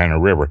Susquehanna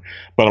River.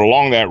 But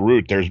along that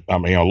route,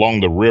 along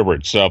the river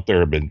itself,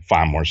 there have been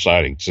 5 more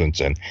sightings since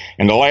then.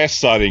 And the last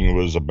sighting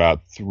was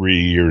about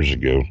 3 years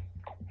ago.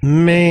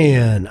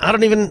 Man, I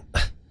don't even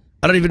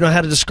know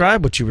how to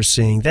describe what you were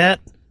seeing.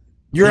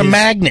 You're a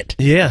magnet.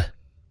 Yeah.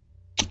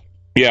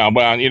 Yeah,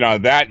 well,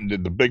 that and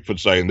the Bigfoot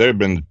sighting, they've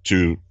been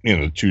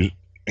the two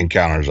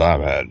encounters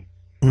I've had.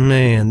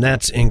 Man,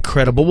 that's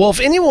incredible. Well, if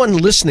anyone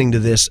listening to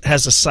this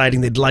has a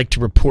sighting they'd like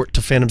to report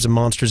to Phantoms and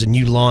Monsters and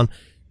you, Lon,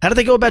 how do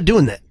they go about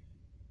doing that?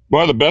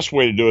 Well, the best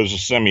way to do it is to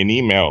send me an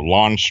email at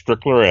Lon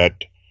Strickler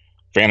at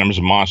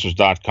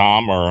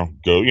phantomsandmonsters.com, or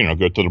go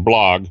to the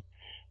blog,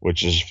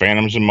 which is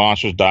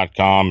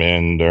phantomsandmonsters.com,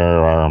 and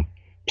there are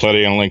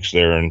plenty of links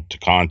there to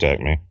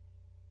contact me.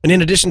 And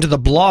in addition to the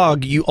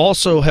blog, you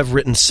also have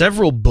written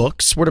several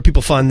books. Where do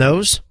people find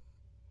those?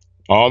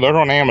 Oh, they're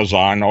on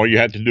Amazon. All you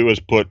have to do is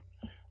put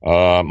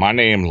my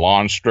name,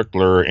 Lon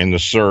Strickler, in the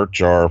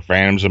search, or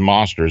Phantoms and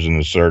Monsters in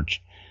the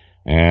search,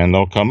 and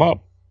they'll come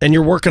up. And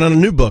you're working on a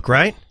new book,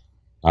 right?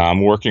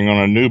 I'm working on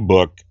a new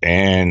book,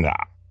 and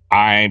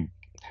I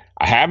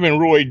haven't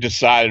really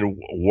decided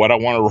what I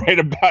want to write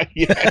about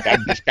yet.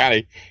 I'm just kind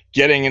of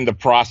getting in the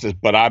process,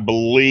 but I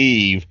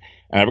believe,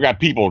 and I've got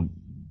people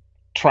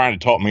trying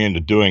to talk me into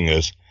doing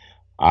this,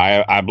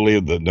 I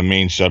believe that the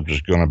main subject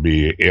is going to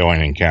be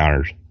alien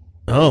encounters.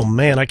 Oh,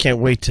 man, I can't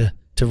wait to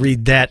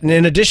read that. And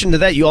in addition to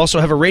that, you also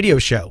have a radio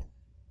show.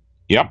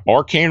 Yep,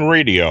 Arcane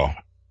Radio,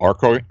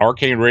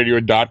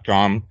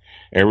 arcaneradio.com,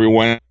 every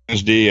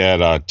Wednesday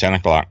at 10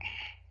 o'clock.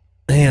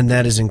 Man,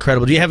 that is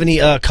incredible. Do you have any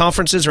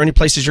conferences or any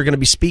places you're going to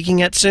be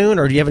speaking at soon,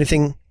 or do you have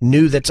anything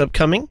new that's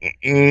upcoming?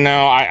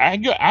 No, I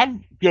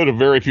go to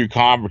very few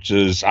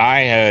conferences.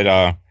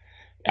 I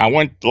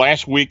went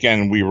last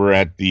weekend. We were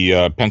at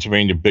the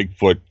Pennsylvania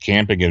Bigfoot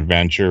Camping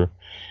Adventure,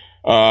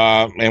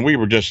 and we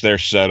were just there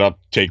set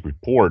up to take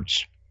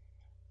reports.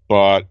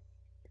 But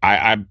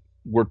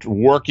we're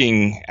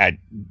working at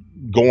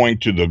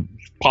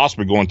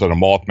possibly going to the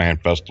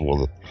Mothman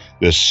Festival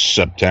this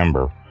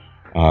September.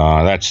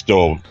 That's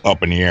still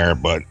up in the air,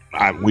 but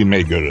we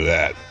may go to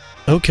that.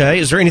 Okay.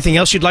 Is there anything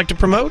else you'd like to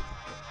promote?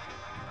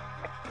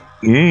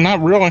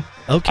 Not really.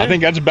 Okay. I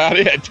think that's about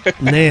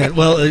it. Man,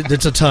 well,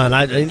 it's a ton.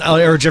 I'll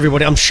urge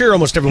everybody. I'm sure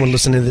almost everyone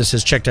listening to this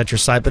has checked out your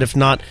site, but if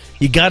not,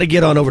 you got to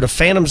get on over to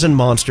Phantoms and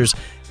Monsters.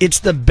 It's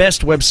the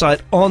best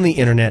website on the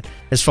internet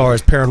as far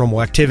as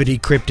paranormal activity,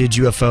 cryptids,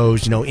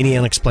 UFOs, any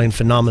unexplained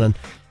phenomenon,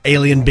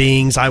 alien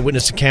beings,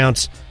 eyewitness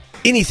accounts,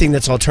 anything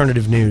that's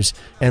alternative news.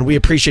 And we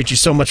appreciate you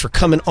so much for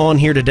coming on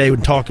here today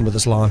and talking with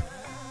us, Lon.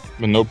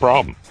 No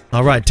problem.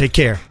 All right, take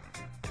care.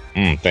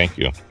 Thank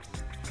you.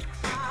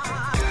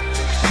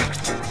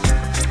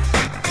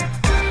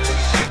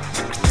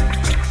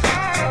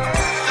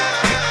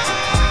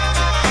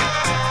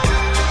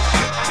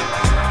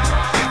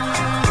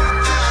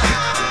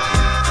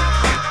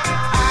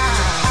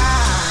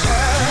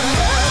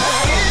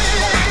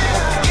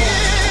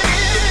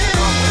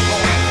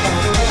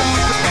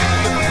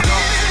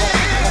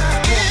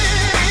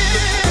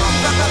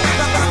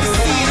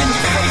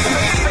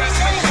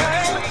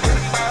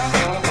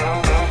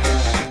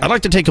 I'd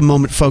like to take a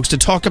moment, folks, to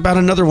talk about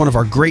another one of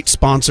our great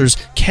sponsors,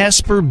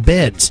 Casper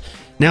Beds.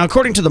 Now,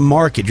 according to the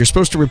market, you're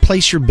supposed to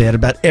replace your bed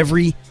about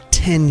every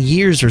 10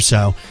 years or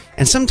so.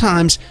 And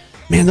sometimes,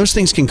 man, those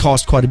things can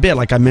cost quite a bit.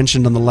 Like I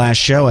mentioned on the last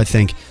show, I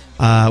think,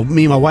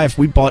 me and my wife,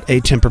 we bought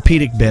a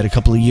Tempur-Pedic bed a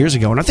couple of years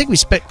ago, and I think we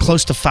spent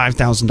close to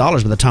 $5,000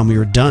 by the time we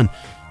were done.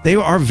 They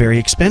are very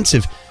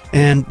expensive.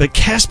 But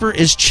Casper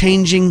is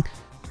changing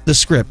the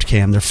script,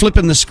 Cam. They're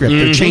flipping the script.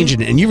 They're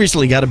changing it. And you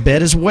recently got a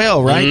bed as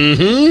well, right?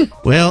 Mm-hmm.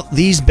 Well,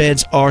 these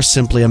beds are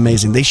simply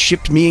amazing. They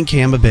shipped me and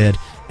Cam a bed,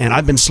 and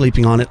I've been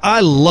sleeping on it. I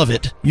love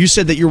it. You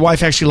said that your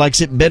wife actually likes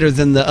it better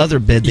than the other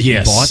bed that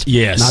you bought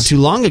not too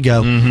long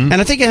ago. Mm-hmm.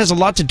 And I think it has a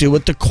lot to do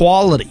with the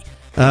quality.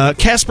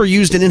 Casper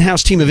used an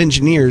in-house team of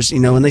engineers,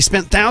 and they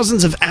spent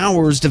thousands of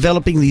hours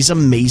developing these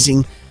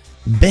amazing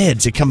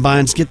beds. It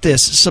combines, get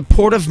this,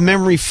 supportive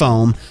memory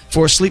foam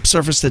for a sleep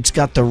surface that's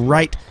got the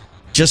right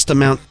just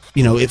amount,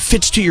 it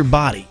fits to your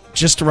body.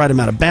 Just the right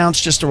amount of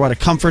bounce, just the right of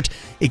comfort.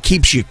 It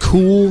keeps you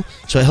cool,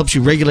 so it helps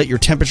you regulate your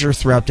temperature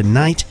throughout the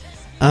night.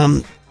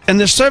 And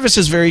their service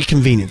is very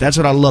convenient. That's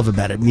what I love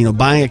about it.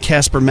 Buying a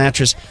Casper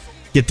mattress,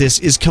 get this,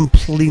 is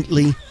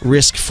completely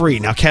risk-free.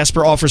 Now,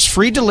 Casper offers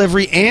free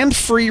delivery and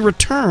free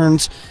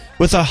returns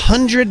with a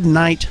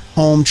 100-night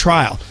home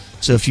trial.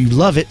 So if you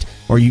love it,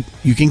 or you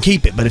can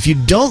keep it. But if you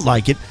don't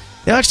like it,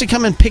 they'll actually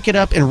come and pick it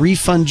up and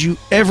refund you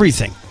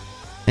everything.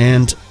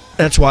 And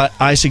that's why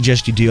I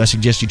suggest you do. I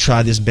suggest you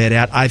try this bed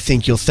out. I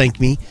think you'll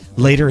thank me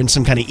later in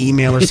some kind of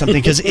email or something,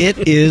 because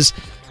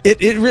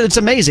it's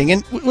amazing.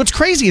 And what's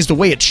crazy is the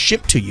way it's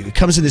shipped to you. It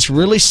comes in this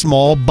really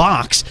small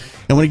box,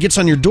 and when it gets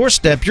on your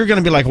doorstep, you're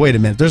going to be like, wait a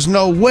minute, there's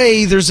no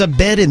way there's a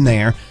bed in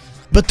there.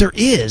 But there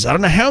is. I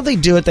don't know how they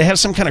do it. They have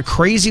some kind of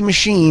crazy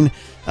machine.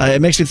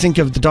 It makes me think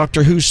of the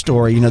Doctor Who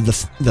story, the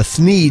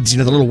Thneeds,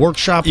 the little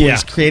workshop where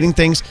he's creating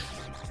things.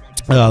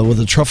 With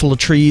a truffle of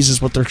trees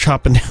is what they're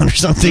chopping down or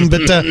something.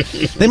 But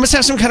they must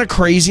have some kind of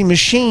crazy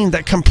machine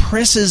that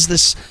compresses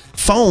this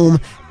foam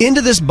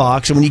into this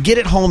box. And when you get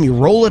it home, you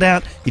roll it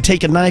out, you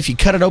take a knife, you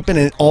cut it open,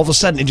 and all of a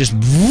sudden it just...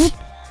 Whoop.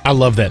 I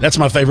love that. That's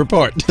my favorite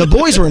part. The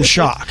boys were in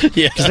shock.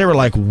 Because they were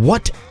like,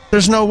 what?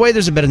 There's no way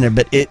there's a bed in there.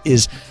 But it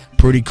is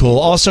pretty cool.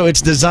 Also,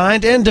 it's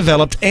designed and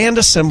developed and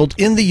assembled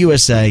in the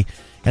USA.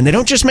 And they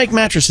don't just make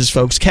mattresses,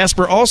 folks.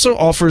 Casper also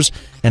offers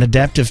an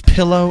adaptive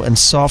pillow and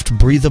soft,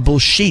 breathable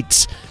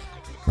sheets.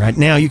 Right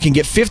now, you can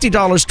get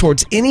 $50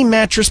 towards any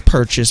mattress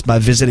purchase by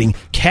visiting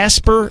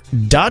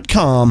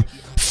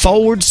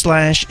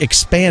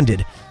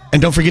casper.com/expanded.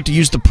 And don't forget to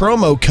use the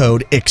promo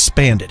code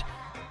EXPANDED.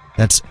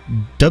 That's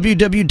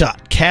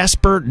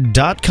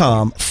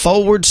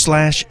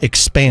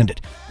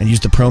www.casper.com/expanded. And use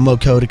the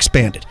promo code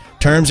EXPANDED.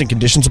 Terms and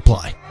conditions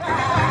apply.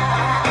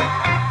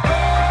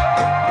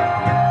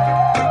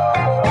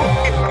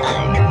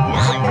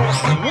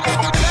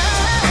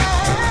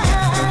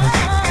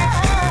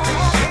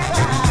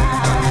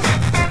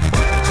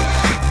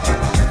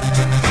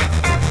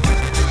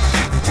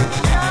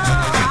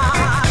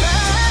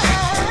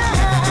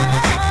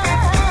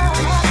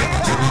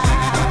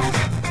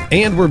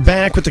 And we're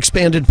back with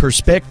Expanded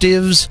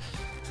Perspectives.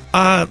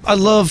 I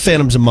love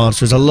Phantoms and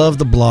Monsters. I love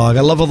the blog.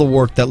 I love all the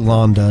work that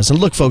Lon does. And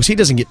look, folks, he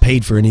doesn't get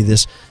paid for any of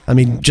this. I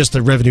mean, just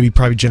the revenue he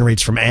probably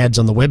generates from ads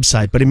on the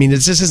website. But, I mean,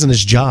 this isn't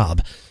his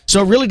job.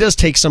 So it really does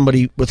take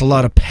somebody with a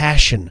lot of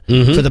passion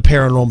for the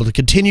paranormal to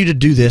continue to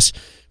do this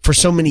for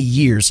so many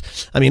years.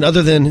 I mean,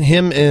 other than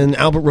him and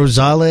Albert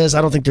Rosales,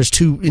 I don't think there's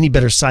any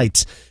better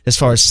sites as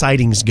far as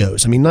sightings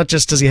goes. I mean, not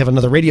just does he have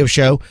another radio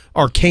show,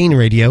 Arcane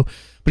Radio,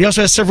 but he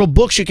also has several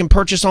books you can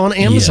purchase on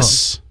Amazon.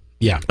 Yes.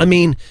 Yeah. I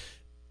mean,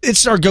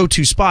 it's our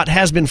go-to spot,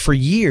 has been for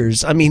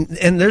years. I mean,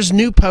 and there's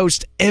new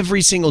posts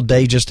every single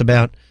day just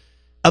about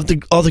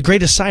all the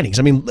greatest sightings.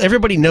 I mean,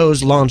 everybody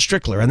knows Lon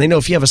Strickler, and they know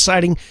if you have a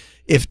sighting,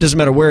 if it doesn't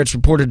matter where it's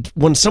reported,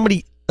 when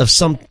somebody of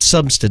some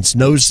substance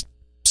knows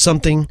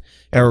something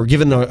or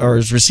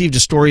has received a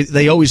story,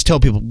 they always tell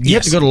people, you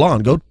have to go to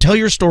Lon. Go tell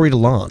your story to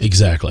Lon.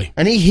 Exactly.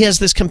 And he has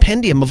this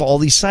compendium of all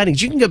these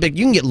sightings. You can go back,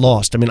 you can get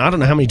lost. I mean, I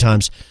don't know how many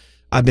times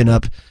I've been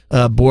up,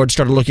 bored,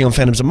 started looking on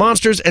Phantoms and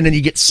Monsters, and then you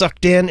get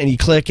sucked in, and you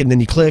click, and then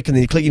you click, and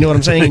then you click. You know what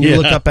I'm saying? And you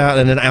look up out,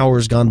 and an hour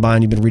has gone by,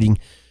 and you've been reading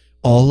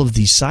all of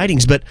these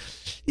sightings. But,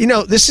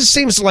 this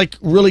seems like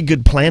really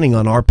good planning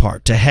on our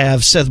part to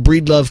have Seth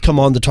Breedlove come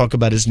on to talk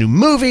about his new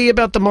movie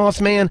about the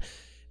Mothman,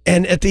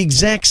 and at the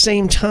exact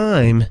same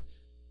time,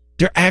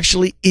 there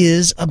actually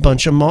is a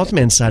bunch of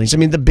Mothman sightings. I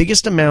mean, the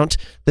biggest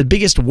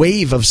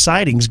wave of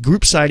sightings,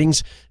 group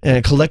sightings,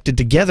 collected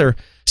together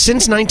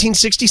since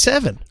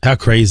 1967. How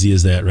crazy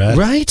is that, right?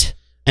 Right?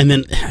 And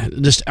then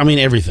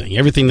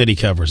everything that he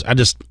covers.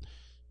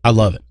 I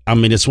love it. I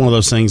mean, it's one of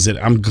those things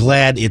that I'm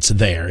glad it's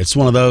there. It's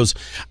one of those,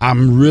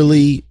 I'm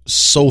really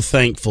so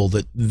thankful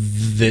that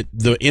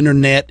the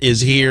internet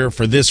is here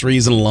for this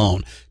reason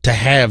alone, to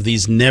have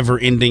these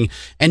never-ending,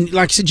 and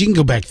like I said, you can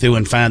go back through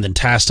and find and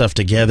tie stuff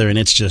together, and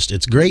it's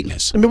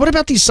greatness. I mean, what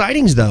about these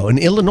sightings, though, in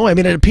Illinois? I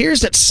mean, it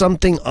appears that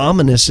something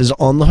ominous is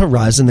on the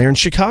horizon there in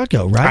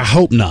Chicago, right? I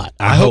hope not.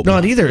 I hope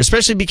not either,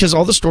 especially because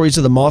all the stories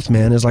of the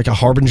Mothman is like a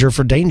harbinger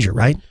for danger,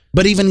 right?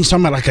 But even he's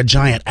talking about like a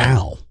giant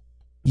owl.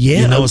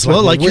 Yeah, it's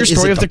like your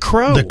story of the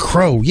crow. The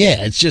crow,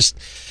 yeah. It's just,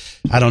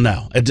 I don't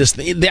know. It just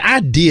the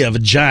idea of a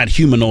giant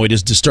humanoid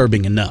is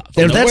disturbing enough.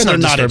 That's whether or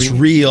not not it's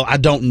real, I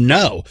don't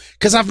know.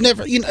 Because I've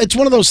never, it's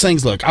one of those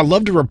things. Look, I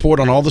love to report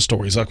on all the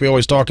stories like we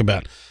always talk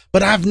about,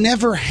 but I've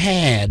never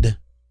had.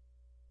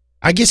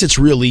 I guess it's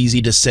real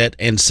easy to set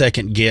and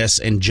second guess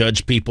and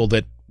judge people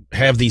that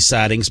have these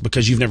sightings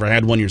because you've never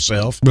had one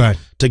yourself. Right.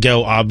 To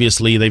go,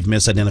 obviously, they've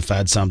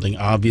misidentified something.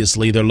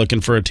 Obviously, they're looking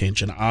for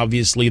attention.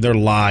 Obviously, they're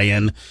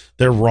lying.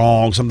 They're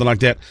wrong, something like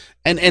that.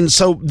 And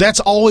so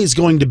that's always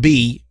going to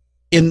be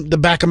in the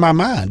back of my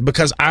mind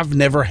because I've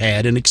never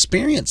had an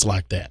experience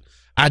like that.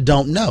 I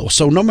don't know.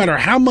 So no matter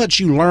how much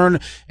you learn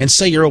and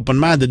say you're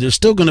open-minded, there's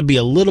still going to be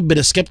a little bit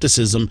of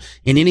skepticism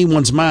in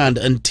anyone's mind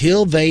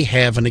until they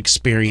have an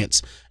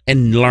experience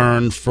and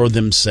learn for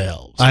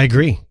themselves. I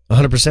agree.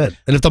 100%.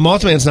 And if the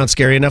Mothman's not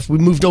scary enough, we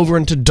moved over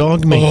into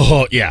Dogman.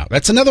 Oh, yeah.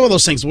 That's another one of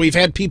those things we've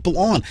had people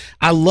on.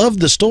 I love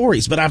the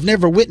stories, but I've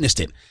never witnessed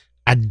it.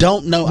 I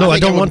don't know. No, I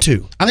don't want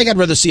to. I think I'd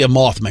rather see a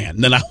Mothman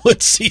than I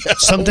would see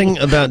something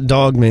about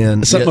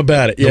Dogman. Something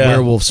about it, the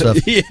werewolf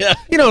stuff. Yeah.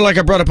 You know, like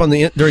I brought up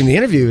during the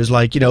interview, is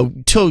like,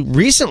 till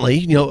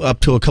recently, up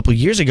to a couple of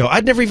years ago,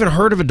 I'd never even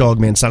heard of a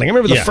Dogman sighting. I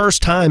remember the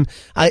first time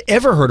I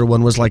ever heard of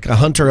one was like a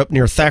hunter up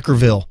near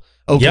Thackerville,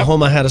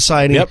 Oklahoma, had a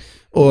sighting. Yep.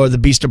 Or the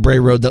Beast of Bray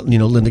Road that,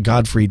 Linda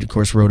Gottfried, of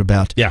course, wrote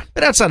about. Yeah.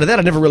 But outside of that,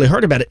 I never really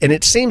heard about it. And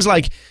it seems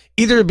like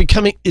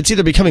it's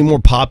either becoming more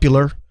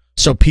popular,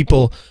 so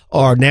people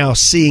are now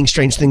seeing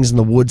strange things in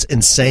the woods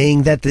and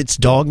saying that it's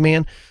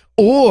Dogman,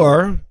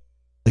 or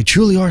they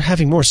truly are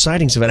having more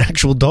sightings of an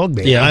actual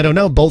Dogman. Yeah. I don't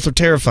know. Both are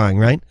terrifying,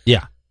 right?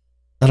 Yeah.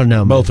 I don't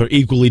know. Both are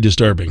equally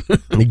disturbing.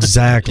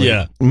 Exactly.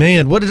 Yeah.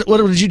 Man, what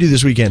did you do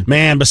this weekend?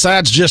 Man,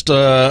 besides just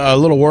a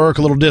little work,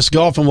 a little disc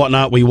golf and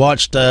whatnot, we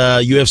watched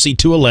UFC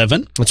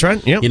 211. That's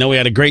right. Yeah. We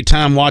had a great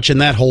time watching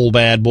that whole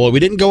bad boy. We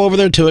didn't go over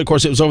there to it. Of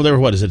course, it was over there.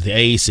 What is it? The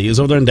AAC. It was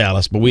over there in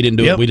Dallas, but we didn't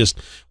do it.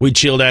 We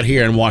chilled out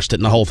here and watched it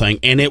and the whole thing.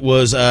 And it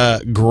was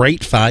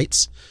great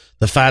fights.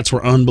 The fights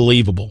were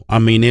unbelievable. I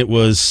mean, it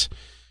was...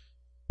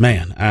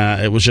 Man,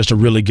 it was just a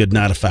really good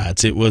night of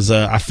fights. It was.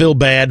 I feel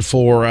bad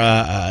for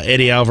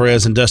Eddie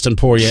Alvarez and Dustin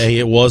Poirier.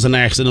 It was an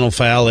accidental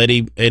foul.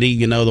 Eddie,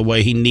 the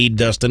way he kneed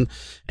Dustin,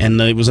 and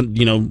it was,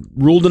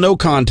 ruled a no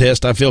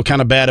contest. I feel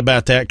kind of bad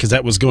about that because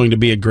that was going to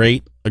be a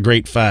great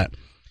fight.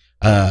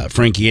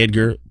 Frankie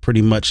Edgar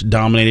pretty much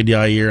dominated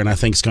Yair, and I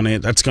think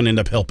that's going to end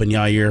up helping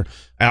Yair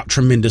out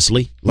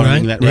tremendously.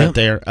 Learning that right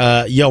there.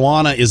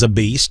 Joanna is a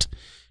beast,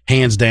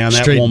 hands down.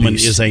 That woman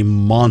is a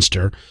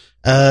monster.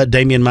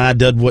 Damian Maia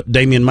did what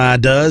Damian Maia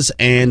does,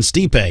 and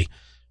Stipe,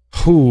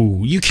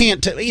 who you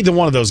can't tell either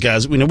one of those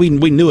guys. We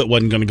knew it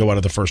wasn't going to go out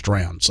of the first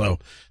round, so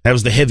that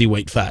was the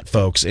heavyweight fight,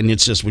 folks. And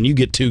it's just when you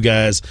get two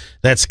guys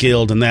that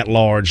skilled and that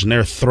large, and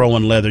they're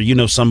throwing leather,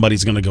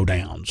 somebody's going to go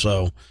down.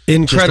 So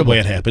incredible, just the way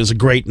it happened. It was a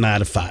great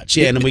night of fights.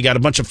 Yeah, and then we got a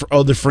bunch of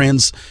other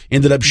friends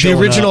ended up showing up.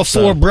 The original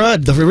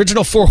the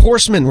original four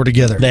horsemen were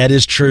together. That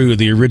is true.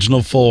 The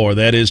original four.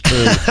 That is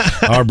true.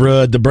 Our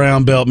bud, the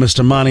brown belt,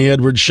 Mr. Monty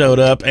Edwards, showed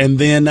up, and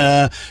then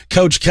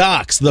Coach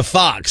Cox, the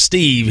Fox,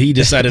 Steve, he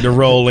decided to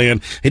roll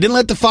in. He didn't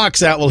let the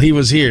Fox out while he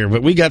was here,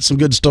 but we got some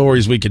good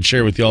stories we could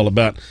share with you all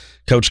about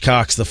Coach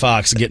Cox, the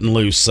Fox, getting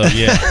loose. So,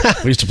 yeah,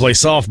 we used to play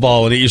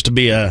softball, and it used to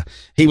be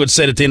he would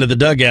sit at the end of the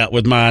dugout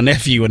with my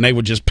nephew, and they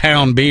would just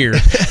pound beer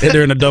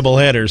during a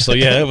doubleheader. So,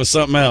 yeah, it was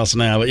something else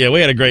now. But, yeah,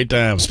 we had a great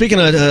time. Speaking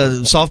of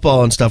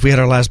softball and stuff, we had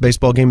our last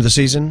baseball game of the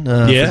season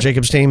for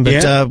Jacob's team,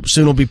 but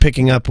soon we'll be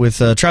picking up with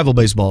travel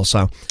baseball.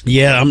 So,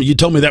 yeah, you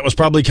told me that was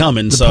probably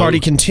coming. The party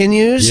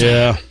continues.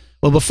 Yeah.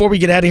 Well, before we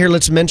get out of here,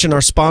 let's mention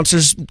our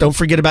sponsors. Don't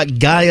forget about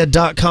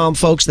Gaia.com,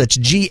 folks. That's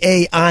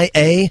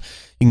GAIA. You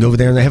can go over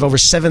there, and they have over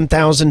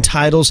 7,000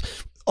 titles,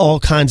 all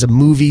kinds of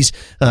movies,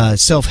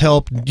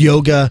 self-help,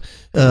 yoga,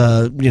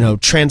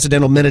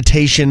 transcendental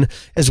meditation,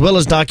 as well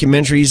as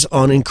documentaries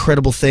on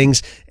incredible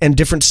things and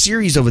different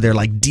series over there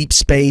like Deep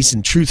Space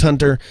and Truth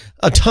Hunter,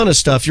 a ton of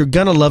stuff. You're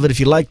going to love it. If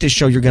you like this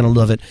show, you're going to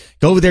love it.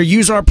 Go over there,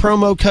 use our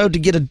promo code to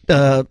get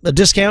a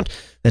discount.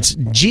 That's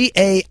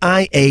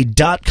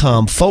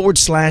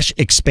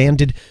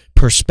GAIA.com/expanded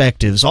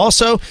perspectives.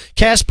 Also,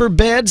 Casper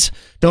Beds.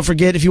 Don't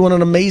forget, if you want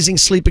an amazing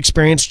sleep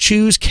experience,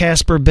 choose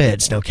Casper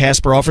Beds. Now,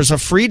 Casper offers a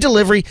free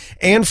delivery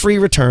and free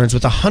returns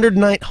with a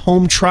 100-night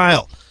home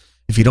trial.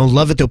 If you don't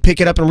love it, they'll pick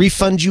it up and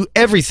refund you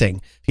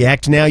everything. If you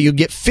act now, you'll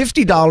get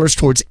 $50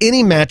 towards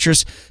any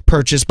mattress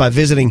purchase by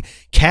visiting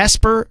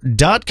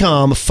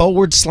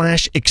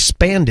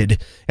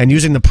Casper.com/expanded and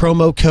using the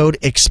promo code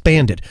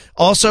expanded.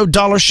 Also,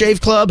 Dollar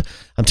Shave Club.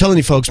 I'm telling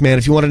you, folks, man,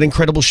 if you want an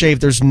incredible shave,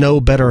 there's no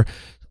better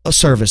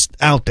service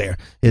out there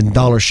in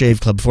Dollar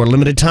Shave Club. For a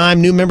limited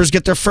time, new members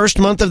get their first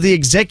month of the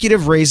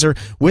Executive Razor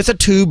with a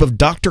tube of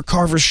Dr.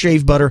 Carver's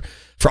shave butter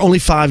for only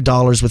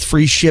 $5 with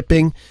free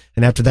shipping.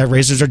 And after that,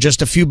 razors are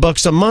just a few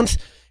bucks a month.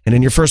 And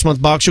in your first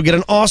month box, you'll get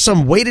an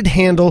awesome weighted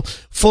handle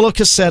full of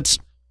cassettes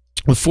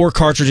with 4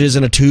 cartridges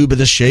and a tube of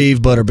the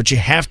shave butter. But you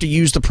have to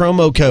use the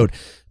promo code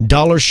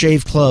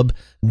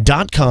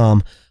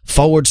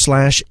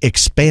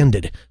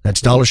dollarshaveclub.com/expanded.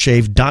 That's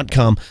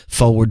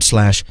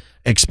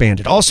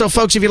dollarshaveclub.com/expanded. Also,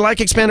 folks, if you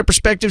like Expanded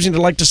Perspectives and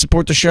you'd like to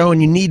support the show and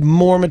you need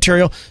more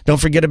material, don't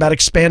forget about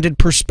Expanded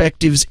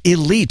Perspectives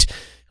Elite.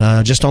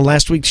 Just on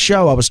last week's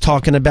show, I was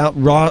talking about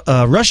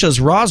Russia's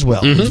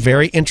Roswell. It was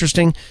very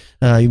interesting.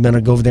 You better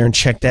go over there and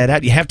check that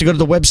out. You have to go to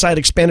the website,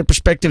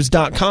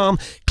 expandedperspectives.com,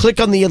 click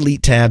on the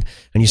Elite tab,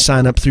 and you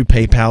sign up through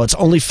PayPal. It's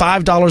only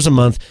 $5 a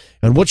month.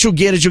 And what you'll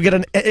get is you'll get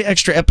an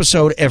extra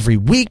episode every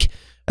week,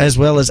 as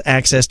well as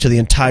access to the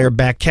entire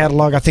back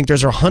catalog. I think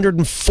there's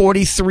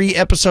 143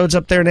 episodes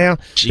up there now,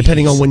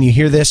 depending on when you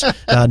hear this.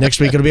 Next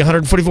week it'll be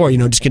 144. It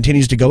just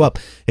continues to go up.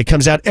 It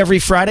comes out every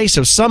Friday,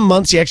 so some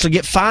months you actually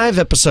get 5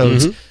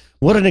 episodes.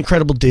 What an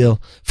incredible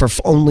deal for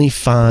only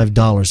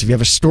 $5. If you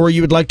have a story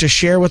you would like to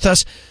share with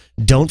us,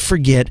 Don't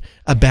forget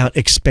about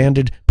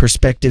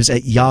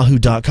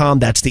expandedperspectives@yahoo.com.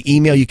 That's the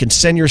email. You can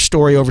send your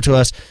story over to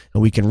us,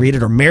 and we can read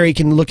it, or Mary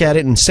can look at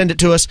it and send it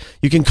to us.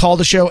 You can call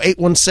the show,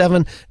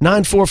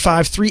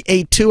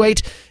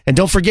 817-945-3828. And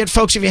don't forget,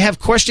 folks, if you have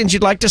questions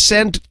you'd like to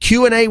send,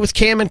 Q&A with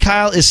Cam and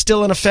Kyle is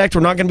still in effect.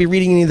 We're not going to be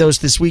reading any of those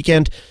this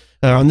weekend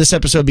on this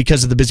episode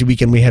because of the busy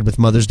weekend we had with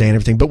Mother's Day and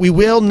everything. But we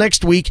will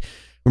next week.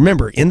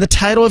 Remember, in the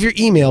title of your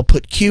email,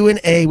 put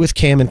Q&A with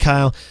Cam and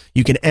Kyle.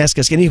 You can ask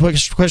us any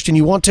question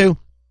you want to.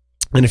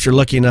 And if you're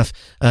lucky enough,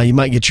 you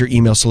might get your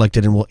email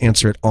selected and we'll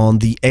answer it on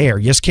the air.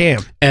 Yes,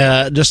 Cam?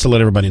 Just to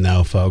let everybody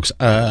know, folks,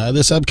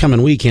 this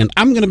upcoming weekend,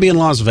 I'm going to be in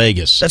Las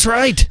Vegas. That's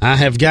right. I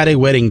have got a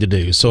wedding to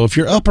do. So if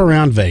you're up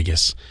around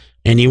Vegas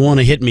and you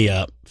want to hit me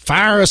up,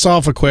 fire us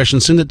off a question,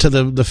 send it to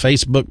the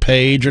Facebook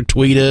page or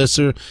tweet us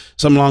or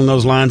something along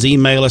those lines,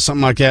 email us,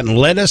 something like that, and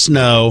let us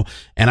know,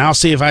 and I'll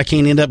see if I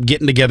can end up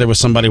getting together with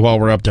somebody while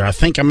we're up there. I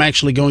think I'm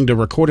actually going to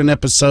record an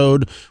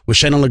episode with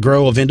Shannon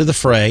LeGros of Into the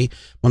Fray.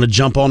 I'm going to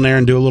jump on there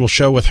and do a little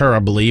show with her, I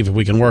believe, if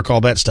we can work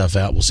all that stuff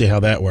out. We'll see how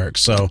that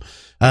works. So,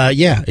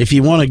 yeah, if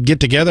you want to get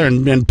together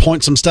and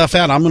point some stuff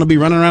out, I'm going to be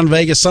running around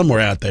Vegas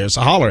somewhere out there,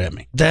 so holler at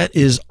me. That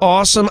is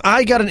awesome.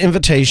 I got an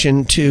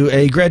invitation to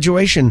a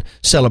graduation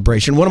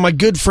celebration. One of my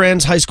good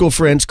friends, high school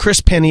friends,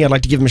 Chris Penny, I'd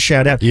like to give him a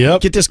shout out. Yep.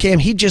 Get this, Cam,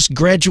 he just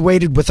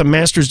graduated with a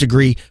master's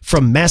degree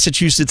from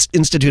Massachusetts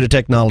Institute of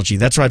Technology.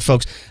 That's right,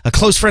 folks. A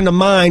close friend of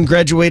mine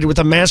graduated with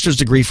a master's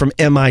degree from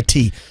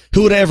MIT.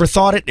 Who would have ever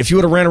thought it? If you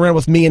would have ran around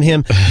with me and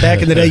him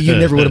back in the day, you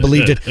never would have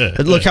believed it.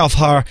 But look how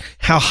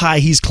high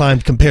he's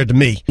climbed compared to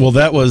me. Well,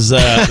 that was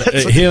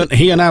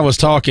he and I was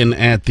talking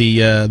at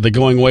the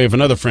going away of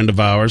another friend of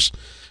ours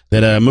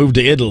that moved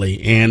to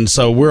Italy, and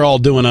so we're all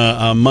doing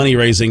a money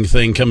raising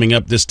thing coming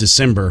up this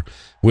December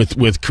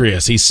with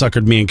Chris. He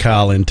suckered me and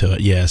Kyle into it.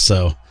 Yeah,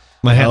 so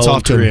my hat's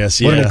off to Chris,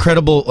 him. What an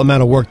incredible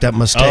amount of work that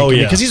must take. Oh,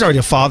 yeah. Because he's already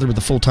a father with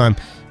a full-time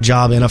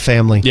job and a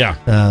family. Yeah.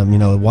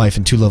 A wife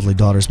and two lovely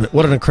daughters. But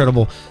what an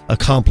incredible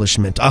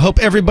accomplishment. I hope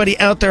everybody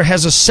out there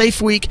has a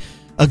safe week,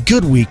 a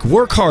good week.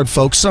 Work hard,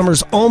 folks.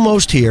 Summer's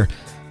almost here.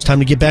 It's time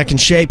to get back in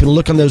shape and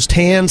look on those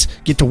tans.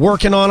 Get to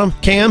working on them.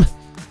 Cam,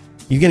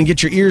 you going to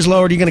get your ears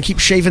lowered? Are you going to keep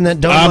shaving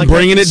that dome? I'm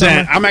bringing it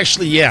down. I'm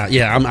actually,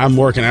 I'm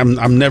working.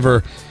 I'm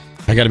never...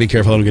 I got to be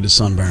careful I don't get it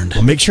sunburned.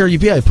 Well, make sure you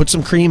put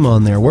some cream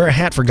on there. Wear a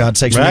hat, for God's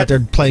sakes. Right? You're out there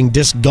playing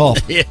disc golf.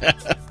 Yeah.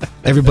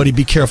 Everybody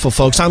be careful,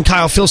 folks. I'm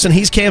Kyle Filson.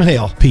 He's Cam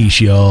Hale.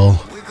 Peace, y'all.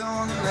 We're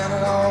gonna let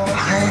it all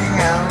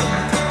hang out.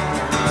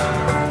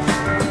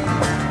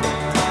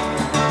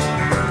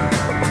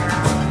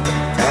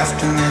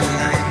 After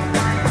midnight,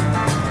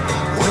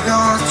 we're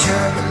gonna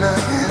chug a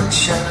lug and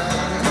shine.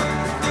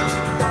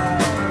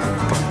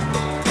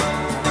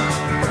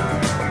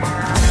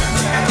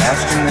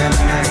 After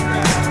midnight,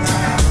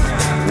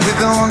 we're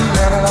gonna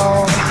let it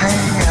all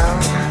hang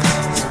out.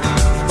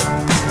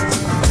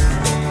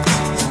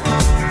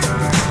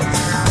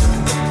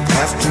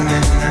 After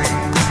midnight,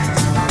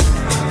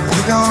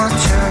 we're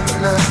gonna chug a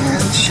lug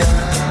and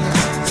shine.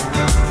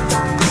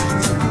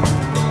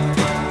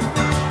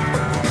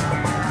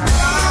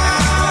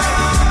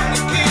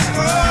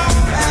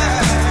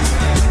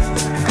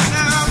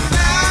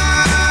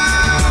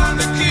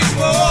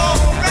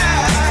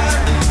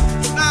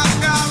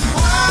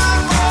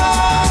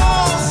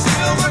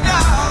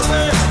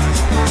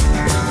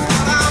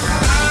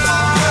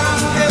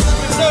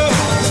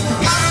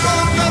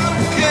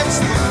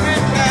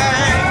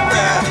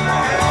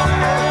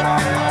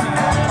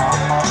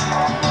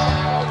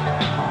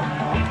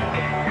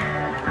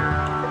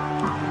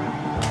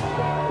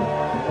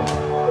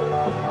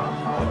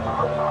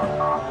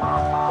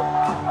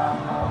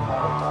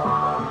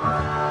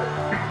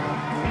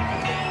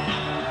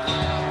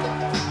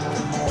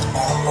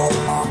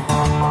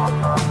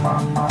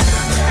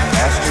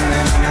 After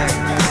midnight,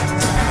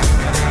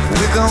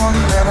 we're gonna